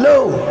tak malu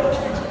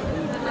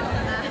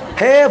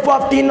he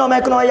fop tino mai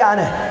kono ya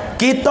ne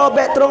kita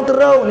bet terung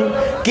ni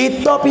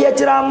kita pi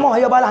ceramah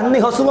ya balah ni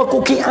hok semua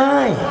kuki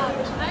ai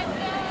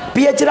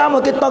pi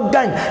ceramah kita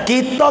gan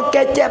kita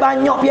kecek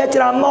banyak pi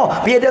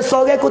ceramah pi ada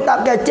sore ku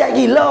tak kecek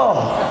gila.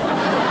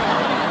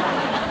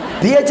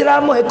 Dia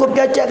ceramah ikut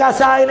kecek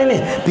kasar ini ni.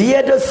 Dia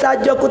dosa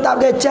saja aku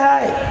tak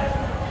kecek.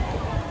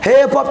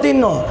 Hei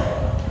Poptino,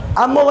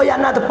 amo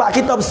yang nak tempat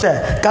kita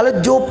besar. Kalau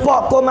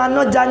jumpa kau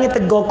mana jangan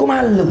tegur, aku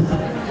malu.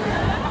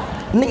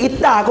 Ni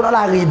kita aku nak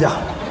lari dah.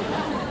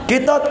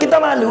 Kita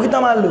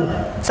malu.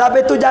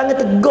 Sampai tu jangan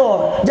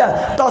tegur.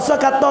 Jangan. Tak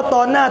kata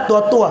tona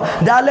tua.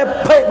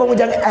 Dalam pek pun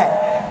jangan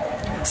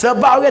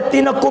Sebab orang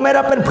Tino ku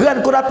merah pen puan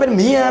ku rapen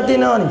mia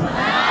Tino ni.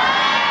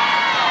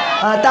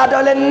 Tak ada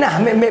oleh nah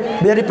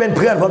biar pen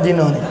puan Pop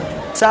Tino ni.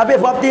 Sampai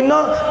Pop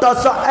Tino tak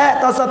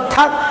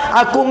tak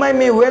aku mai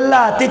mi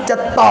wela ti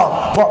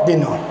cetok Pop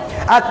Tino.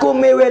 Aku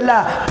mi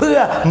wela เพื่อ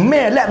แ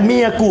ม่และเมี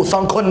ยกู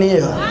2คนนี้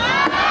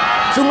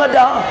Sungguh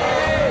dah.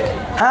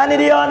 Ni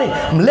dia ni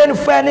len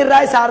fan ni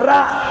rai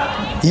sara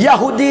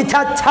Yahudi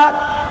cacat.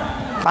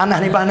 Panah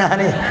ni.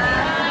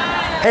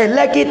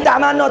 Lagi tak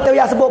mana tu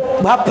yang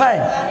sebut bapai.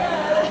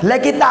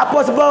 Lagi tak apa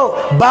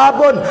sebut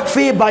babun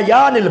fi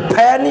bayanil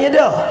pani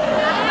dah.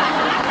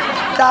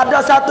 Tak ada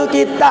satu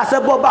kitab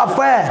sebut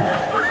bapai.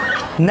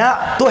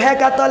 Nak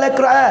Tuhan kata dalam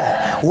Quran,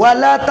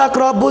 wala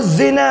taqrabuz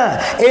zina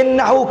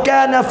innahu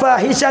kana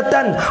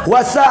fahishatan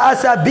wa sa'a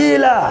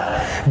sabila.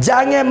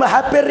 Jangan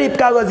menghampiri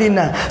perkara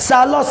zina.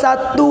 Salah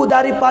satu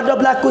daripada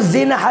berlaku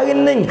zina hari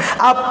ni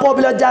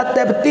apabila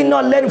jatuh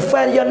betina len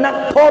fan ya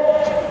nak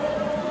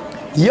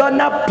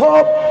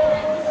pop.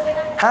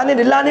 Hani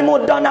dilani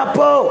mudah nak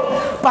pop.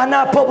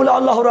 Pana pop pula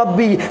Allah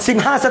Rabbi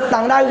singha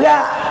setang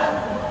darat.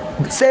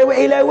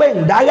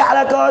 7-Eleven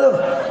daratlah kau tu.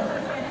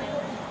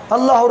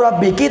 Allah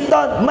Rabbi,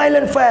 kita main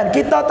fan,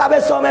 kita tak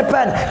besar main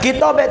fan,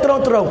 kita bet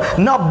terung-terung.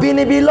 Nak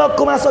bini bila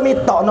aku masuk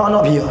minta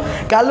nak dia.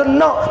 Kalau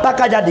nak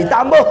pakai jadi,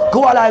 tambah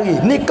kuat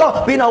lari.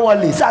 Nikah bina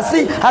wali,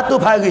 saksi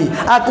hatu hari.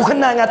 Aku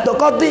kenal dengan Tok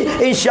Qadi,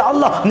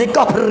 insya-Allah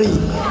nikah peri.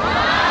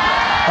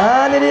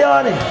 Ni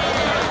dia ni.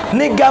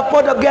 Ni gapo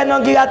dok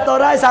genong kira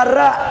torai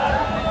sarak.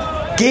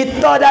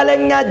 Kita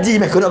dalam ngaji,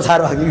 mek nak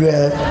sarak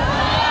juga.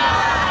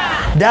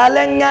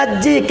 Dalam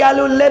ngaji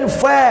kalau len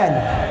fan.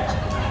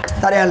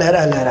 Tak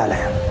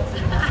ada.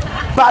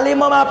 Pak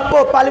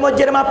lima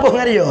jadi mampu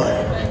dengan dia.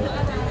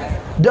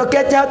 Dia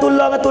kecah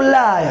tulang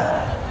ya.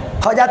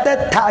 Hak jatuh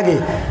tak lagi.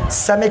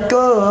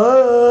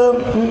 Assalamualaikum.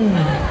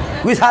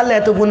 Wis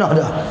halal tu punah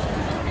dah.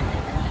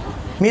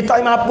 Minta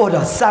mampu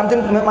dah. Sam tu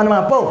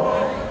mana mampu.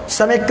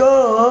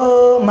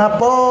 Assalamualaikum.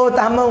 Mampu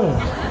tamu.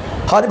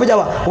 Hak dia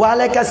berjawab.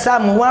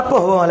 Waalaikumsalam. Mampu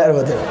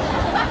orang tu.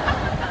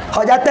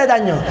 Hak jatuh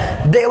tanya.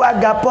 Dek buat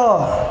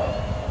gapo?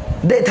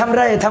 Dek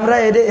tamrai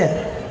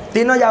dek.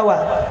 Tino jawab,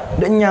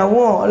 dek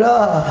nyawa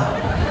lah.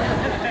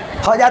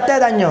 Hak jatuh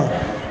tanya,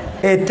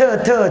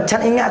 ter, can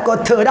ingat kau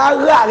ter,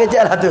 darah ke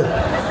je lah tu.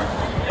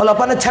 Allah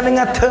pandai can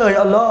ingat ter,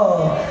 ya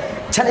Allah.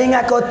 Can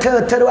ingat kau ter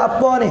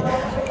apa ni?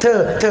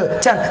 Ter,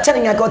 can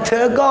ingat kau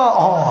ter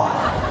kau.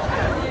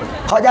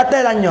 Hak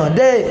jatuh tanya,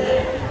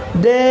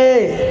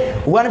 dek,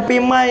 wan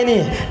pimai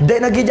ni,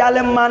 dek nak pergi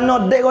jalan mana,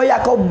 dek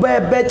royak kau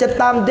bebe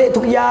cetam dek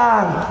tu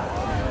yang.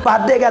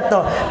 Pak dek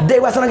kata,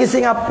 dek wasana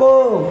pergi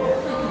Singapura.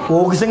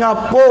 Oh, ke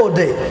Singapura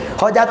dek.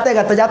 Hak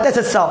jatuh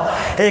sesak.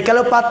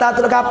 Kalau patah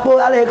tu kapur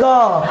alih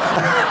kau.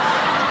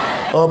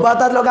 Oh,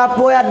 patah tu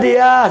kapur ya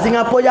dia.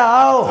 Singapura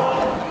jauh.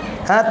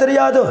 Tu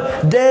dia tu.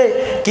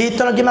 Dek,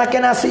 kita lagi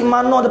makan nasi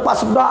mana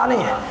tempat sedap ni.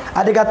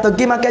 Ada kata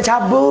pergi makan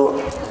cabu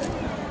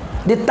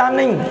di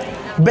Taning.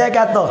 Bek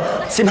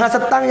kata, simha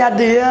setang ya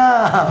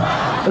dia.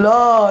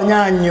 Loh,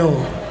 nyanyi.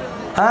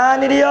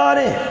 Ni dia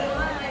ni.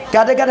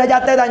 Kadang-kadang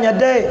jatuh tanya,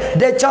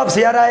 dek chop si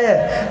raya.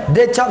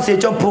 Dek chop si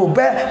chompu.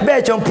 Be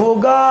chompu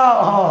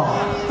go.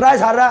 Rai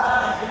sarak.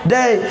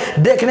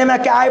 Dek kena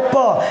makan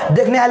apa?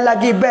 Dek kena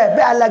lagi be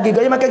lagi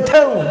go. Dia makan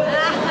tung.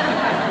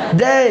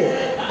 Dek,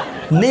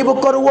 ni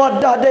bukan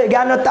wadah dek.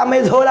 Gana tak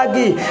mezo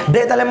lagi.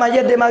 Dek tak lemah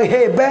dek mari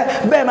he.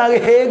 Be mari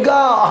he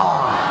go.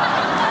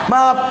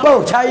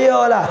 Mampu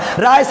caya lah.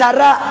 Rai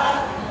sarak.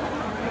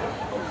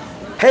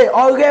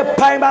 Orang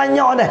paling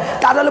banyak ni.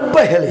 Tak ada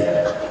lebih lagi.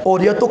 Oh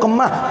dia tu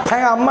kemah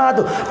pengama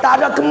tu. Tak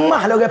ada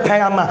kemah lah orang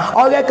pengama.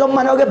 Orang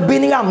kemah orang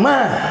bini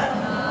ramah.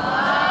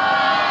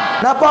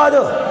 Kenapa tu?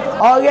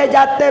 Orang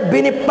jatuh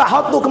bini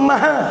pahak tu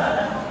kemah.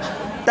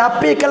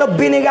 Tapi kalau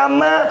bini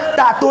ramah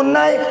tak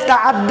tunai,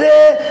 tak ada,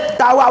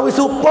 tawa wi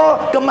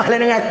supo kemah le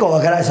dengan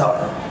aku kan rasa.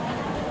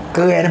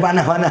 Keren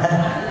panah-panah.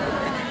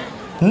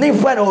 Ni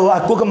fan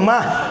aku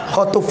kemah,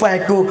 kau tu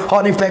fan aku, kau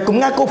ni fan aku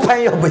mengaku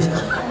fan yo be.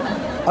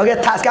 Okey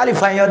tak sekali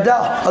fan yo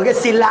dah. Okey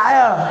silap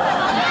ya.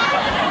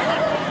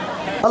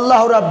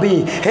 Allahu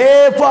Rabbi.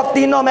 Hei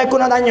Faftino aku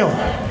nak tanya.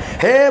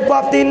 Hei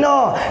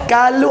Faftino,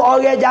 kalau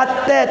orang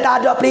jatuh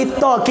tak ada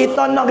pelita,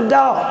 kita nak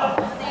dak.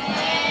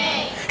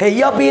 Hei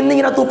ya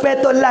bini nak tu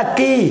petok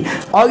laki.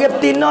 Orang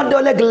Faftino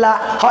dole gelak,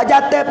 hak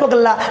jatuh pun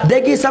gelak.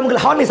 Degi sam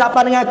gelak. Hak ni siapa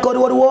dengan aku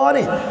dua-dua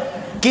ni?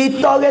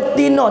 Kita orang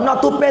Tino nak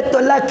tu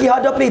petok laki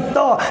ada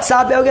pelita.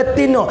 Sampai orang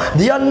Tino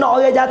dia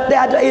nak orang jatuh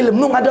ada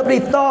ilmu ada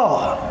pelita.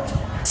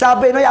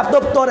 Sampai nak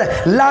betul-betul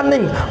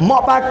laning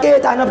mak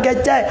pakai tak nak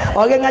kecek.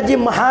 Orang ngaji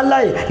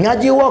mahalai,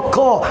 ngaji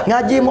wako,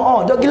 ngaji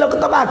mo'o. Dak gila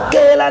kita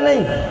pakai lah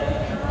ni.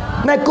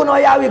 Mekun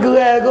oyawi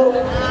gerai aku.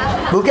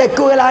 Bukan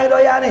ku lah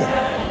doya ni.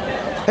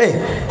 Hei,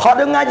 hak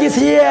dah ngaji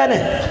sia ni.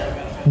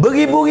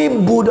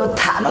 Beribu-ribu dah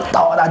tak nak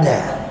tahu dah ada.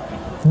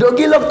 Dak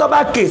gila kita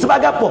pakai sebab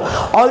apa?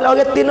 Orang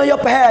Tino yo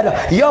pahal dah.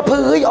 Yo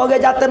peri orang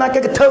jatuh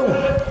makan ketung.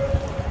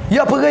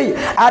 Ya pergi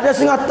ada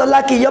setengah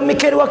lelaki yang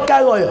mikir dua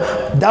kali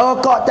dah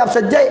kok cap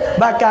sejak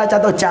bakal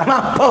jatuh cam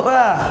apa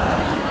lah.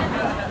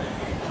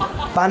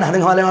 Panah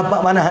dengan orang apa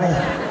panah ni.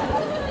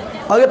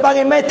 Orang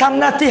panggil mai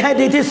tam nanti hai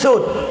di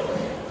tisut.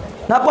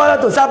 Napa lah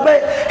tu sampai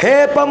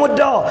hei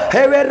pemuda,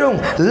 hei werung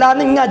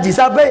laning ngaji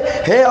sampai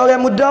hei orang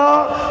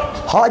muda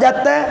hak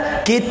jatuh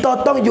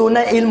kita tong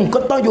junai ilmu,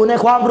 kita tong junai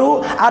ความ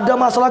รู้ ada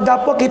masalah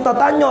gapo kita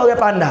tanya orang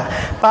pandai.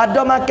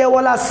 Pada makan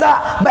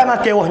walasak baik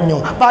makan wahnya,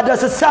 pada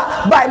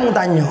sesak baik mu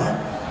tanya.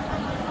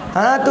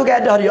 Ha tu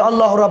kaedah dia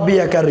Allah Rabbi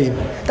ya Karim.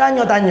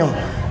 Tanya-tanya.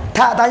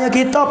 Tak tanya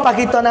kita pas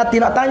kita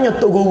nanti nak tanya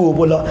tok guru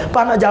pula.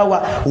 Pas nak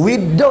jawab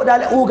widok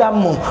dalam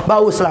agama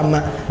baru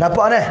selamat.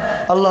 Nampak ni?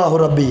 Allahu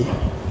Rabbi.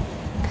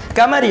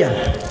 Kemudian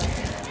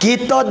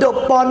kita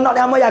duk ponok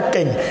nama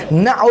yakin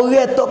nak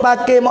orang tok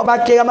pakai mak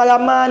pakai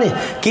ramai-ramai ni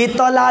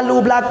kita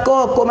lalu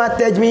belaka kok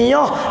mata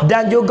jmiyah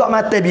dan juga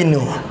mata bina.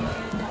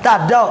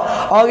 Tak ada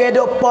orang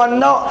duk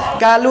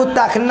ponok kalau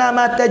tak kena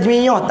mata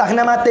jmiyah tak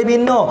kena mata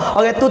bina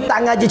orang tu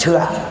tak ngaji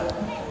cerak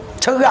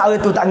orang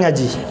tu tak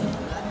ngaji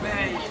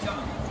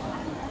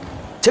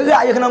cerak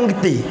je kena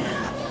mengerti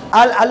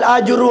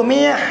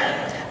al-ajrumiyah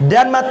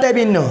dan mata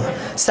bina.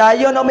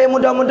 Saya nak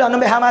mudah-mudah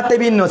nak mata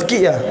bina sikit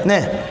ya.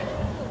 Nah.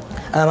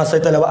 Masa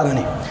itu lewat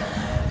ni.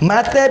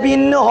 Mata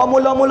bina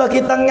mula-mula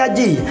kita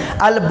ngaji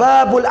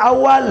al-babul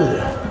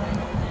awal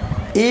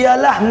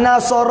ialah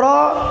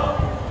nasara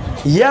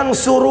yang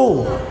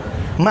suruh.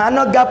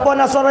 Makna gapo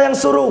nasara yang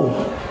suruh?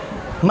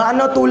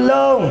 Makna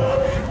tolong.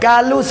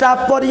 Kalau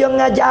siapa dia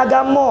ngaji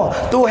agama,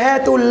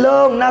 Tuhan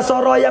tolong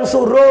nasara yang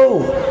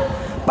suruh.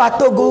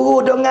 Patut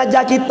guru dok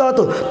ngajar kita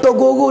tu, tok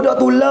guru dok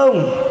tolong.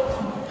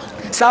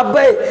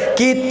 Sampai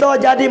kita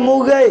jadi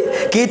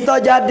murid, kita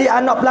jadi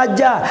anak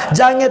pelajar,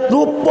 jangan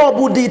lupa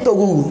budi tok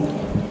guru.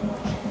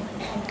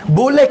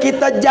 Boleh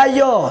kita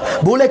jaya,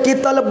 boleh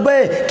kita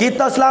lebih,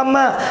 kita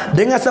selamat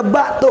dengan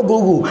sebab tok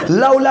guru.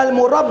 Laulal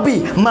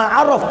murabbi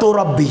ma'araftu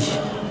rabbi.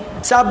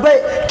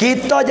 Sampai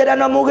kita jadi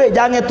anak murid,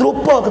 jangan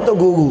terlupa ke tok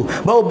guru.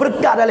 Baru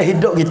berkat dalam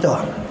hidup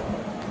kita.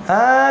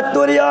 Ha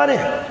tu dia ni.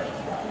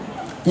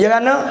 Ya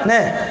kan?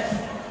 Nah.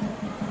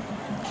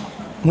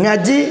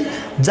 Mengaji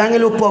jangan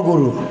lupa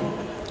guru.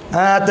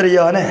 Tu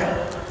dia ni.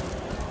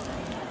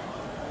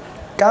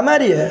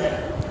 Kemudian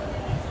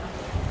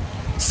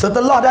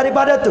setelah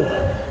daripada tu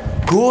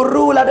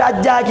guru lah dah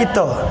ajar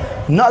kita.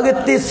 Nak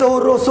reti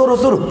suruh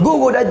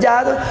guru dah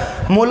ajar tu.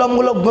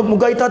 Mula-mula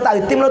muka kita tak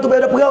reti mula tu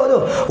pada perut tu.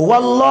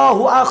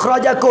 Wallahu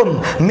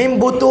akhrajakum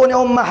min butuni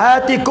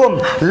ummahatikum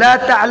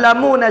la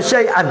ta'lamuna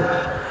syai'an.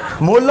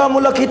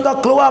 Mula-mula kita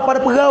keluar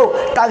pada perut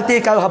tak reti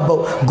kau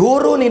habuk.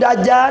 Guru ni dah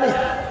ajar ni.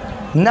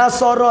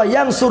 Nasara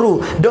yang suruh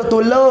dok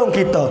tolong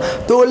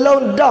kita.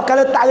 Tolong dah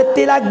kalau tak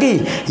reti lagi.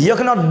 Ya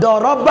kena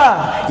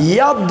daraba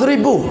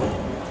yadribu.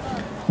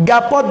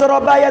 Gapo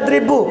daraba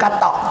yadribu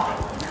kata.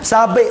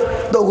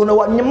 Sabik tok guna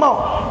buat nyemak.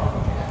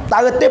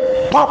 Tak reti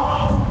pop.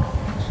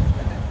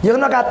 Ya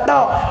kena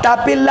kata.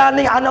 Tapi lah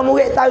ni anak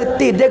murid tak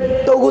reti.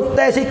 Dia tok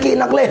gutai sikit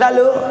nak kelih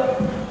lalu.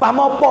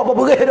 Faham apa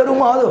berberis di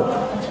rumah tu.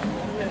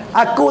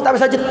 Aku tak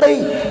bisa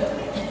jeti.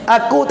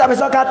 Aku tak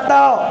bisa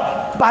kata.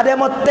 Pada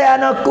motel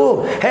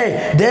anakku.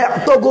 Hei,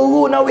 dia tu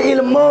guru nawi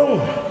ilmu.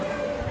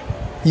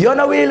 Ya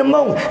nawi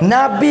ilmu.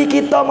 Nabi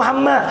kita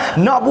Muhammad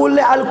nak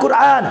boleh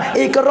Al-Quran.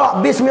 Iqra'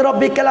 bismi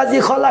rabbikal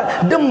ladzi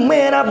khalaq.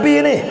 Demi Nabi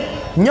ni.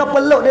 Nya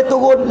peluk dia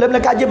turun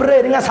malaikat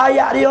Jibril dengan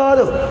sayap dia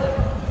tu.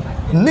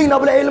 Ni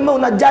nak boleh ilmu,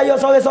 nak jaya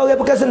sore-sore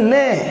pakai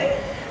senang.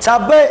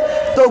 Sampai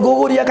tu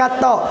guru dia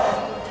kata,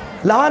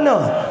 lah mana?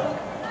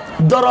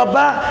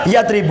 Daraba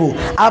yadribu.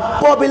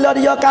 Apabila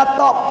dia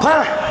kata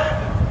pah,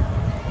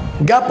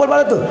 gapo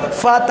pada tu?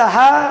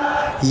 Fataha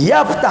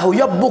yaftahu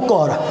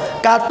yabukar.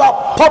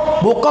 Kata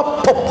pop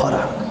buka pop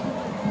hara.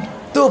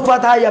 Tu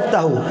fataha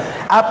yaftahu.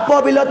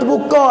 Apabila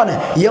terbuka ni,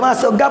 dia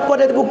masuk gapo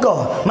dia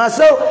terbuka?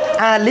 Masuk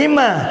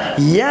alima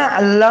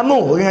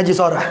ya'lamu. Ngaji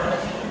surah.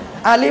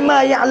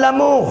 Alima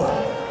ya'lamu.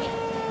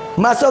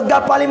 Masuk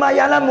gapo lima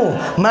ya'lamu,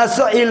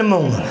 masuk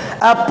ilmu.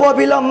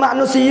 Apabila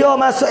manusia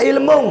masuk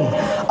ilmu,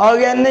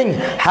 orang ni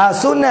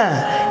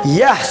hasuna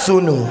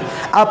yahsunu.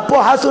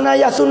 Apa hasuna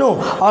yahsunu?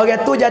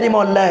 Orang tu jadi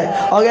molek,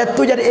 orang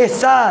tu jadi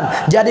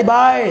ihsan, jadi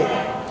baik.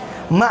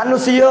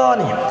 Manusia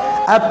ni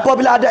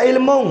apabila ada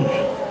ilmu,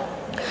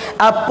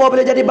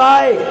 apabila jadi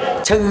baik,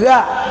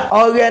 cerak,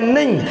 orang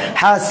ni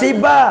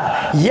hasiba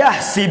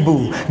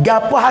yahsibu.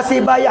 Gapo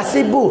hasiba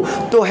yahsibu?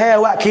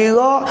 Tuhan wak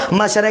kira,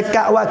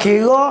 masyarakat wak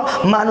kira,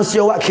 manusia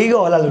wak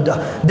kira lalu dah.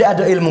 Dia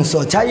ada ilmu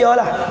so.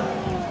 Cayalah.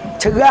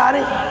 Cerak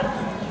ni.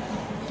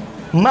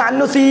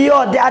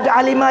 Manusia dia ada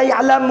alima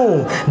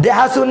ya'lamu, dia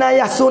hasuna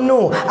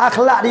yahsunu,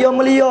 akhlak dia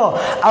mulia.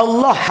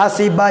 Allah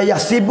hasiba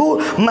yahsibu,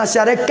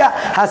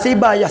 masyarakat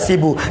hasiba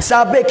yahsibu.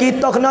 Sampai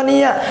kita kena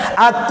niat,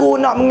 aku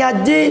nak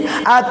mengaji,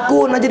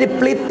 aku nak jadi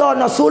pelita,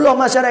 nak suluh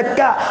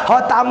masyarakat.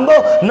 Hak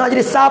tambah nak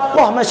jadi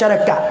sapah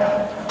masyarakat.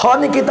 Hak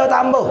ni kita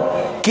tambah.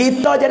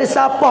 Kita jadi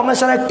sapah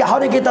masyarakat, hak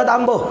ni kita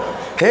tambah.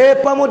 Hei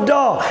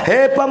pemuda,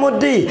 hei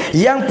pemudi,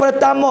 yang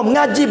pertama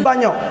mengaji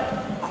banyak.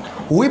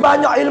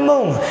 Banyak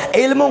ilmu.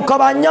 Ilmu kau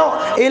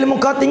banyak, ilmu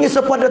kau tinggi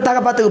supaya duk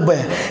tak apa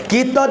terbaik.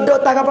 Kita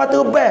duk tak apa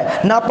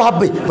terbaik, napa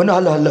habis? Benar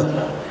halah.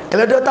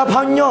 Kalau duk tak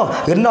hanya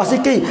rendah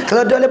sikit,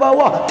 kalau duk di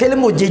bawah,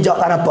 ilmu jejak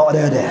tak nampak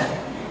dia.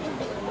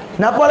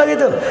 Napa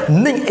lagi tu?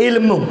 Ning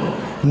ilmu.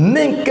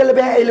 Ning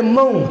kelebihan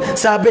ilmu,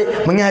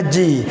 sabit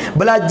mengaji,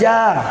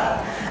 belajar.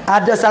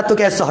 Ada satu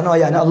kisah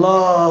noyan,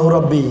 Allahu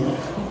Rabbi.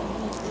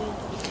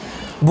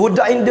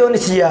 Budak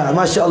Indonesia,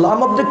 masya-Allah,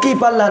 amat berdeki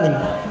pala ni.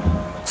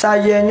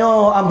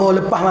 Sayanya ambo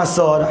lepas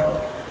masa dah.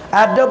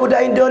 Ada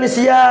budak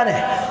Indonesia ni,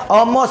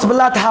 umur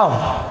 11 tahun.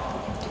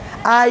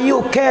 Ayu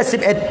ke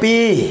 18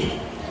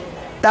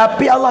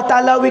 Tapi Allah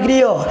Ta'ala wik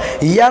dia.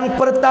 Yang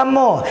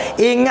pertama,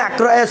 ingat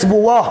Quran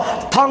sebuah,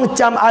 tong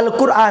jam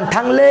Al-Quran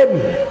tang lim.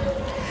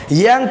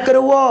 Yang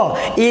kedua,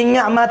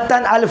 ingat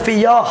matan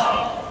Alfiyah.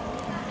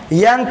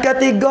 Yang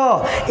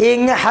ketiga,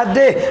 ingat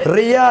hadis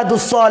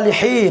Riyadus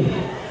Salihin.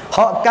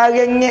 Hak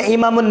karangnya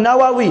Imam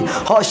Nawawi,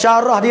 hak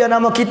syarah dia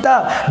nama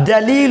kitab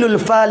Dalilul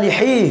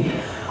Falihin.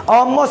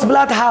 Umur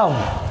 11 tahun.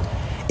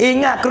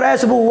 Ingat Quran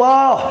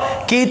sebuah,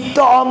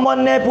 kita umur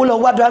 60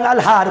 wadang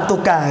al-har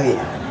tukar.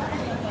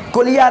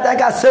 Kuliah tak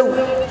kasut.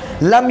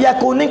 Lam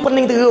yakuning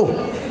pening terus.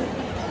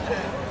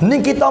 Ni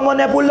kita umur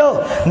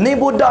 60, ni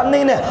budak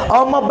ni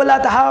umur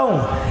 11 tahun.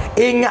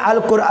 Ingat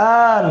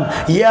Al-Quran,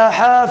 ya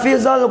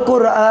hafizal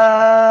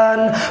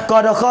Quran,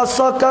 qad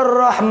khassaka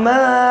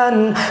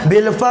Ar-Rahman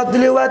bil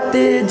fadli wat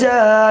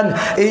tijan,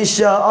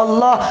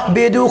 insyaallah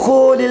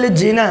bidukhulil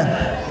jinan.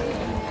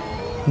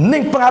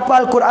 Ni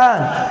penghafal Quran.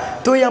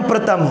 Tu yang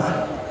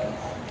pertama.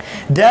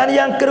 Dan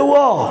yang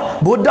kedua,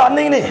 budak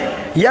ni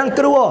yang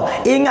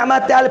kedua, ingat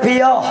mati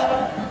alfiyah.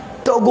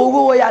 Tok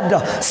guru yang ada,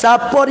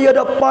 siapa dia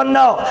dok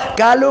pondok,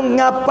 kalau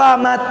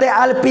ngapa mati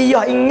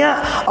alfiyah,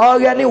 ingat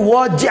orang ni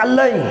wajib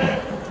lain.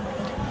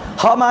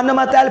 Hak mana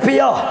mati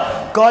alfiyah?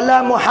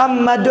 Qala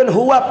Muhammadun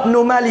huwa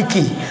ibnu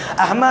Maliki,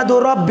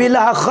 Ahmadu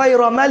Rabbillah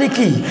khaira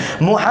Maliki.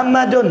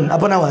 Muhammadun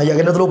apa nama? Ya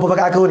kena terlupa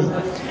pakai aku ni.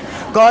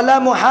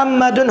 Qala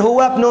Muhammadun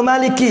huwa ibnu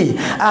Maliki,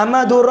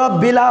 Ahmadu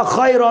Rabbillah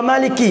khaira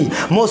Maliki,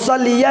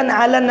 musalliyan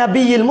ala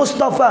nabiyil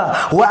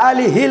Mustafa wa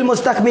alihil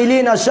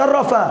mustakmilina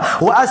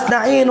syarrafa, wa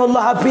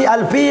asna'inullah fi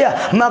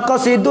alfiyah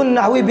maqasidun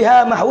nahwi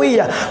biha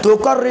mahwiyah,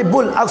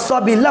 tuqarribul aqsa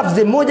bi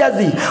lafzin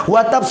mujazi,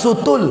 wa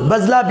tabsutul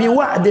bazla bi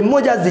wa'din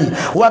mujazi,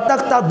 wa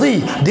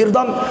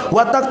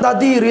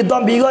taqtadi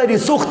ridam bi ghairi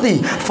sukhti,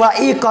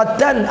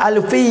 fa'iqatan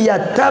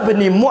alfiyah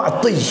tabni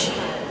mu'ti.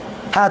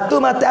 Tu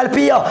mata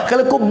alfiyah.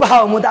 Kalau kau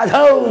bau mu tak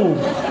tahu.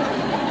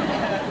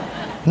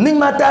 Ni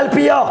mata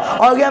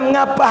alfiyah. Orang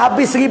mengapa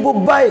habis 1000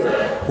 bait,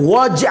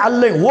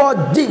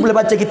 wajib boleh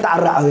baca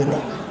kitab Arab ni.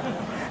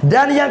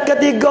 Dan yang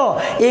ketiga,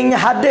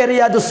 ingat hadis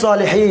Riyadus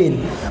Salihin.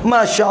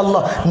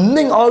 Masya-Allah,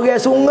 ning orang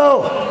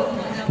sungguh,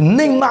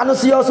 ning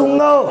manusia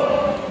sungguh.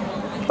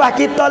 Pas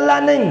kita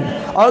lah ning,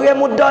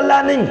 orang muda lah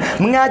ning,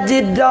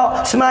 mengaji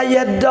dak,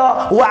 semaya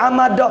dak, wa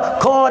amal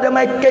dak, kau dah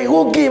makan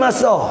rugi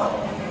masa.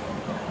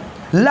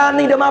 Lah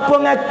ni dah mampu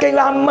ngakai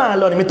lama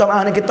lah ni. Minta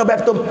maaf ni kita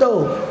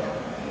betul-betul.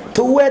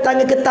 Tuai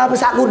tangan kita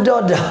besar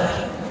kuda dah.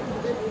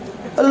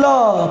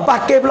 Allah,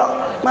 pakai pula.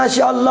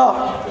 Masya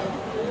Allah.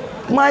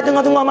 Mai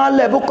tengah-tengah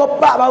malam, buka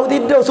 4 baru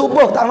tidur,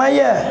 subuh tak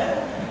maya.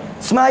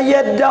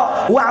 Semaya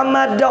dak,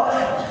 wa'amad dak.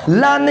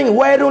 Laning,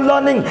 wairun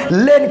laning.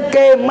 Len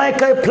ke, mai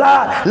ke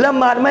plat.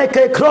 Lemat, mai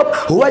ke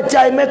krop.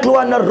 Wajai, mai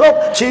keluar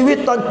nerok.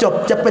 Ciwit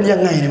toncop. Cepat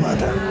jangai ni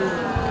mata.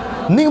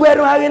 Ni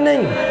wairun hari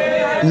ni.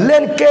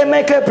 Len ke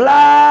mai ke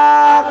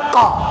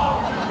pelakak.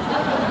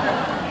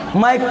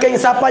 Mai ke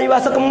siapa yang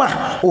bahasa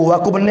kemah. Oh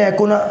aku benar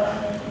aku nak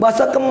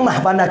bahasa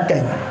kemah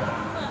panakan.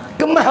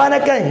 Kemah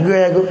panakan.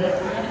 Gue aku.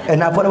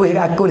 Nampak weh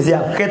aku ni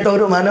siap. Kereta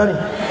duduk mana ni?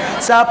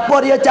 Siapa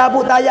dia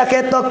cabut tayar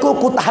kereta ku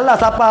tahlah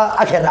siapa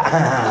akhirat.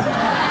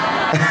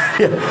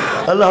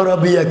 Allah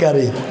Rabbi ya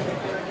Karim.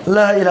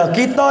 La ilah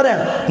kita ni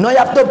no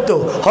ya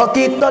betul. Hak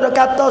kita dah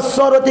kata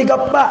suruh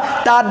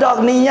 34 tak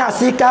ada niat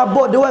si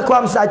kabut dua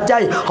kuam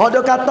sacai. Hak dah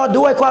kata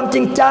dua kuam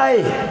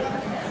cincai.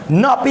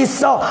 nak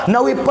pisah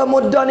nakวิ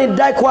pemuda ni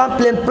ได้ความเ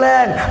ปลี่ยนแปล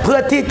งเพื่อ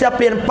ที่จะเ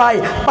ปลี่ยนไป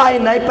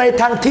ไหนไป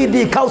ทางที่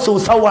ดีเข้าสู่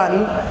สวรร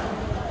ค์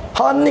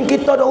Haning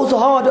kita dah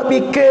usaha dah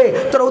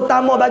fikir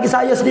terutama bagi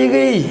saya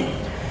sendiri.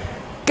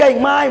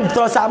 Keng mai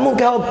terus samu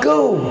ke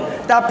aku.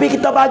 Tapi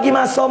kita bagi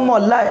masa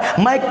molai.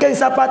 Mai keng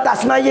siapa tak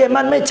semaya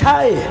man ไม่ใช่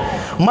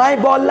Mai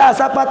bola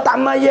siapa tak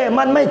semaya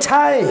man ไม่ใ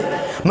ช่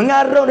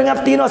Mengarung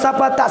dengan tino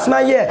siapa tak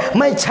semaya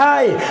ไม่ใช่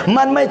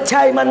มันไม่ใ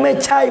ช่ มันไม่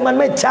ใช่ มัน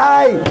ไม่ใช่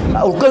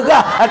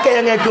Ukah akak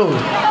yang aku.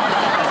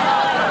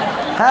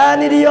 Ha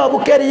ni dia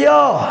bukan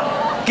dia.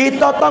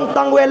 Kita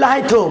tangเวลาใ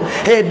ห้ถูก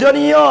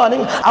dunia ni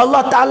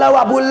Allah Taala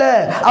wa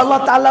bulan Allah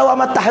Taala wa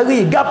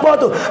matahari gapo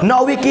tu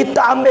nak we kita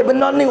ambil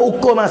benar ni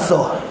ukur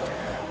masa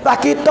tak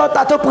kita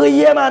tak tahu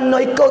periye mana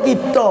ikut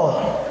kita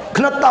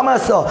kena tak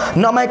masa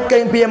nak main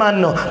game piye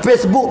mana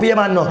Facebook piye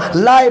mana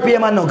live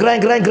piye mana grand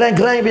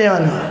piye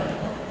mana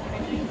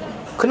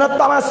kena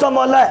tak masa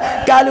molek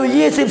kalau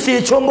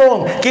 24 ชั่วโมง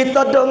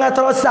kita duk dengan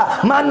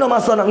terosak mana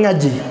masa nak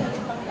ngaji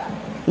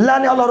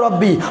lah ni Allah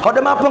Rabbi ada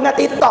mampu dengan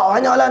TikTok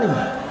hanya lah ni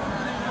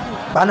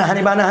Panah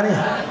ni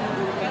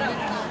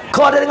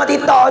Kau ada tengok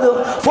TikTok tu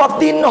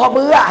 14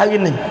 berat hari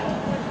ni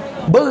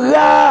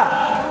Berat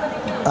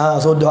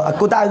sudah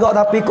aku tak agak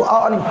tapi aku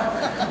out ni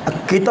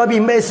Kita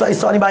bimbing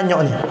esok ni banyak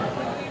ni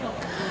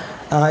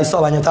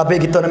esok banyak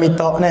tapi kita nak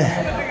minta ni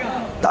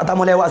Tak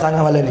tamu lewat sangat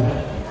malam ni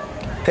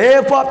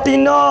 14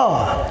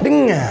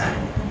 dengar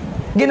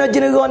Gina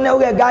jenera ni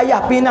orang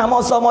gayah pinah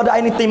masa moda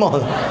ini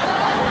timur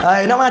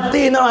nak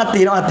mati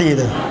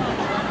tu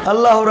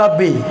Allahu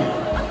Rabbi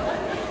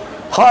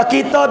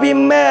kita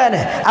bimbang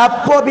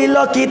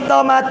apabila kita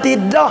mati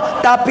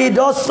dah tapi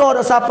dosa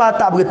siapa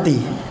tak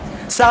berhenti.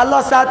 Salah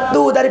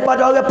satu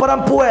daripada orang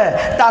perempuan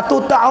tak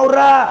tutup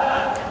aurat,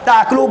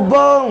 tak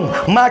kelubung,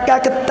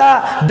 maka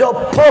ketak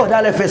dok post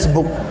dalam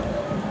Facebook.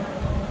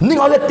 Ni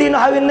orang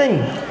tina hari ni.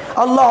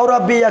 Allah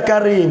Rabbi ya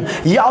Karim.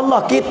 Ya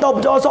Allah kita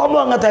berdoa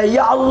semua kata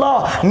ya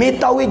Allah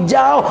minta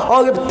wijau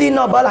orang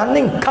tina balah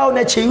ning kauใ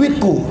นชีวิต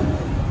กู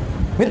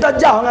Minta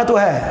jauh dengan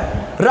Tuhan.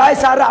 Rai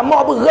sarak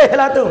mau bereh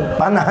lah tu.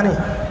 Panah ni.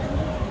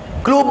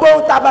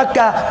 Kelubung tak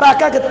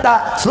bakar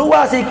ketak.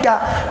 Seluar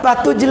sikat.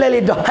 Lepas tu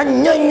jelai lidah.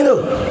 Hanying tu.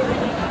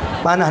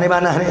 Panah ni.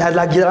 Ada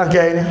lagi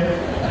ni.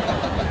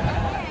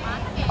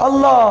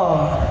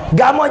 Allah.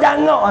 Gama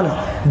jangak ni.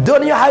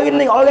 Dunia hari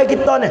ni orang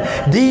kita ni.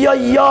 Dia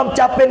yom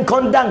capin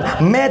kondang.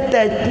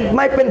 Mete.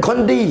 Mai pen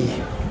kondi.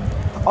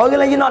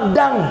 Orang lagi nak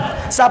dang.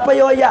 Siapa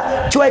yang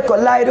cuai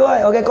kot lai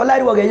dua. Orang kot lai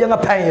dua. Orang yang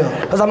ngapain yo.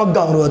 Sama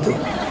gang dua tu.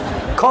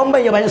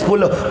 Combine yang banyak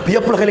 10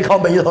 30 kali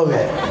combine je orang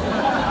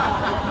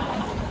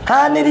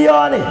ni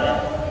dia ni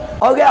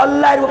orang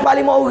online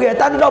 45 orang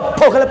tak ada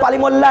post kalau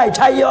 45 like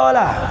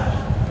cayalah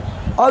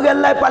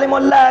orang like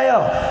 45 like yo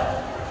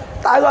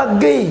tak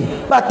lagi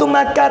lepas tu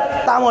makan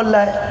tak mau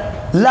like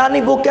lah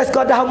ni bukan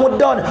sekadar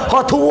muda ni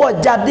hak tua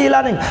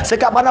jadilah ni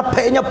sekat mana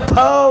peknya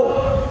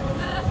post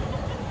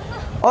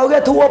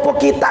orang tua pun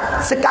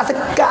kita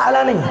sekat-sekat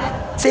lah ni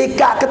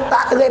sikat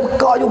ketak terik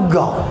bekak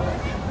juga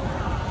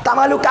tak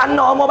malu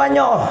kanak mau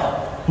banyak.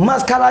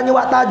 Mas kalanya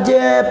buat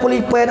taje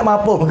pulipai nak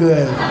mampu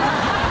ke.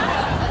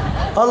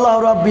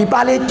 Allah Rabbi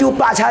paling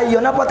cupak cahaya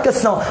nampak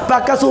terkesan.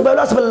 Pakai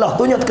subelah sebelah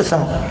tunjuk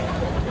terkesan.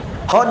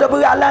 Hada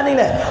beralah ni.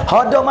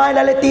 Hada main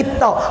dalam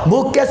TikTok.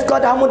 Bukan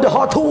sekadar muda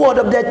hak tua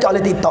dah berdecak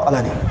dalam TikTok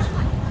lah ni.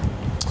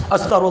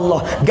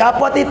 Astagfirullah.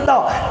 Gapo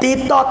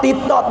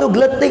TikTok tu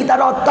geletik tak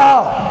rata.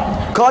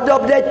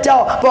 Kodok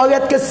berdecak,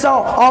 poret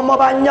kesal, omor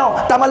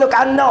banyak, tak malu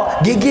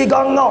kanak, gigi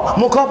gongok,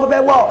 muka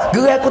perbewak,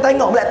 gerai aku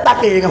tengok boleh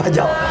takir dengan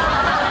pajak.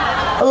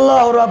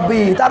 Allah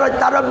Rabbi, tak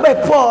ada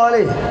bepo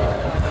ni.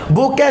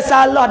 Bukan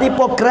salah di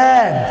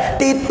program,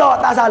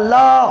 TikTok tak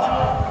salah.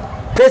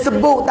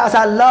 Facebook tak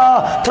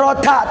salah,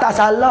 Trotak tak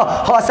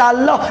salah. Hak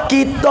salah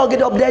kita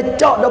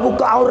berdecak dah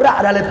buka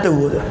aurat dalam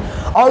tu.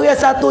 Orang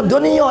satu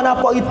dunia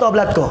nampak kita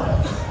belakang.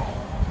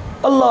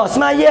 Allah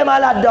semaya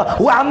malah dah,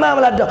 wa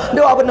amal malah dah.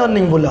 Doa benar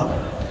ni pula.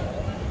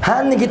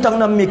 Ni kita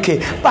kena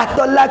mikir.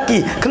 Patut laki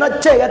kena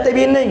cek kata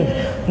bini.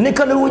 Ni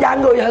kena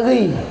janggut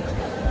hari.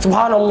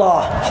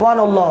 Subhanallah.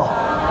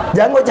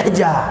 Janggut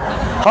jajah.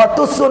 Hak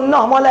tu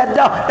sunnah malah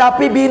dah,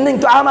 tapi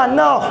bini tu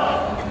amanah.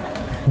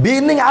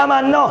 Bini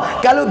amanah.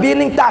 Kalau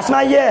bini tak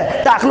semaya,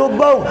 tak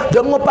kelubung,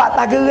 dia ngopak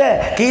tak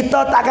gerai,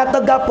 kita tak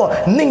kata gapo.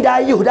 Ning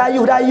dayuh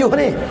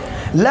ni.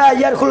 La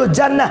yadkhulul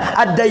jannah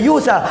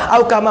ad-dayusa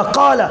atau kama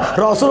qala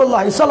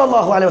Rasulullah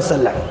sallallahu alaihi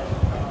wasallam.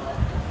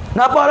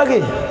 Napa lagi?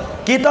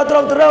 Kita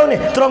terang-terang ni,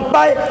 terang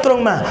pai,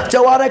 terang ma.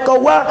 Jawara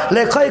kau wa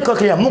le khai kau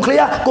klia,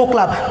 muklia ku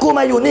klap. Ku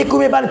mayu ni ku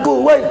meban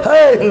ku wei.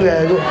 Hei.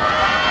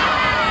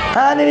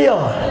 Ni dia.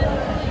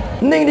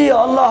 Ning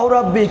dia Allah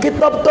Rabbi.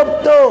 Kita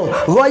betul-betul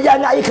royak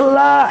nak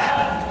ikhlas.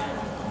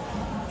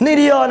 Ni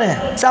dia ni.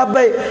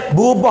 Sampai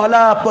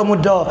berubahlah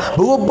pemuda,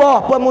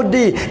 berubah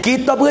pemudi.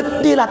 Kita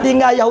berhentilah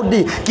tinggal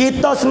Yahudi.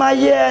 Kita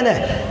semaya ni.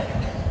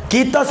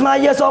 Kita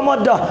semaya sama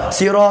dah.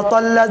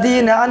 Siratal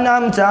ladzina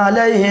an'amta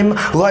alaihim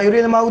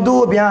ghairil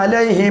maghdubi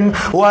alaihim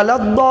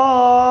waladdallin.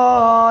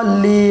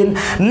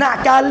 Nak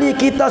kali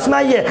kita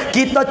semaya,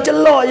 kita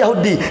celah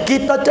Yahudi,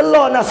 kita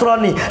celah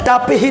Nasrani,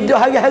 tapi hidup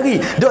hari-hari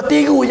dok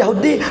tiru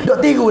Yahudi, dok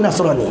tiru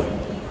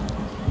Nasrani.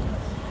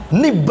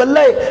 Ni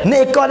belai,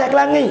 ni ekor nak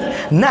kelangi.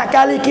 Nak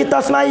kali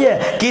kita semaya,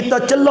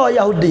 kita celah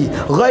Yahudi,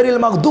 ghairil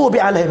maghdubi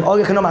alaihim,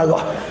 orang kena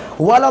marah.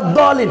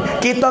 Waladdallin,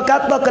 kita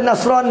kata ke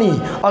Nasrani,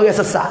 orang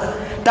sesat.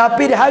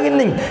 Tapi di hari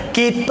ni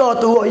kita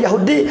turut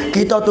Yahudi,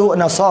 kita turut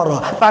Nasara.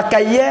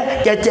 Pakai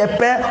ye,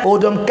 kecepe,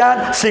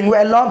 udumkan, sing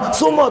welam,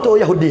 semua turut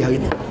Yahudi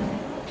hari ni.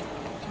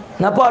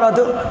 Napa dah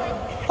tu?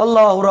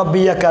 Allahu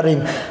Rabbi ya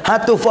Karim.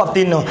 Hatu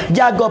Fatina,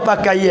 jaga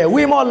pakai ye.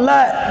 We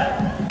molek.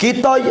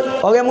 Kita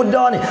orang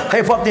muda ni,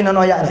 hai Fatina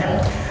no ayat ni.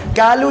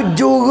 Kalau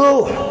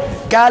juru,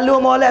 kalau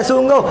molek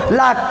sungguh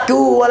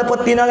laku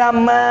walaupun tina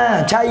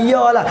ramai,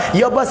 cayalah.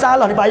 Ya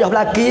bersalah ni payah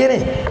belaki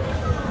ni.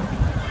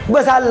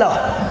 Bersalah.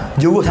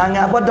 Juru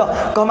sangat apa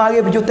dak? Kau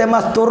mari berjuta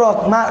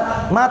masturah,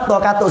 mata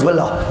katuk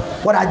sebelah.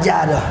 Kau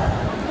ajar dah.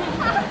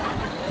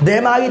 Dia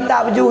mari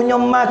tak berjuhnya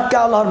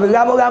makan Allah,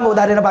 rambut-rambut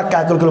tak ada nak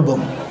pakai kelubung.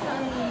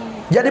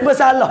 Jadi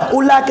bersalah.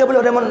 Ular ke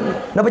belum dia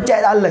nak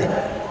pecah tak boleh.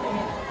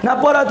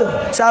 Napa dah tu?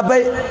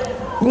 Sampai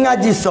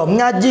ngaji som,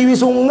 ngaji wi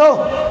sungguh,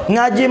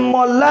 ngaji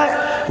molek,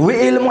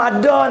 wi ilmu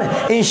ada ni.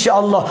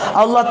 Insya-Allah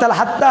Allah Taala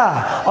hatta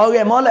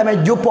orang molek mai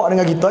jumpa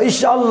dengan kita.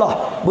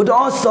 Insya-Allah.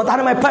 Berdoa so tak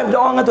ada mai pipe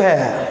doa dengan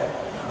Tuhan.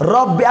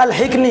 Rabbi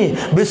alhikni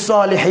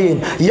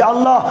bisalihin. Ya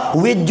Allah,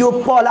 wi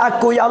jumpa lah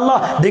aku ya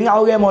Allah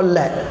dengan orang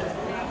molek.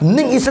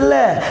 Ning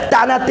Islam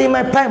tak nanti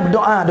mai pipe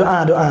doa.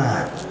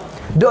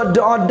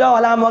 Doa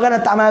lama kan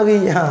tak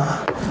mari.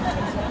 Ha.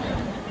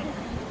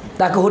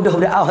 Tak huduh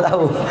berdoa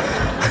tahu.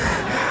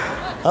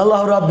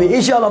 Allah Rabbi,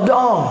 insya-Allah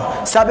berdoa.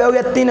 Sampai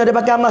orang tina dia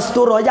pakai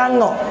mastura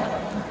jangan.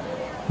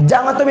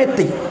 Jangan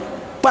otomatik.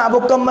 Pak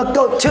bukan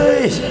mekau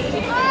cuy.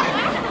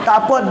 Tak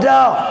apa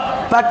dah.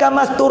 Pakai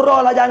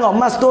mastura lah jangan.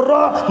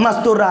 Mastura.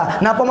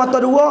 Napa mata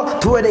dua,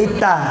 tua dah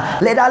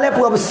hitam. Lek dalam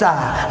pura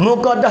besar.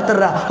 Muka dah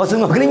terang. Oh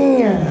sungguh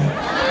kelingnya.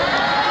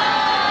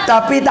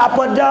 Tapi tak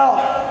apa dah.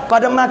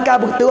 Pada makan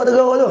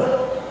berteruk-teruk tu.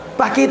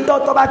 Pak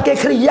kita tak pakai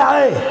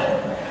kriya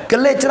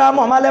Kelek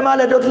ceramah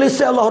malam-malam duk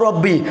tulis Allah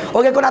Rabbi.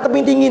 Orang kau nak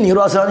tebing tinggi ni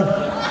rasa ni.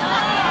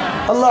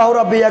 Allah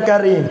Rabbi ya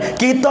Karim.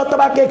 Kita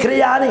terpakai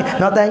kriya ni.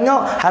 Nak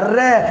tengok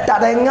haram,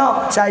 tak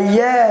tengok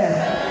saya.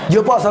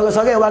 Jumpa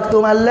sore-sore waktu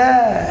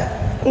malam.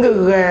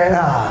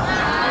 Gerang.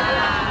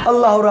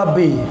 Allah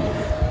Rabbi.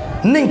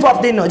 Ning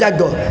Fatina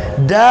jaga.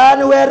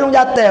 Dan werung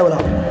jatuh pula.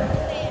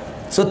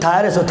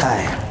 Sutai.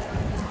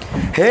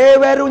 Hei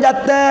werung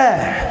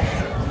jatuh.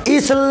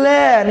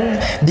 Islam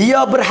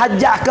dia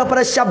berhajat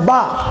kepada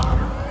syabab.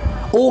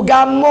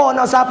 Agama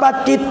nak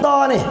sapa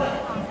kita ni.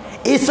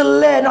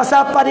 Islam nak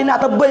sapa dia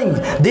nak tebing.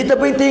 Di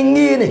tebing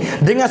tinggi ni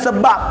dengan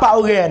sebab 4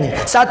 orang ni.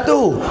 1,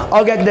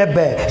 orang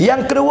kedebel.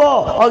 Yang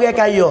kedua, orang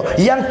kaya.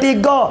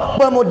 Yang 3,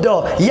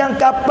 pemuda. Yang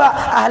keempat,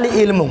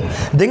 ahli ilmu.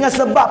 Dengan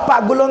sebab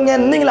 4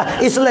 golongan ni lah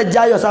Islam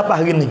jaya sapa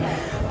hari ni.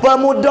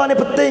 Pemuda ni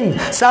penting.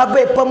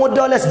 Sabit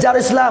pemuda oleh sejarah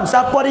Islam.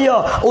 Siapa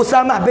dia?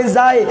 Usamah bin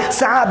Zaid,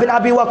 Sa'ad bin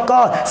Abi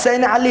Waqqas,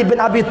 Sayyidina Ali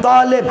bin Abi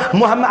Talib,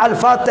 Muhammad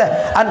Al-Fatih,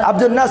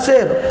 Abdul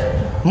Nasir,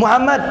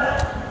 Muhammad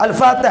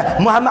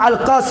Al-Fatih, Muhammad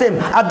Al-Qasim,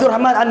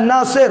 Abdurrahman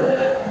Al-Nasir,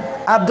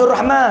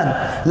 Abdurrahman.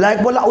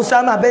 Lagi pula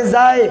Usamah bin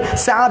Zaid,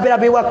 Sa'ad bin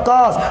Abi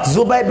Waqqas,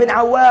 Zubair bin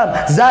Awam,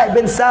 Zaid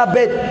bin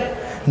Sabit.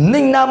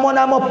 Ning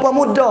nama-nama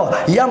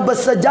pemuda yang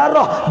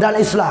bersejarah dalam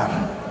Islam.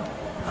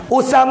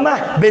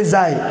 Usamah bin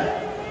Zaid,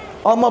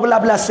 umur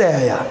belas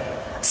ya.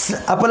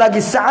 Apalagi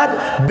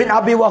Sa'ad bin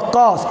Abi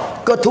Waqqas,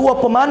 ketua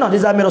pemanah di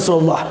zaman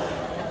Rasulullah.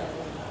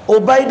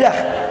 Ubaidah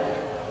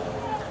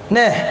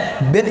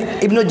bin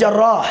Ibnu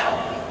Jarrah,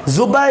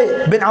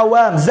 Zubair bin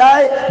Awam,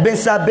 Zaid bin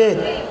Sabit,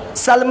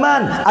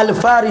 Salman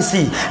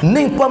Al-Farisi.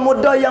 Ning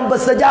pemuda yang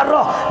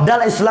bersejarah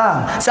dalam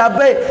Islam.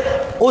 Sampai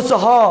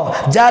usaha,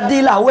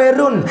 jadilah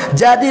werun,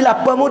 jadilah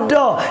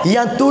pemuda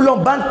yang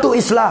tolong bantu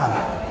Islam.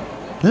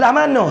 Lah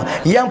mana?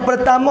 Yang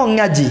pertama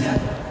ngaji.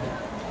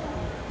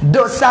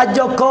 Duk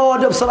saja kau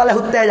duk solat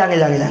hotel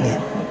jangan.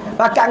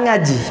 Pakai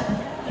ngaji.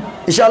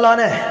 Insya-Allah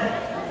ni.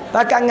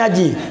 Pakai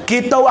ngaji.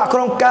 Kita wak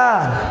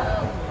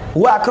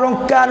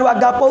kerongkan wak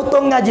gapo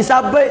tu ngaji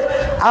sampai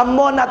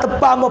amo nak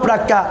tepat amo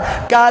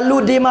perakat.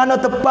 Kalau di mana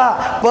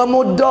tepat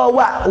pemuda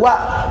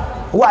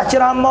wak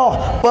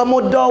ceramah,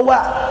 pemuda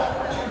wak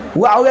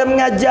orang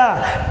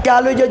mengajar.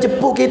 Kalau dia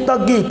jemput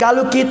kita pergi,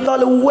 kalau kita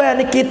luar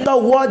ni kita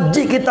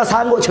wajib kita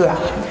sanggup cerah.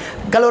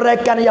 Kalau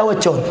rekan yang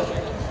wacon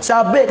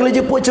sabik kalau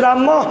jemput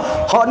ceramah,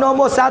 hak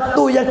nombor 1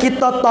 yang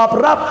kita top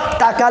rap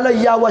tak kalau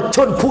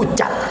yawacun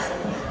pucat.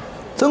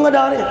 Sungguh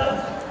dah ni.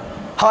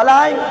 Hak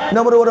lain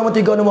nombor 2, nombor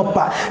 3, nombor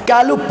 4.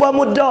 Kalau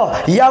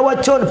pemuda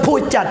yawacun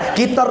pucat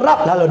kita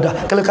rap lalu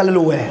dah. Kalau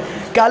luar.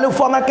 Kalau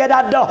fa makan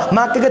dadah,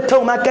 makan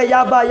getung, makan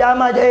yaba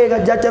yama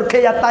jajar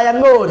ke ya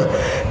tayangun.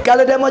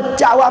 Kalau dia mau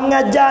cawak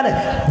mengajar ni,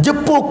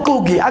 jemput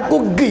aku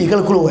gi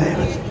kalau keluar.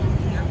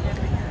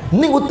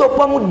 Ni untuk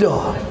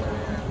pemuda.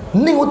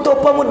 Ni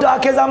untuk pemuda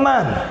akhir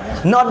zaman.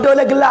 Nak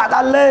dole gelak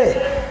tak leh.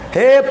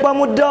 Hei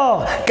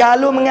pemuda,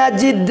 kalau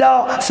mengaji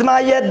dak,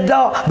 semaya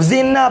dak,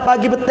 berzina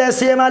pagi petang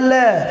siang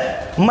malam,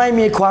 mai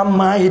mi kuam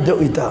mai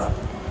hidup kita.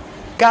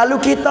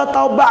 Kalau kita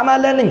taubat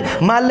malam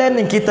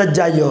ni kita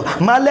jaya.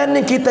 Malam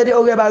ni kita di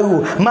orang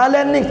baru.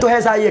 Malam ni Tuhan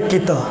saya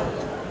kita.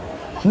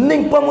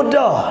 Ning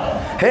pemuda.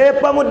 Hei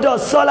pemuda,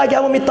 so lagi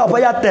kamu minta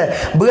payah,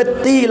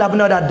 berhentilah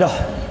benda dah.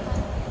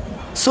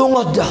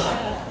 Sungguh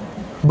dah.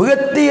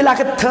 Berhentilah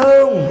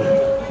ketung.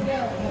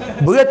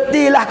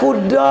 Berhentilah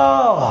kuda.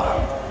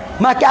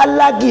 Makan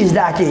lagi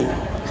sedaki.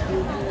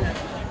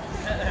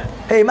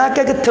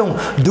 Makan ketung.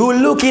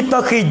 Dulu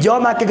kita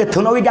kerja makan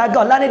ketung. Nak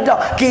gagah lah ni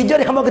dak.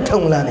 Kerja dia hamba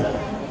ketung lah ni.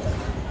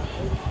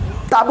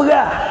 Tak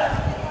berat.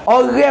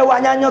 Orang wak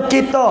nyanyo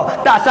kita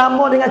tak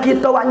sama dengan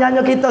kita wak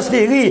nyanyo kita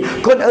sendiri.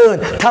คนอื่น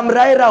ทำ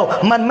ร้ายเรา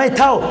มันไม่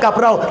เท่ากับ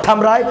เราท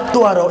ำร้าย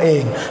ตัวเราเอ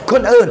งค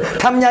นอื่น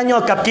ทำนyanyo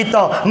กับ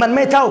kitaมันไ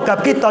ม่เท่ากับ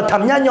kitaท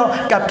ำnyanyo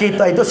กับ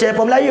kita. Itu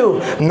siapa Melayu.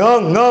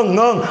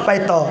 Ngongไป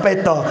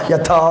ต่ออย่า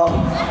ท้อ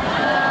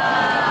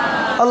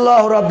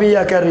Allah Rabbi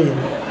ya Karim.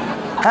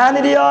 Ni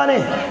dia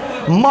ni.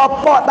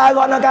 Mopok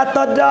tarak nak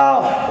kata dah.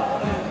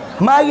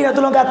 Mari nak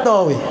tolong kata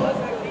we.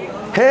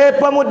 Hei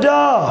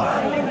pemuda,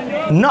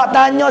 nak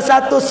tanya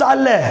satu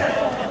soalan.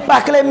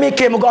 Pas kalian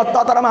mikir muka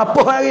tak nak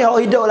mampu hari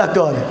hak hidup lah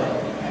kau ni.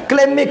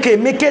 Kalian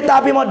mikir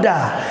tak habis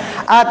modal.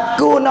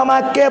 Aku nak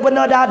makan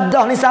benda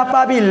dadah ni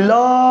siapa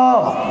bila?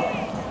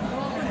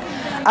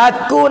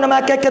 Aku nak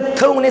makan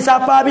ketung ni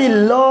siapa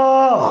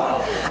bila?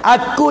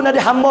 Aku nak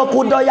dihamba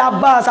kuda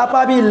yaba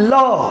siapa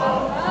bila?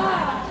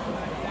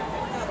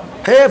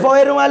 Hei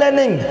forum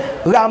alaning,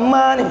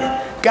 ramai ni.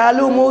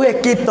 Kalau murid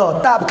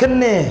kita tak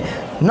kena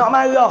nak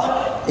marah,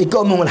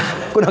 ikut mung lah.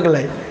 Aku nak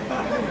kelai.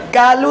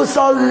 Kalau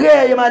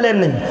sore je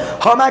malam ni,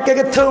 hak makan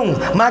ketung,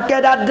 makan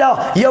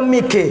dadah, yang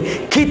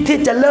mikir,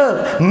 kita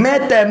celak,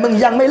 mete meng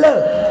yang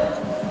melak.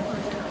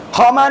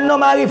 Hak mana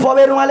mari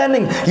forum malam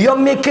ni, yang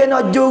mikir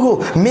nak juru,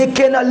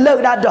 mikir nak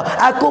lek dadah.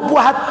 Aku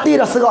puas hati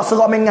dah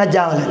serak-serak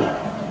mengajar malam ni.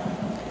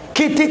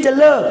 Kita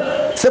celak.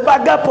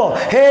 Sebab apa?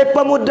 Hei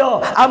pemuda,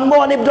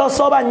 ambo ni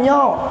berdosa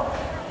banyak.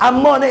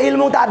 Ambo ni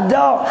ilmu tak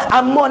ada.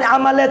 Ambo ni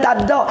amalan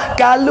tak ada.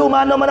 Kalau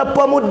mana-mana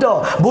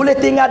pemuda boleh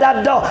tinggal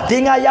dadah,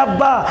 tinggal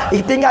yaba,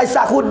 tinggal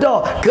isak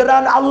kuda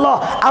kerana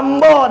Allah,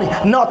 ambo ni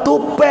nak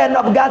tupai,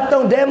 nak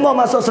bergantung demo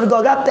masuk surga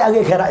gatai hari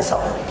akhirat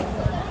esok.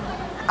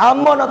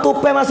 Ambo nak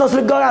tupai masuk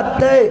surga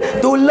gatai.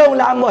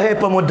 Tolonglah ambo hei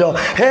pemuda.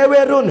 Hei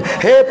werun,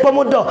 hei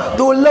pemuda,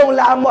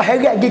 tolonglah ambo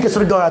heret pergi ke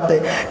surga gatai.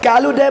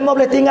 Kalau demo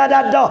boleh tinggal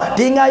dadah,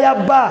 tinggal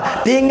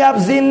yaba,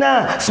 tinggal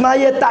zina,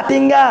 semaya tak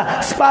tinggal,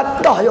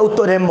 sepatah ya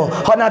untuk demo.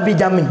 Hak Nabi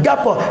jamin.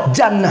 Gapo?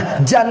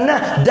 Jannah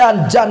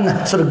dan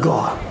jannah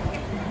surga.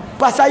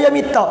 Pas saya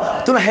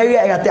minta, tu nak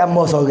heret gatai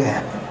ambo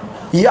sorang.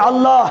 Ya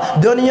Allah,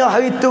 dunia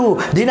hari tu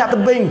di nak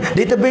tebing,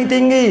 di tebing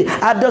tinggi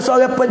ada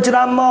seorang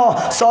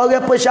penceramah,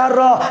 seorang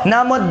pensyarah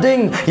nama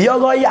ding ya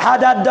raya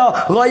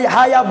hadada, raya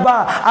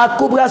hayaba.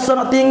 Aku berasa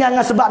nak tinggal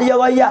dengan sebab dia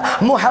raya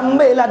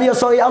Muhammad lah dia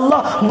sorry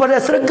Allah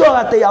pada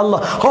surga kata ya Allah.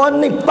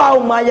 Ni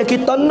pau maya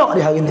kita nak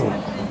di hari ni.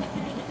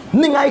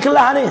 Ni ngai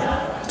kelah ni.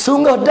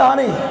 Sungguh dah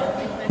ni.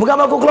 Bukan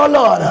aku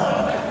kelola dah.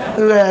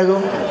 Aku.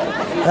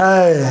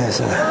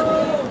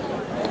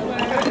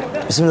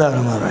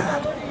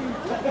 Bismillahirrahmanirrahim.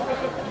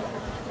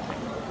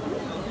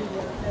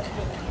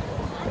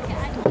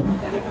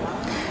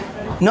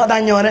 Nak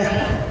tanya ni,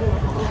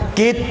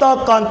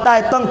 kita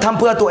kontai ต้องทำ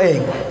เพื่อตัวเอง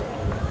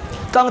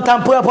ต้องท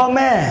ำเพื่อพ่อแ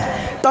ม่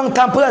ต้องท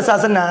ำเพื่อศา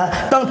สนา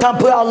ต้องทำ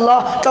เพื่ออัลลอ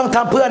ฮ์ต้องท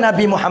ำเพื่อน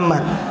บีมุฮัมมั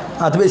ด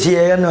tu be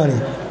sia kan ni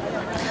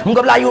มึง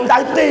ก็Melayu tak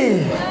erti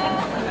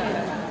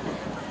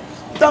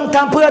ต้องท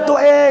ำเพื่อตัว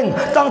เอง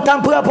ต้องท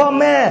ำเพื่อพ่อ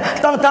แม่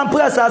ต้องทำเ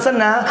พื่อศาส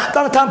นา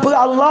ต้องทำเพื่อ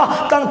อัลลอฮ์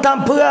ต้องท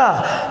ำเพื่อ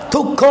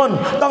ทุกคน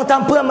ต้องท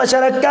ำเพื่อมัช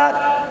ริกะ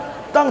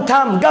ต้องท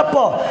ำ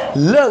gapo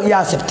เลิกย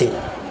าเสพติด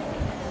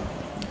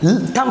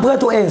ทำเพื่อ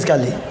ตัวเอง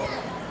sekali.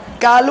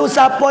 Kalau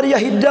siapa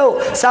dia hidup,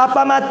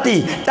 siapa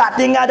mati, tak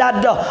tinggal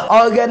dadah,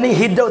 orang ni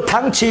hidup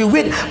ทั้งชี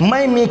วิตไ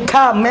ม่มี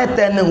ค่าแม้แ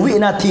ต่1วิ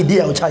นาทีเดี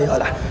ยวใช่เห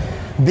รอ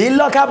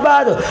Bila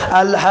khabar tu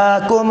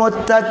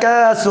alhaqumut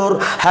takasur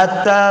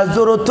hatta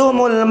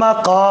zurtumul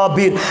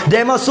maqabir.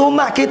 Demo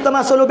sumak kita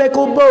masuk lubang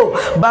kubur,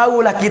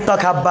 barulah kita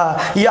khabar.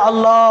 Ya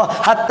Allah,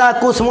 hatta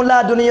aku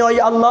semula dunia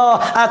ya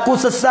Allah, aku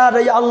sesat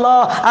ya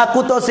Allah,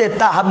 aku toseh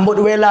tak hambut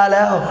wela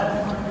lah.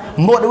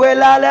 หมดเว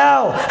ลาแล้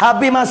ว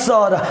habis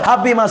masa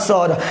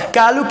dah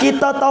kalau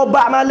kita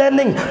taubat malam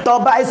ni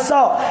taubat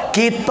esok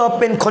kita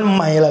เป็นคนใ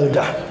หม่แล้ว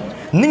dah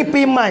ni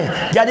ปีใหม่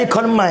jadi ค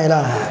นใหม่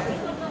lah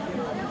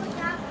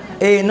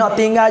nak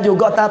tinggal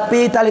juga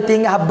tapi tak boleh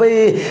tinggal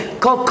habis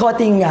kok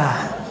tinggal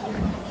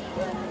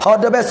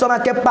ada besok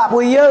makan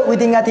 40 ye we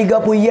tinggal 30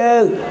 ye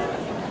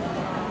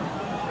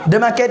dia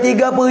makan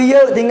 30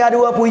 ye tinggal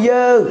 20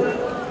 ye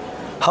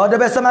ada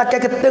besok makan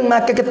keteng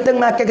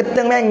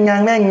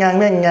mengang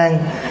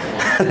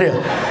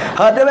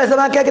ada besok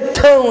makan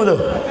keteng tu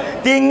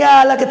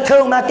tinggal lah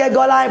keteng makan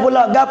golai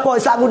pula gapo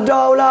isak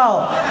kuda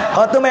pula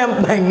tu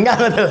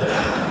mengang tu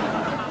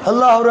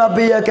Allah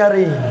Rabbi ya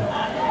Karim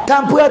ท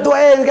ำเพื่อตัว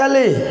เอง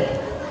sekali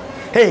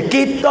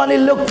kita ni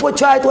ลูกผู้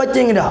ชายตัวจ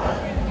ริงเด้อ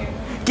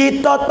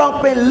kita ต้อง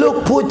เป็นลูก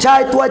ผู้ชา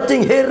ยตัวจริง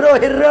ฮีโ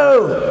ร่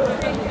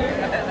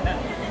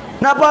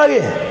Napa lagi?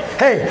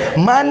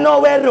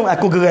 Mana werun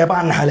aku gerai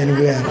panah lah ni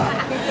gerai apa.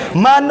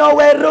 Mana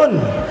werun,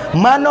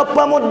 mana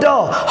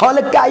pemuda, hok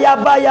lekat ya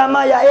ba ya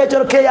ma ya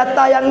cor ke ya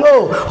ta yang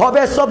ngo, hok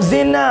besok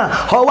zina,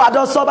 hok wak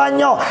dosa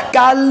banyak.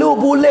 Kalau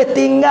boleh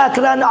tinggal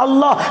kerana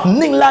Allah,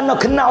 ning lah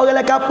nak kena orang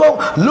kampung,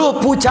 lu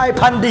pucai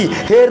pandi,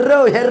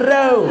 hero.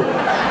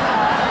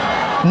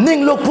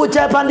 Ning lu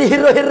pucai pandi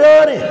hero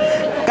ni.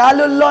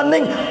 Kalau lo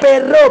ning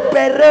pero.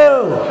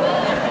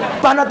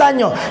 Pana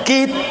tanya,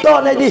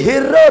 kita ni di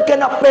hero ke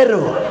nak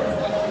pero?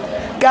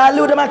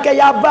 Kalau dah makan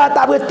yaba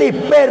tak berhenti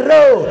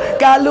pero.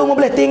 Kalau mau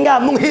boleh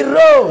tinggal mung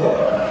hero.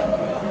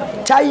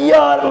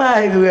 Cayar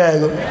mai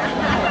aku.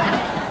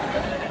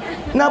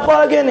 Napa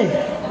lagi ni?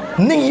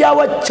 Ning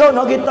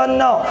yawacon kita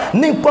nak,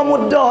 ning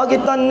pemuda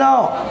kita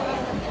nak.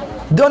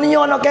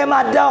 Dunia nak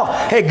kemat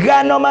dah.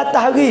 Gana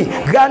matahari,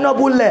 gana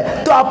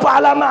bulan. Tu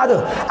apa alamat tu?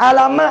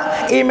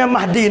 Alamat Imam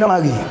Mahdi nak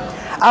mari.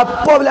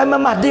 Apa bila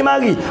Imam Mahdi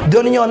mari,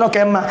 dunia nak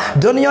kemat,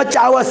 dunia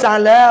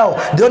cawasanแล้ว,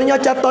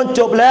 dunia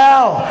catoncopแล้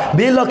ว.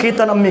 Bila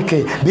kita nak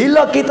mikir,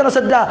 bila kita nak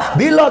sedar,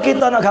 bila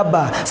kita nak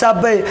khabar.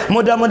 Sampai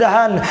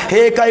mudah-mudahan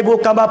kau ibu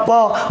kau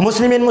bapa,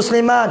 muslimin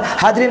muslimat,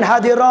 hadirin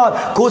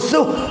hadirat,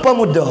 khusus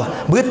pemuda,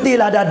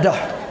 berhentilah dadah.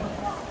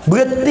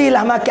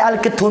 Berhentilah makan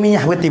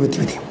al-ketumiyah,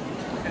 berhenti.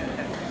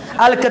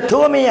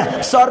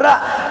 Al-Ketumiyah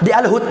sorak di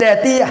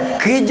Al-Hutatiyah,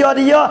 kerja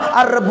dia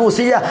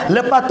Al-Rebusiyah,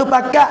 lepas tu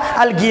pakai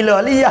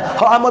Al-Gilaliyah,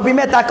 hok amo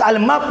bime tak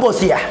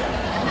Al-Mapusiyah.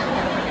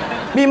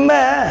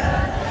 Bime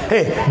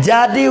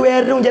jadi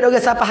werung jadi orang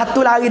siapa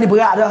hatu lari ni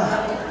berat dah.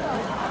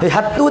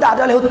 Hatu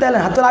tak ada hotel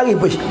lah, hatu lari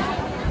push.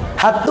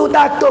 Hatu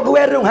takut ke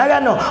werung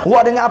harano,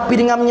 wak dengan api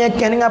dengan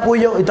menyekeh dengan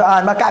puyuk itu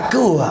maka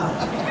aku.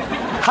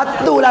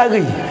 Hatu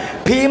lari.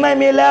 Pi mai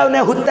milau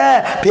ne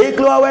hotel, pi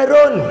keluar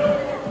werung.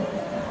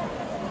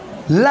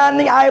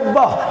 Lani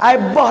aibah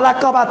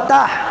lakau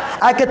patah,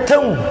 ai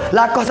ketung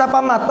lakau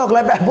siapa matok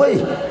lebih boy.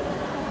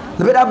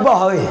 Lebih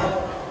abah oi.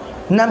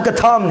 Nam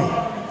ketom ni.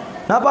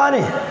 Napa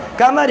ni?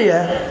 Kamar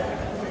dia.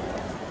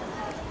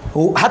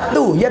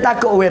 Hatu dia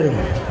takut werung.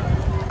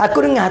 Aku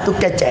dengar hatu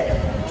kecek.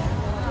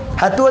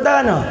 Hatu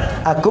tak kan?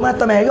 Aku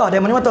mata merah dia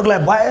mana mata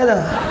kelebak tu.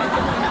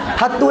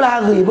 Hatu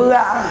lari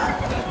berat.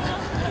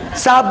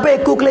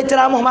 Sampai ku kele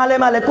ceramah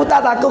malam-malam ku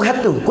tak takut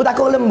hatu. Ku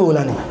takut lembu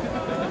lah ni.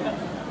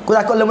 Ku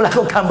takut lembu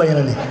laku kambing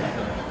yang ni.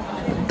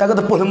 Takut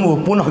tepuh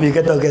lembu punah bi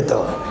kata.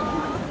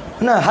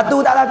 Nah, hatu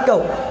tak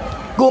takut.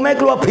 Ku mai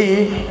keluar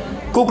pi,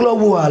 ku keluar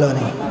buah lah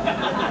ni.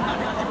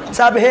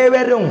 Sampai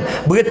werung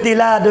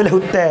berhentilah dulu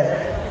hutan.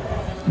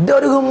 Dia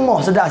di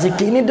rumah sedap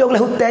sikit ni dia oleh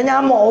hutan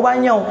nyamuk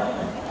banyak.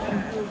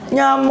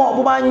 Nyamuk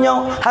pun banyak,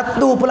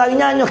 hatu pun lagi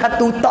nyanyi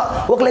hatu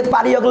tak. Wa kelai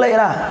tempat dia kelai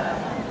lah.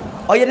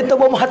 Oh ya dia tu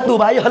bawa hatu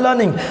bayar lah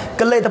ni.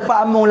 Kelai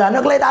tempat amung lah.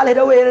 Nak kelai tak boleh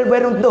dah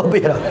werung tu bi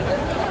lah.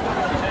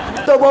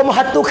 Tu bawa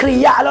hatu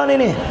kriak lah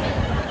ni.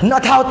 Nak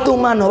tahu tu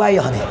mana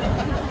bayar ni.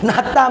 Nak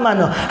hatta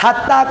mana?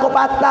 Hatta ko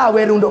patah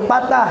werung duk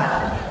patah.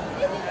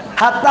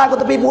 Hatta ko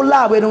tepi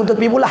pula werung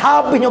tepi pula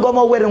habisnya kau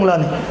mau werung lah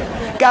ni.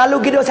 Kalau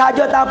kita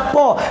saja tak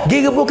apa,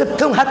 gigi bu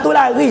ketung hatu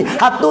lari.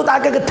 Hatu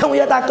tak ke ketung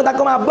ya takut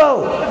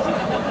mabuk.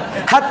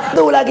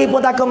 Hatu lagi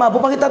pun takut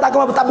mabuk. Pun kita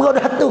takut mabuk tak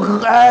berada hatu.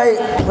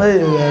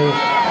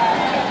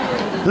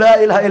 La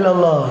ilaha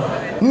illallah.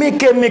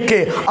 Mikir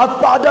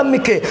apa ada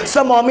mikir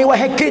semua mi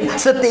wahai kit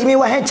seti mi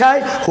wahai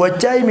cai hua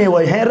cai mi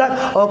wahai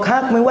rak ok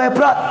hak mi wahai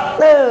prat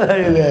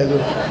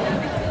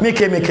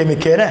mikir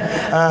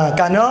nah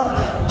kerana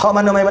hak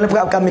mana mai boleh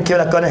perapkan mikir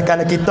lakon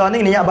kerana kita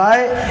ni niat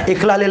baik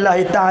ikhlas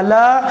lillahi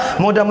taala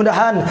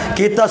mudah-mudahan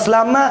kita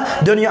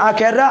selamat dunia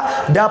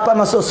akhirat dapat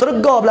masuk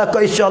syurga belaka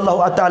insyaallah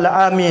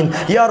taala amin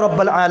ya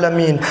rabbal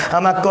alamin.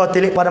 Maka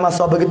tilik pada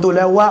masa begitu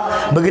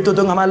lewat begitu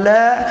tengah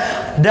malam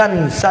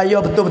dan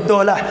saya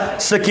betul-betul lah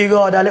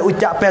sekira dalam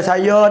ucapan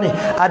saya ni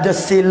ada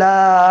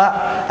silap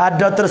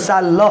ada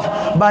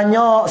tersalah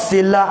banyak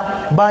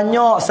silap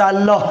banyak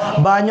salah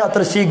banyak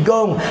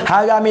tersinggung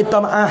harap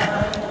minta maaf.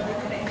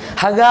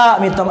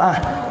 Harap minta maaf.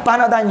 Apa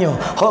nak tanya?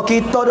 Hok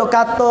kita dok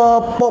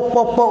kata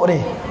pok ni.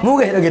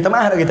 Murih dak kita,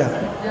 maaf dak kita.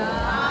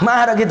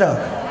 Maaf dak kita.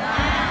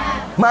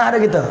 Maaf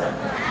dak kita.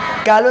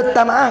 Kalau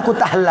tak maaf aku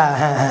tak halal.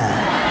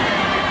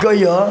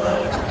 Goyo.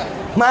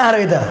 Maaf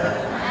dak kita.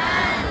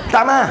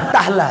 Tak maaf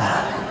tak halal.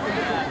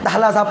 Tak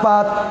halal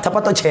siapa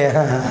tak ceh.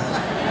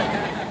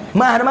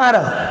 Maaf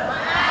dak.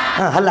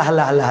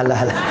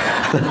 Halal.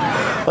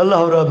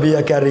 Allah Rabbi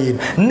ya Karim.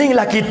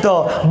 Inilah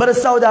kita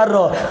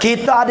bersaudara.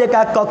 Kita ada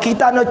kakak,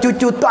 kita ada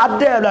cucu tu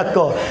ada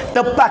belaka.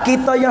 Tempat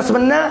kita yang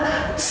sebenar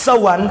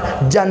sawan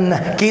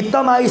jannah.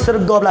 Kita mari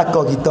syurga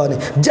belaka kita ni.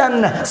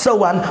 Jannah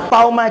sawan,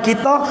 paumai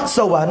kita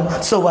sawan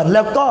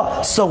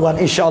belaka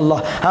sawan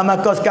insyaallah.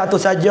 Maka sekat tu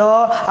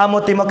saja.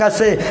 Amo terima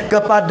kasih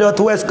kepada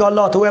tuan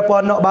sekolah, tuan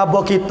ponok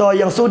babo kita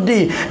yang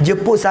sudi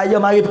jemput saya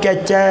mari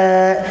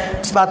berkecek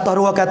sepatah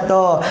dua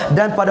kata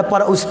dan pada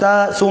para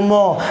ustaz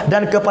semua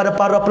dan kepada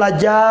para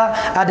pelajar saudara,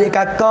 adik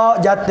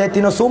kakak, jatuh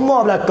tino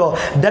semua belaka.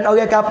 Dan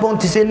orang kampung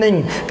di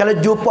sini kalau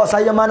jumpa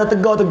saya mana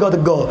tegar.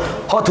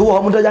 Hak tua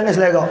hak muda jangan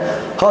selera.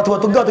 Hak tua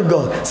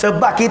tegar.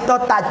 Sebab kita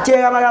tak cer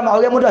ramai-ramai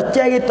orang muda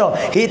cer kita.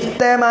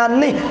 Hitam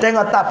manis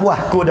tengok tak puas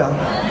aku dah.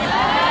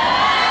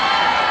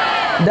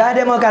 Dah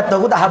dia mau kata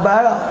aku tak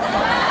habar.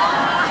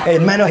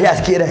 Mana hias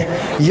sikit dah.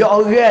 Ya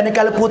orang ni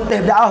kalau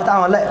putih dah tak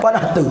molek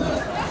panah tu.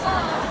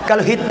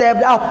 Kalau hitam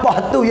dah apa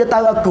tu ya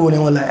tahu aku ni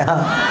molek.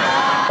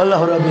 Allah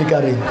Rabbil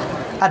Karim.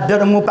 Ada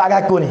nemu pak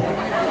aku ni.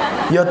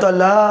 Ya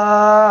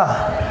Allah.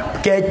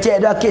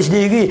 Kecek dah kes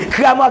sendiri.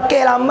 Kerama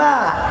ke lama.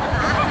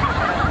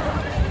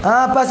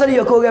 Pasal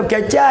dia kau orang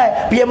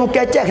kecek, dia mau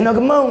kecek kena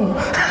gemung.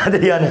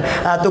 Dia ni.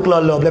 Tu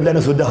kelolo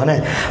bila-bila sudah ni.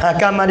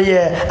 Kama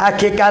dia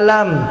akhir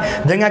kalam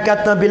dengan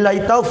kata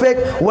billahi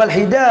taufik wal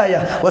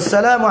hidayah.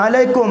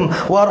 Wassalamualaikum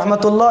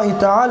warahmatullahi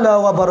taala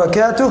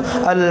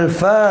wabarakatuh.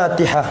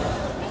 Al-Fatihah.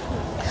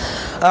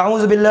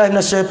 أعوذ بالله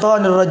من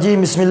الشيطان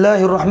الرجيم بسم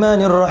الله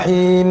الرحمن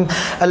الرحيم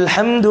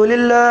الحمد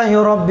لله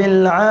رب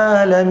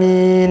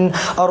العالمين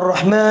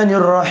الرحمن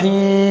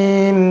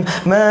الرحيم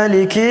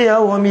مالك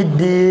يوم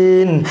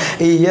الدين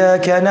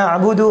إياك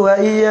نعبد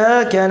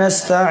وإياك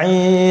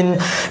نستعين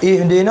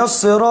اهدنا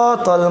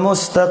الصراط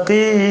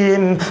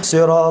المستقيم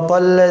صراط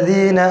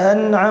الذين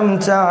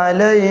أنعمت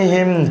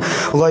عليهم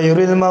غير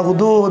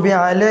المغضوب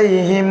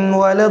عليهم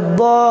ولا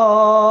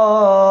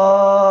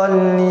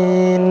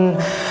الضالين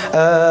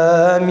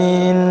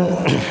آمين.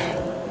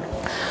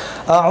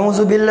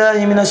 أعوذ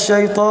بالله من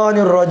الشيطان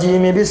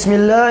الرجيم بسم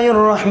الله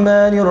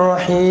الرحمن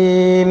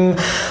الرحيم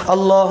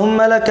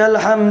اللهم لك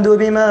الحمد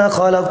بما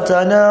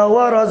خلقتنا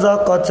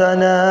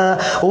ورزقتنا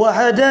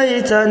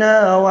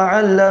وهديتنا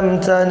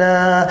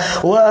وعلمتنا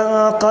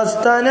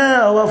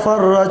وأنقذتنا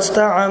وفرجت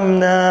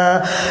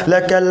عنا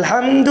لك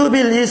الحمد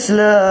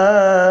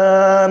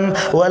بالإسلام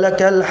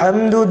ولك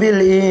الحمد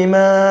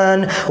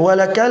بالإيمان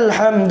ولك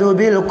الحمد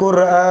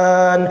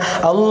بالقرآن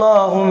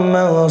اللهم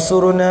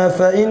انصرنا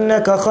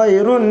فإنك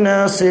خير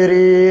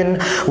الناصرين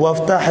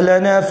وافتح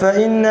لنا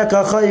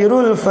فإنك خير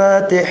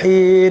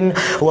الفاتحين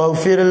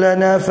واغفر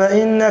لنا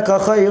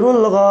فإنك خير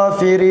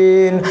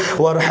الغافرين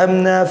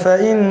وارحمنا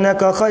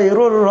فإنك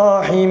خير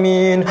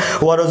الراحمين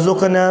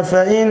وارزقنا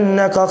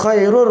فإنك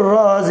خير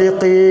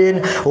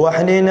الرازقين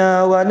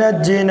واحننا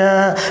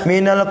ونجنا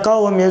من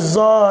القوم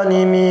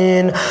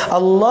الظالمين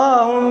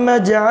اللهم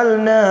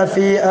اجعلنا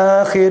في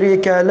آخر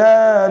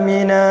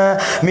كلامنا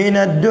من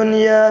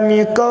الدنيا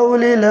من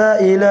قول لا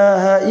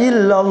إله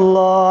إلا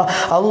الله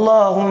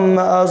اللهم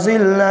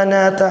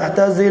أظلنا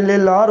تحت ظل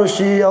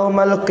العرش يوم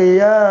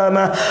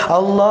القيامة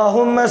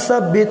اللهم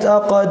ثبت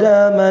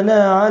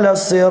أقدامنا على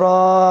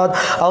الصراط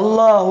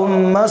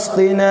اللهم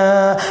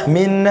اسقنا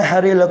من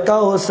نهر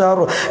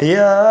الكوثر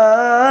يا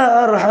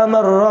أرحم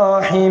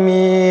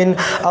الراحمين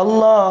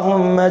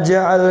اللهم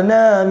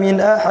اجعلنا من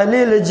أهل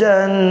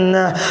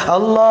الجنة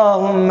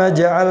اللهم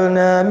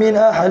اجعلنا من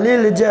أهل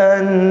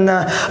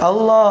الجنة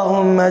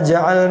اللهم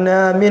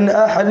اجعلنا من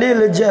أهل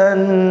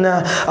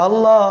الجنة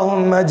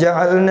اللهم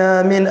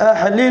اجعلنا من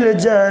أهل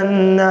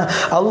الجنة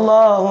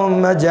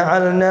اللهم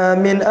اجعلنا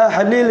من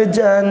أهل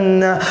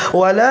الجنة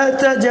ولا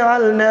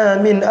تجعلنا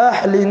من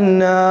أهل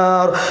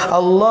النار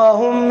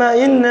اللهم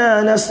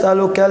إنا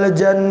نسألك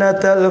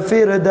الجنة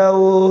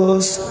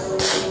الفردوس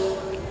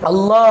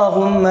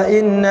اللهم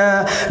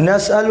إنا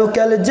نسألك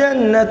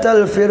الجنة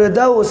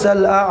الفردوس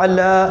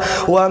الأعلى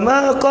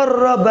وما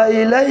قرب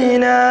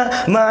إلينا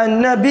مع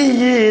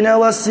النبيين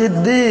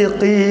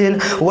والصديقين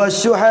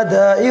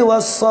والشهداء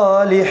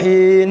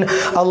والصالحين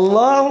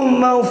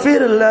اللهم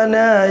اغفر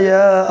لنا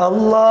يا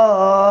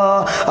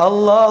الله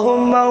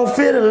اللهم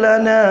اغفر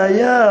لنا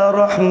يا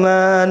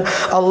رحمن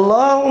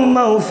اللهم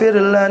اغفر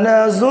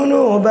لنا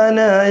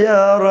ذنوبنا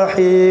يا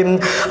رحيم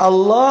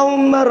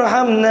اللهم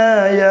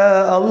ارحمنا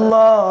يا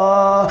الله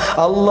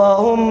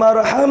اللهم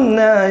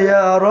ارحمنا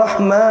يا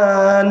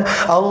رحمن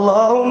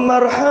اللهم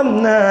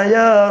ارحمنا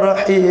يا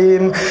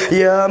رحيم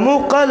يا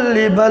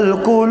مقلب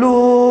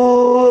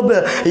القلوب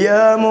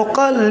يا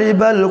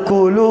مقلب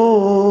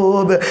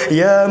القلوب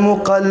يا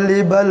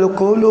مقلب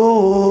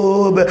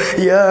القلوب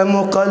يا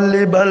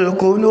مقلب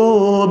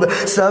القلوب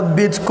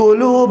ثبت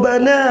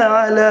قلوبنا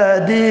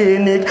على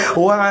دينك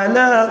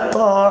وعلى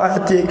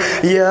طاعتك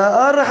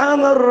يا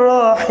أرحم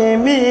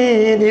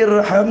الراحمين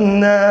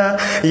ارحمنا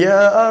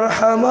يا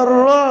أرحم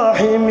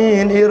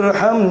الراحمين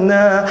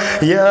ارحمنا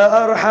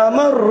يا أرحم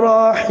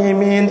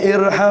الراحمين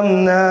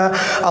ارحمنا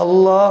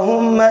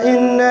اللهم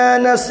إنا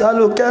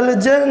نسألك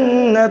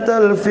الجنة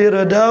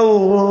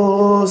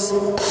الفردوس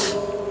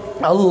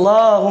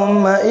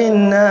اللهم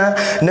إنا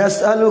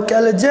نسألك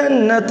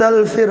الجنة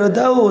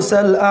الفردوس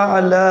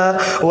الأعلى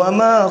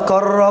وما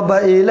قرب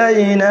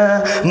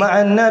إلينا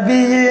مع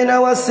النبيين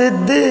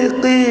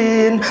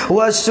والصديقين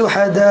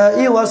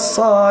والشهداء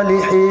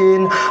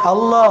والصالحين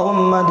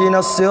اللهم اهدنا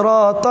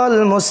الصراط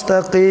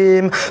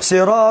المستقيم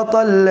صراط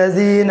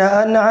الذين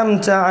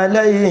أنعمت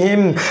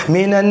عليهم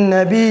من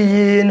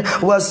النبيين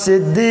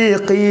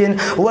والصديقين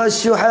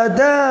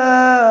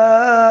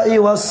والشهداء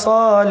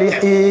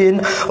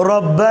والصالحين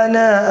ربنا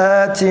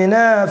ربنا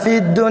آتنا في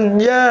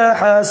الدنيا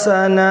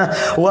حسنة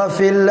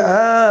وفي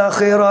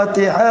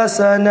الآخرة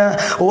حسنة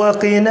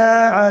وقنا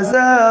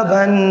عذاب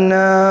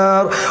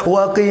النار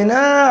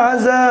وقنا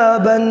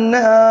عذاب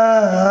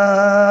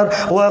النار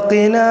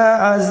وقنا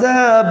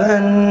عذاب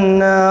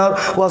النار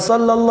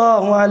وصلى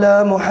الله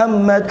على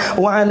محمد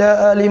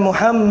وعلى آل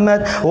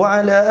محمد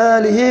وعلى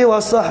آله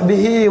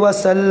وصحبه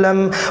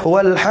وسلم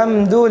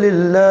والحمد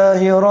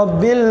لله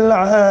رب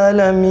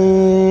العالمين.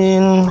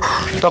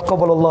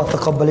 تقبل الله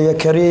تقبل يا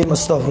كريم.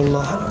 استغفر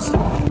الله.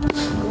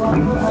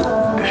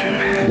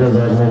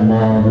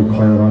 Jazakumullah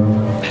khairan.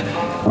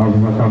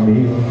 Kami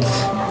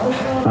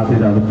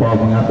tidak lupa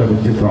mengatur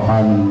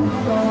pencitraan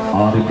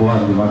ribuan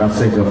terima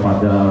kasih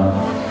kepada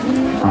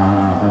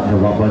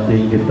bapak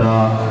kita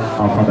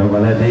pada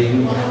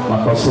wedding.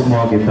 Maka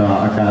semua kita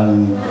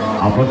akan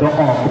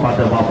berdoa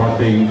kepada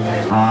bapak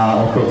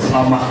untuk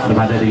selamat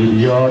daripada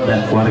diri dia dan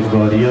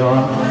keluarga dia,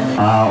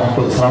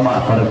 untuk selamat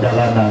pada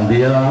perjalanan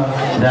dia,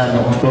 dan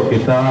untuk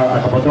kita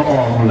akan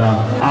berdoa mula.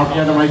 Apa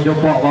yang nama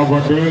jumpa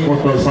bapak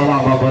untuk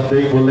salam bapak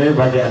boleh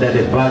bagi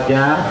adik-adik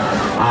pelajar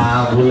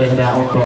boleh dah untuk